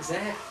likes to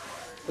Zach,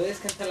 ¿puedes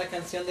cantar la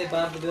canción de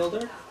Bob the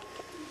Builder?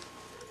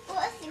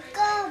 That's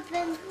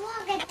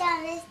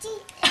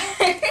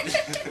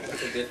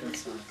a different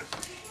song.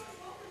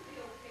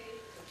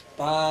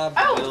 Bob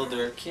the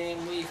Builder,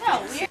 can we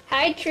fix it?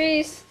 Hi,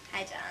 Trees.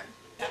 Hi, John.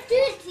 Do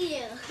it to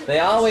you. They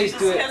always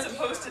do He it. hasn't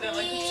posted it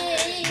like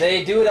it's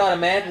They do it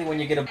automatically when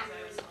you get a...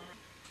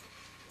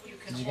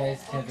 Did you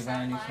guys have to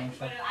buy a new phone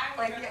shop?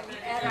 Like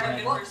at our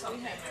book.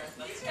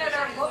 At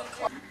our book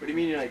club. What do you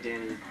mean you're not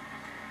Danny?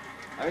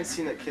 I haven't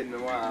seen that kid in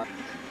a while.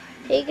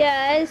 Hey,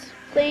 guys.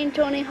 Playing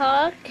Tony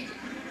Hawk.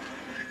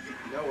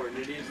 No, we're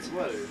knitting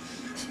sweaters.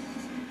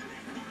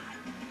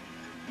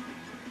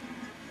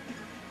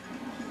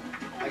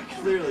 I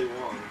clearly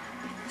won.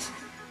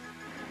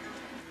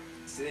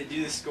 See, they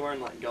do the score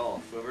in like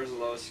golf. Whoever's the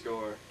lowest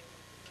score.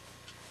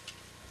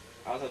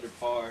 I was under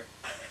par.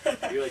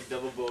 You're like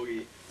double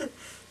bogey.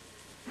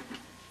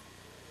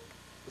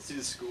 Let's do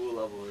the school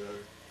level or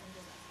whatever.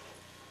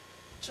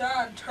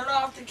 John, turn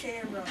off the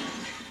camera.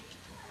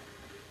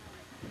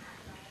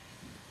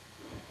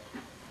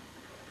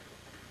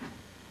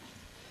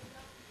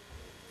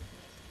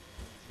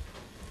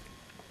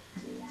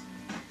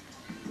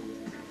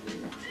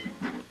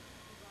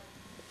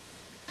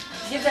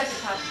 Give that to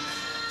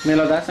Poppy. ¿Me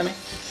lo das a mí?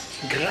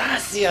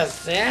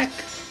 Gracias, Zach.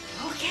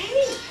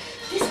 Okay.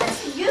 This is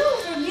for you,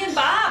 from me and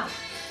Bob.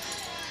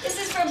 This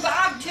is from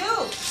Bob,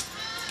 too.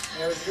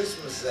 Merry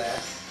Christmas,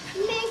 Zach.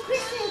 Merry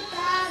Christmas,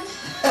 Bob.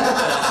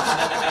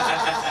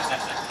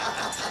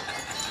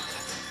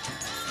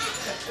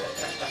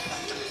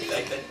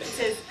 It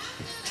says,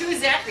 to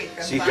Zachary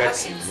from So you Bob got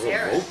some and real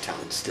Sarah.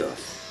 Motown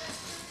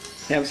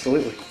stuff.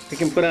 Absolutely. We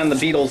can put on the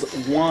Beatles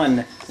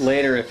 1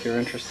 later if you're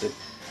interested.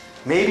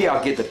 Maybe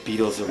I'll get the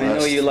Beatles the rest. I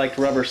know you liked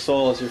Rubber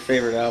Soul as your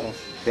favorite album.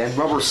 Then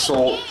Rubber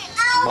Soul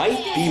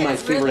might be my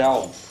favorite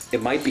album.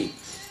 It might be.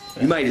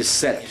 You might have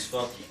said it.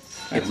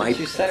 That's what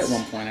you said at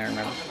one point, I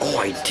remember. Oh,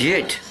 I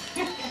did.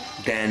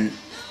 Then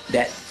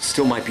that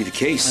still might be the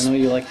case. I know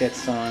you like that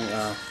song,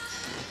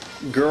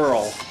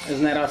 Girl.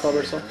 Isn't that off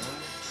Rubber Soul?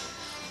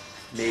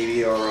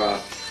 Maybe, or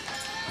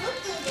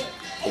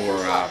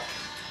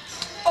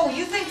Oh,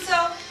 you think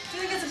so? Do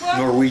you think it's a book?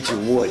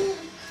 Norwegian Wood.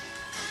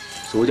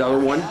 So the other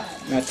one?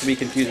 Not to be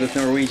confused with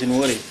Norwegian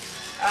Woody.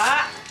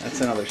 Ah.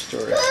 That's another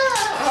story.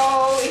 Oh,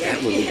 Oh,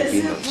 That would here's be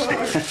a nice. book.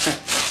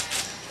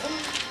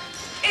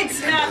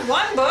 It's not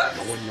one book.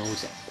 No one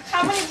knows that.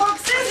 How many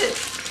books is it?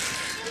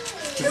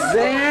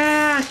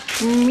 Zach,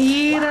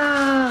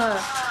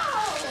 mira.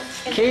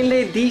 ¿Qué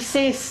le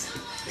dices?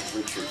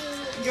 Richard,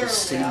 You're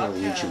just say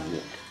Norwegian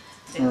wood.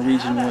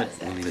 Norwegian wood.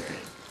 We'll leave it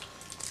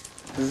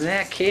there.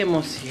 Zach, qué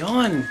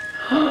emoción.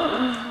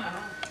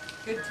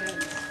 Good tune.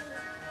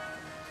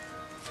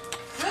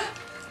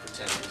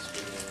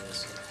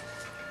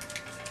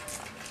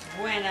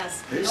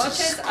 Buenas This noches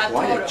is a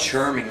quite a todos.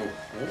 charming.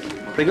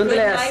 Pregúntale Good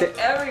a night, Zach.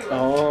 everyone.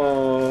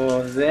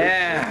 Oh,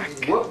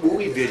 Zach. What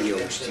movie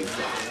videos do you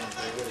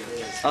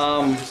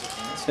got?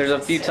 There's a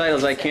few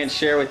titles I can't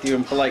share with you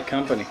in polite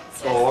company.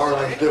 Oh, all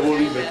right, then we'll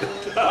leave it.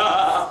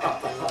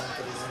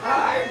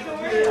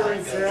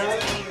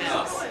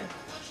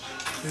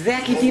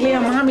 Zachy, dile a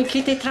mami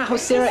que te trajo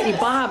Sarah y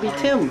Bob y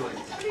Tim.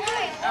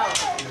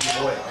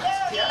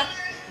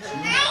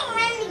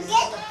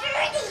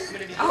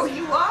 Oh,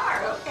 you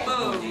are? Okay.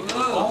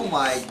 Oh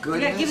my Yeah,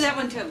 goodness. give that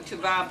one to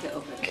Bob to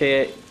open.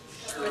 Okay.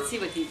 Let's see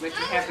what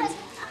happens.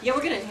 Yeah,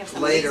 we're gonna have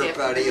some Later, of these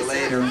after buddy, dessert.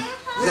 later.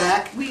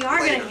 Zach, We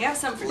are later. gonna have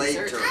some for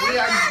Later. dessert. We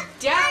are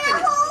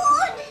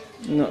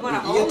definitely. No. You wanna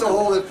You hold get to them?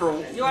 hold it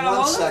for You wanna 1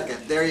 hold it?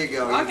 second. There you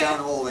go. You're Okay. done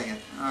holding it.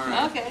 All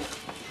right. Okay.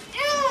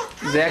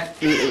 Zach,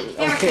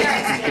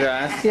 okay.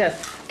 Gracias.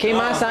 ¿Qué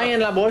más hay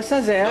en la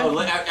bolsa, Zach? No,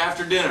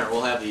 after dinner,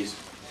 we'll have these.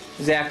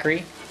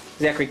 Zachary,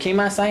 ¿qué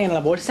más hay en la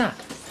bolsa?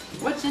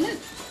 What's in it?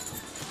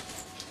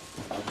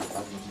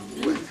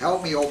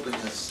 Help me open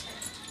this.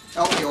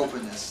 Help me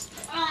open this.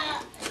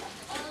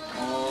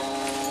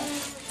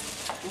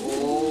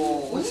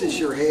 Oh, what's this,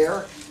 your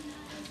hair?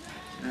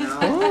 No,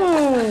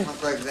 Oh.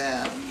 look like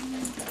that.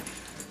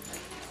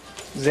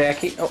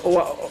 Zachy,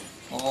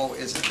 Oh,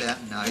 isn't that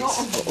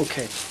nice?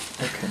 okay.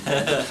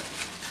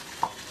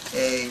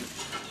 A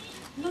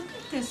Look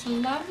at this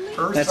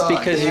lovely. That's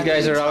because you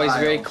guys are always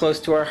very tile. close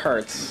to our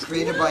hearts.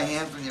 Created by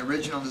hand from the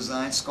original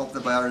design,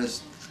 sculpted by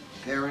artist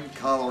Perrin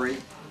Collery,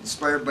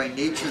 inspired by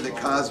nature, the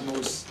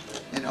cosmos,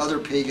 and other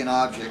pagan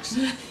objects.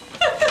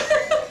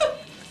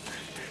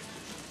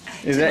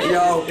 Is that your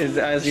own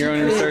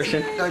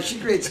insertion? No, she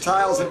creates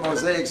tiles and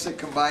mosaics that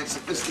combine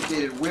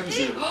sophisticated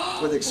whimsy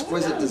with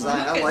exquisite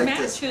design. I like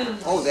this.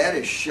 Oh, that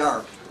is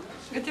sharp.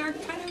 But they're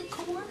kind of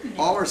coordinated.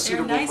 All are They're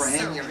suitable nice for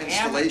hanging your ceramic.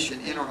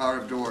 installation in or out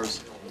of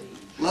doors.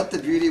 Let the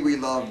beauty we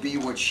love be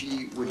what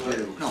she would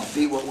do. No,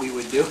 be what we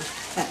would do.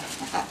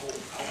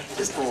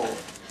 Just a little.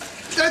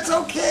 That's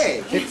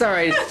okay. It's all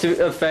right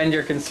to offend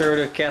your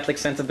conservative Catholic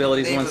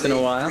sensibilities Name once of in a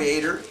the while.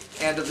 Creator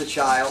and of the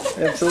child.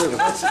 Absolutely.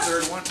 What's the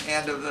third one?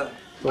 And of the.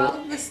 Well,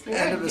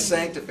 And of the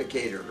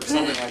sanctificator, or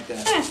something like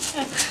that.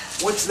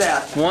 What's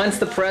that? Once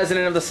the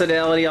president of the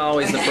Fidelity,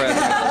 always the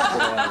president of the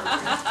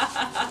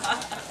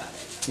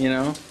Fidelity. You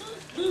know?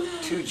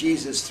 To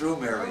Jesus through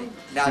Mary,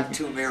 not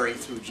to Mary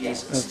through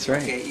Jesus. That's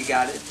right. Okay, you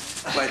got it.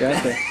 But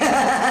Got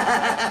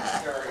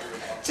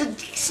to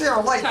Sarah,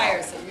 like,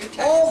 Tiresome, you're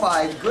tiresome. oh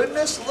my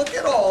goodness, look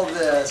at all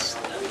this.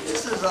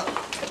 This is a.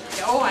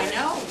 Oh, I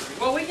know.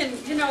 Well, we can,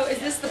 is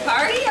this the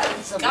party?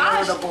 It's a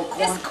Gosh, veritable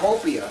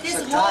cornucopia. this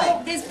It's a whole,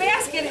 time. this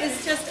basket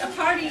is just a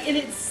party in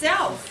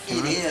itself.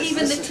 It is.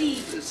 Even This the is-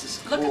 tea. This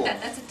is Look cool.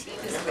 at that, that's a tea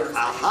biscuit.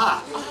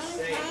 Aha.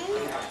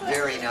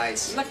 Very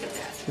nice. Look at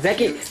that.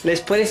 Zachy,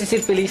 ¿les puedes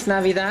decir Feliz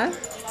Navidad?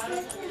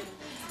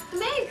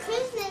 Merry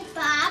Christmas,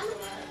 Bob.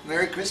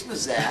 Merry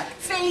Christmas, Zach.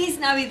 Feliz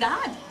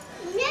Navidad.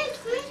 Merry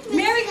Christmas,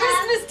 Merry Bob.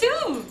 Christmas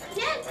too.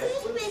 Merry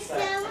Christmas,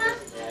 Sarah.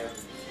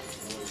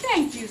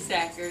 Thank you,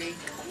 Zachary.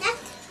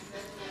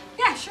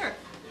 Yeah, sure.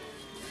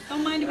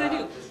 Don't mind if I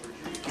do.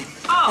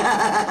 Oh.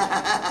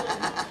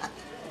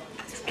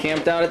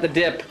 Camped out at the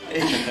dip.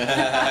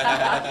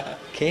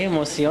 Qué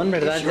emoción,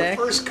 ¿verdad, Is your Zach?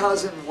 first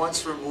cousin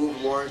once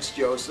removed Lawrence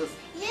Joseph?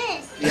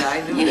 Yes. Yeah,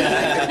 I knew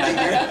that.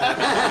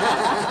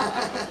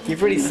 I could figure. You're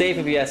pretty safe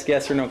if you ask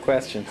yes or no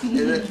questions.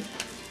 Is it?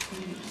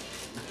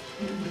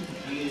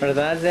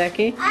 ¿Verdad,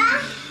 Zachy?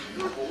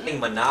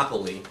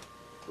 Monopoly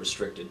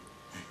restricted.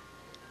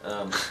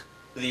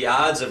 The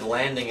odds of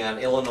landing on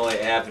Illinois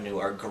Avenue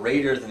are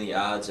greater than the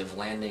odds of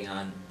landing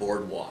on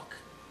Boardwalk.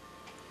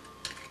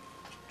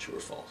 True or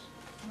false?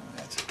 Oh,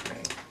 that's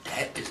great.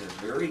 That is a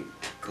very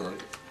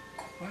good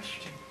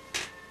question.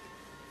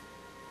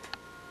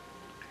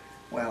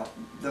 Well,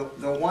 the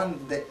one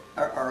that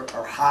are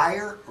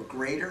higher or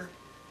greater.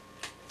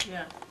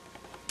 Yeah.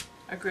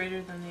 Are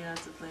greater than the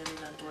odds of landing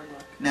on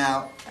Boardwalk.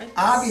 Now, It's-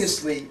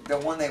 obviously, the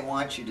one they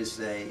want you to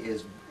say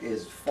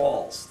is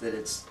false. That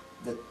it's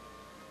that.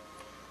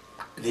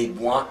 They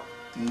want,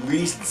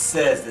 reason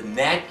says the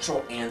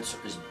natural answer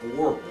is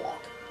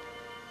Boardwalk,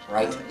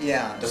 right?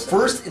 Yeah. The so-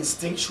 first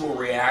instinctual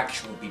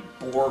reaction will be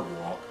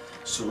Boardwalk,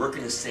 so we're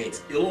going to say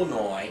it's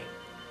Illinois.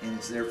 And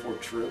it's therefore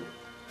true.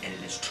 And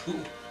it is true.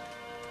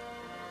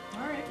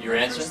 All right. Your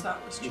my answer? first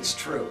thought was true. It's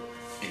true.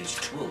 It is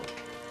true.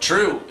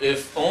 True.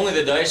 If only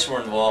the dice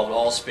were involved,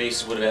 all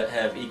spaces would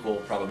have equal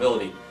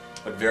probability,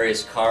 but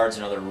various cards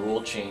and other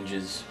rules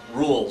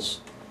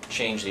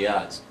change the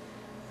odds.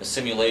 A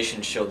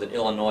simulation showed that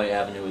Illinois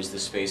Avenue is the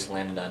space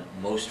landed on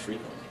most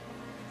frequently.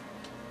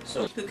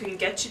 who can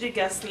get you to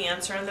guess the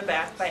answer on the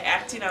back by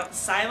acting out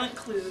silent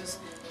clues,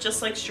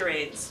 just like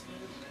charades.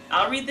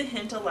 I'll read the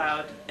hint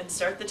aloud and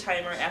start the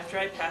timer after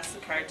I pass the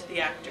card to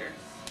the actor.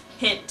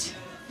 Hint.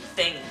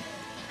 Thing.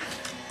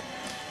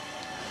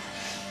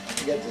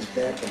 Get this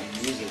back on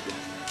music.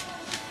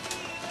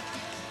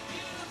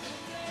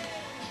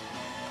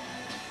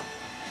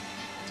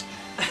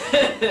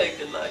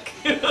 Good luck.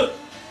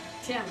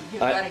 Tim, you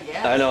got a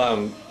guess? I know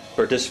I'm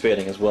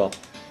participating as well.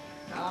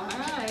 All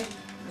right.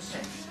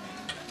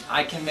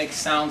 I can make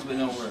sounds but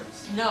no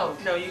words. No.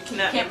 No, you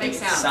cannot Can't make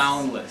sounds.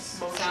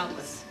 Soundless.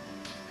 Soundless.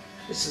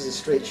 This is a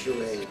straight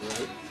charade,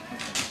 right?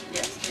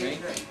 Yes, very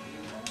good.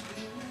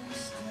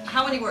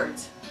 How many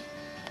words?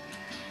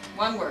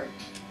 One word.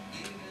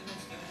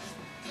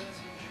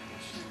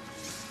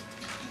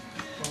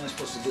 What am I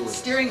supposed to do with it?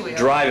 Steering wheel.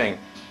 Driving.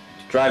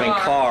 Driving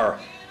car.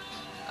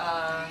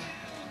 Uh,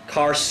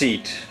 Car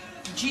seat.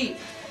 Jeep.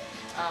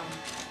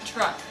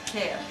 Truck.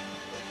 Cab.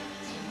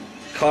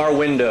 Car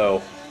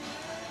window.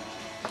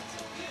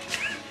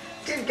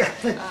 No.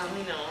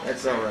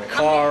 That's all right.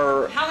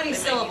 Car. How many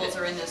syllables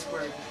are in this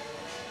word?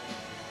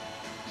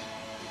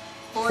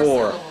 Four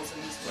Four. syllables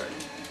in this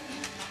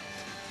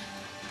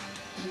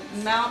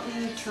word.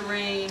 Mountain,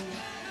 terrain.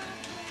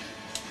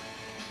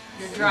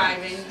 You're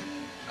driving.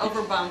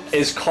 Over bumps.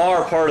 Is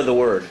car part of the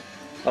word?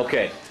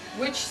 Okay.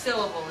 Which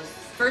syllable is?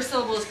 First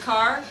syllable is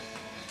car.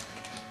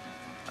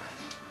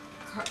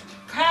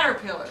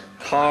 Caterpillar.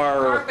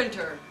 Car.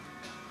 Carpenter.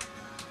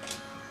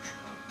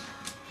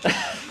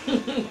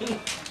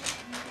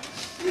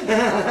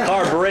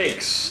 Car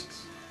brakes.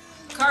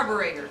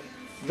 Carburetor.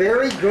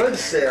 Very good,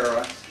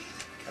 Sarah.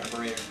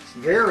 Carburetor.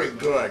 Very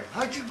good.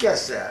 How'd you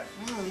guess that?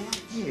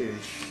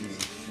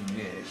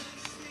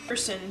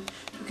 Person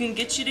who can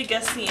get you to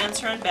guess the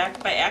answer on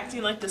back by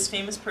acting like this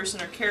famous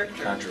person or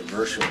character.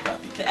 Controversial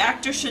copy. The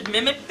actor should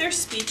mimic their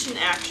speech and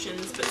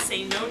actions, but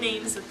say no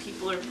names of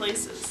people or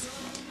places.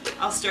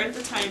 I'll start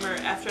the timer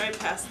after I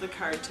pass the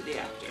card to the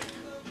actor.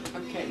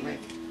 Okay, Rick.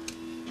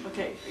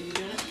 Okay, are you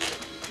doing it?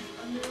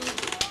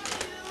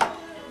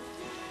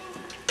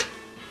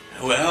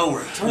 Well,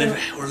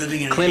 we're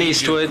living in an Clint age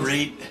Eastwood. of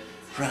great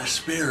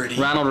prosperity.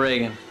 Ronald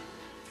Reagan.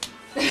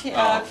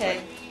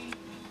 Okay.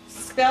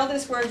 Spell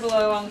this word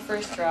below on the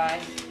first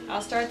try.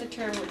 I'll start the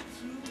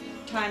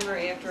timer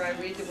after I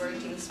read the word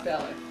to the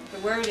speller. The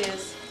word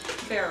is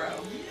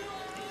Pharaoh.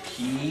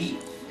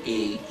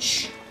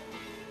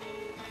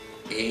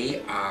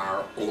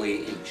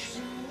 P-H-A-R-O-A-H.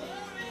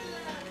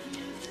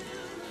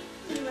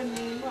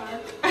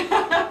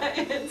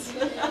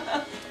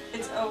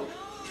 It's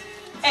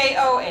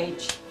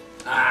A-O-H.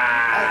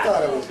 Ah. I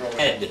thought it was wrong.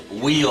 Head.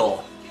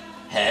 Wheel.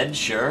 Head,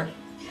 sure.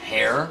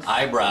 Hair.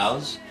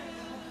 Eyebrows.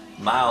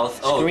 Mouth.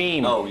 Oh.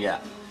 Scream. Oh, yeah.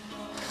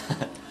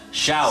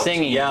 Shout.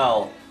 Singing.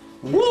 Yell.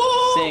 Woo!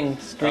 Sing.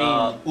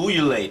 Scream.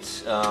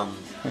 Ululate.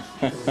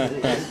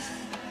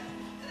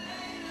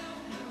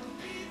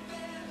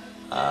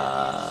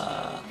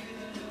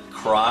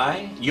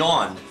 Cry.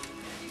 Yawn.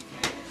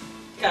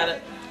 Got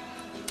it.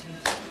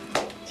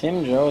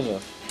 Tim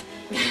Joseph.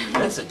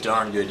 That's a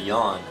darn good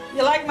yawn.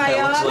 You like my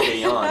yawn? That looks like a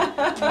yawn.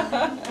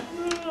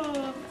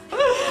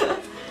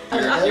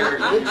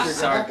 You're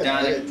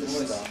sardonic.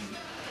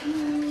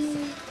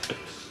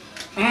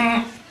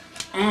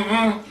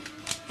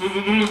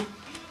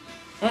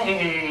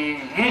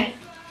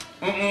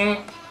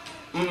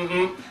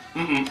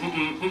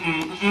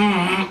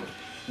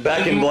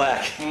 Back in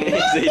black.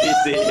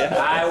 ACDC.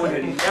 I would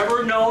have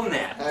never known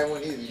that. I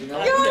wouldn't either. You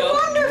know? You're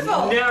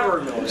wonderful.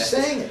 Never known Who that.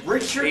 sang it?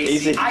 Richard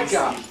Easy.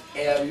 Icahn.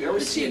 Have you ever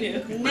seen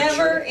it?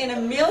 Never in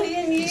a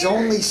million years. He's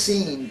only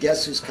seen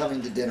Guess Who's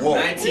Coming to Dinner.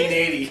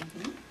 1980.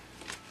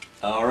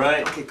 All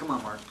right. Okay, come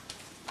on, Mark.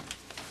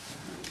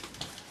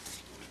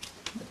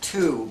 A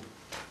tube,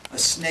 a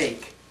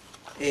snake,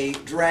 a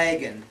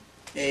dragon,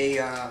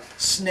 a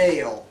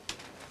snail,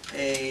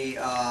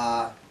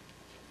 an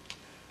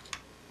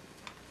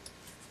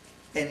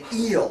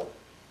eel,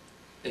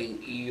 An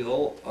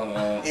eel.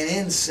 an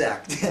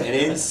insect, An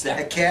insect.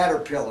 a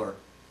caterpillar,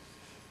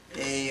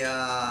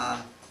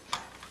 a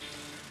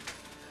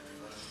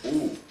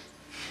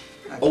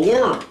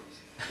worm.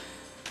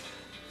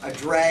 a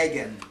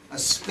dragon, a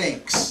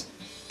sphinx,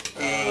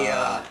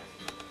 a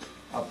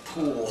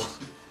pool,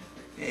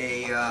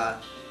 a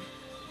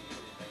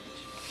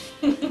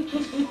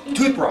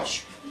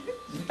Toothbrush.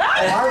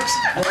 Mark's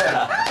good.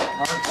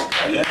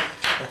 Mark's good.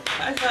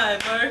 High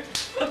five, Mark.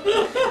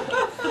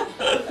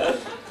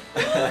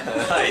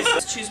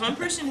 Nice. Choose one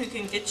person who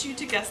can get you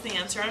to guess the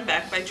answer on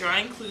back by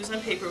drawing clues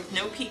on paper with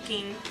no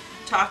peeking,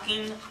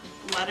 talking,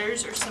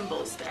 letters, or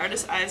symbols. The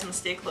artist's eyes must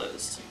stay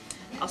closed.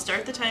 I'll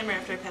start the timer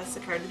after I pass the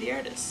card to the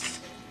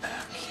artist.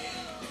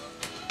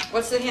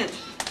 What's the hint?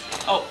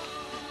 Oh,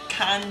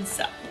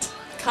 concept.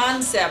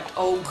 Concept.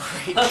 Oh,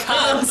 great.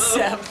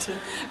 Concept.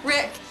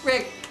 Rick,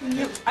 we're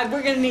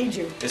gonna need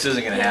you. This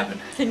isn't gonna happen.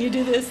 Can you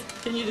do this?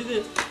 Can you do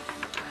this?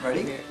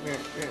 Ready?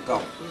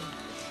 Go.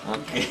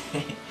 Okay.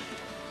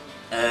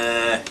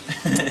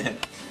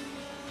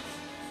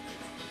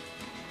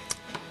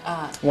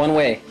 One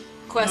way. No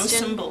Question.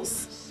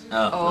 symbols.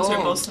 Oh. Those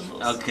are both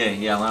symbols. Okay,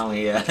 yeah, why don't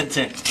we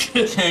turn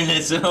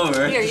this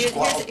over? Here,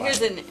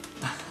 here's an.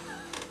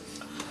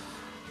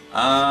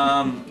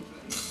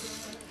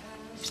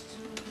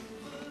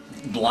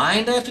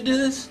 Blind I have to do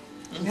this?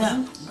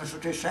 Yeah, that's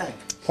what they say.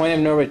 Point of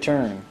no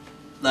return.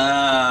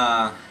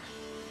 Uh-uh.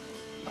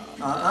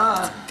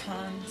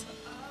 Cons.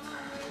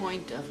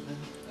 Point of the.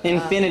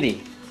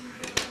 Infinity.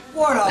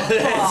 What a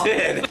That's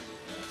it.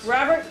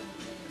 Robert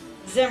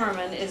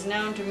Zimmerman is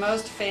known to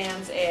most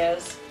fans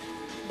as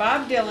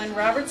Bob Dylan,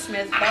 Robert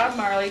Smith, Bob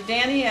Marley,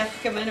 Danny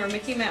Elfman, or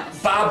Mickey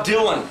Mouse. Bob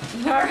Dylan.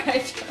 All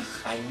right.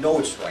 I know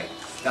it's right.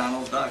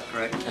 Donald Duck,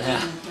 right?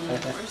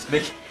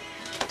 Mickey.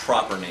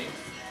 Proper name.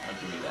 I'll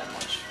give you that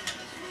much.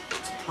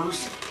 It's a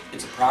person.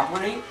 It's a proper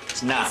name?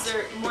 It's not. Is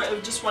there more,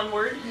 just one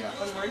word? Yeah.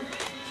 One word?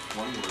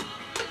 One word.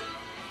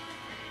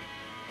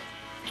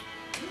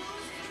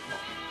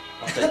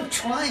 I'm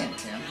trying,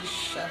 Tim. Just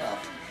shut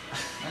up.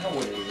 I know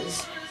what it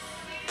is.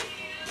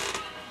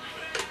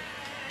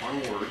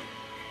 One word.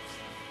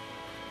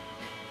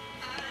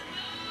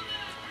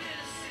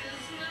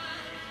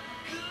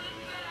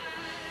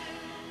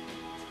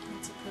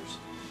 It's a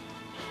person.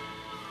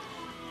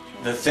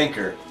 The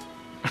thinker.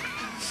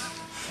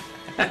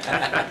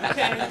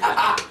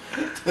 Okay.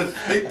 The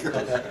thinker.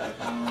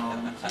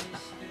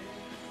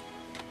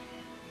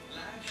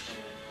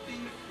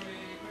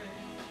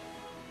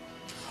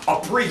 A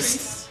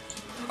priest.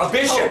 A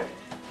bishop.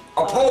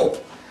 A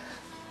pope.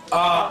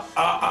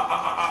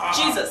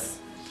 Jesus.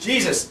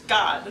 Jesus.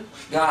 God.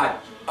 God.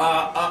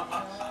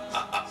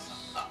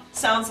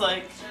 Sounds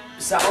like.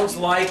 Sounds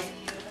like.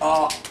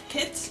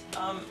 Kit.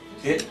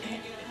 It.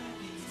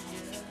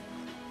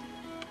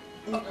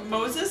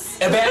 Moses.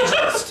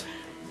 Evangelist.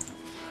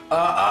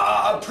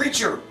 A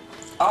preacher.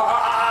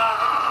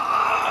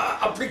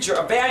 A preacher.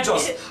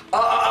 Evangelist.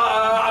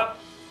 I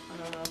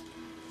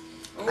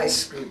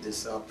screwed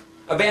this up.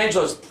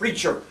 Evangelist.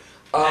 Preacher.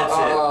 That's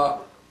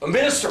a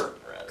minister.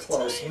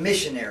 Close.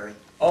 Missionary.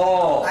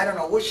 Oh. I don't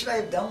know. What should I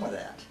have done with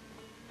that?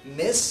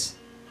 Miss?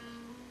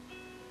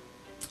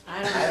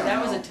 I don't know.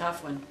 That was a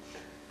tough one.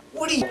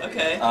 What do you...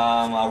 Okay.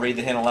 I'll read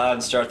the hint aloud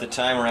and start the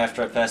timer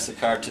after I pass the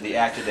card to the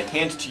actor. The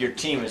hint to your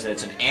team is that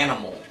it's an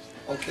animal.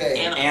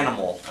 Okay. An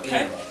animal.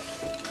 Okay.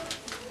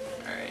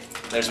 Alright.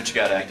 There's what you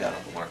gotta act out,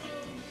 Uncle Mark.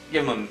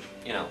 Give him,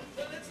 you know.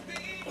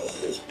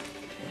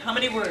 How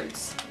many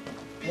words?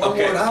 One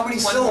Okay. word. How many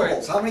One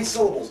syllables? How many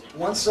syllables?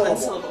 One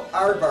syllable. syllable.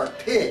 Aardvark.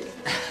 Pig.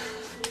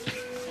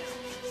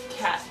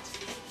 Cat.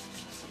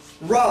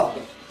 Rub.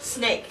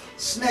 Snake.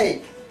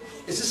 Snake.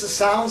 Is this a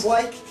sounds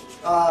like?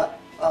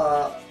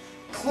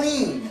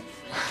 Clean.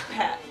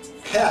 Pat.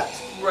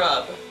 Pet.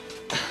 Rub.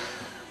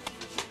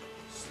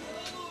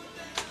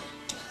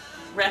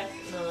 Rec.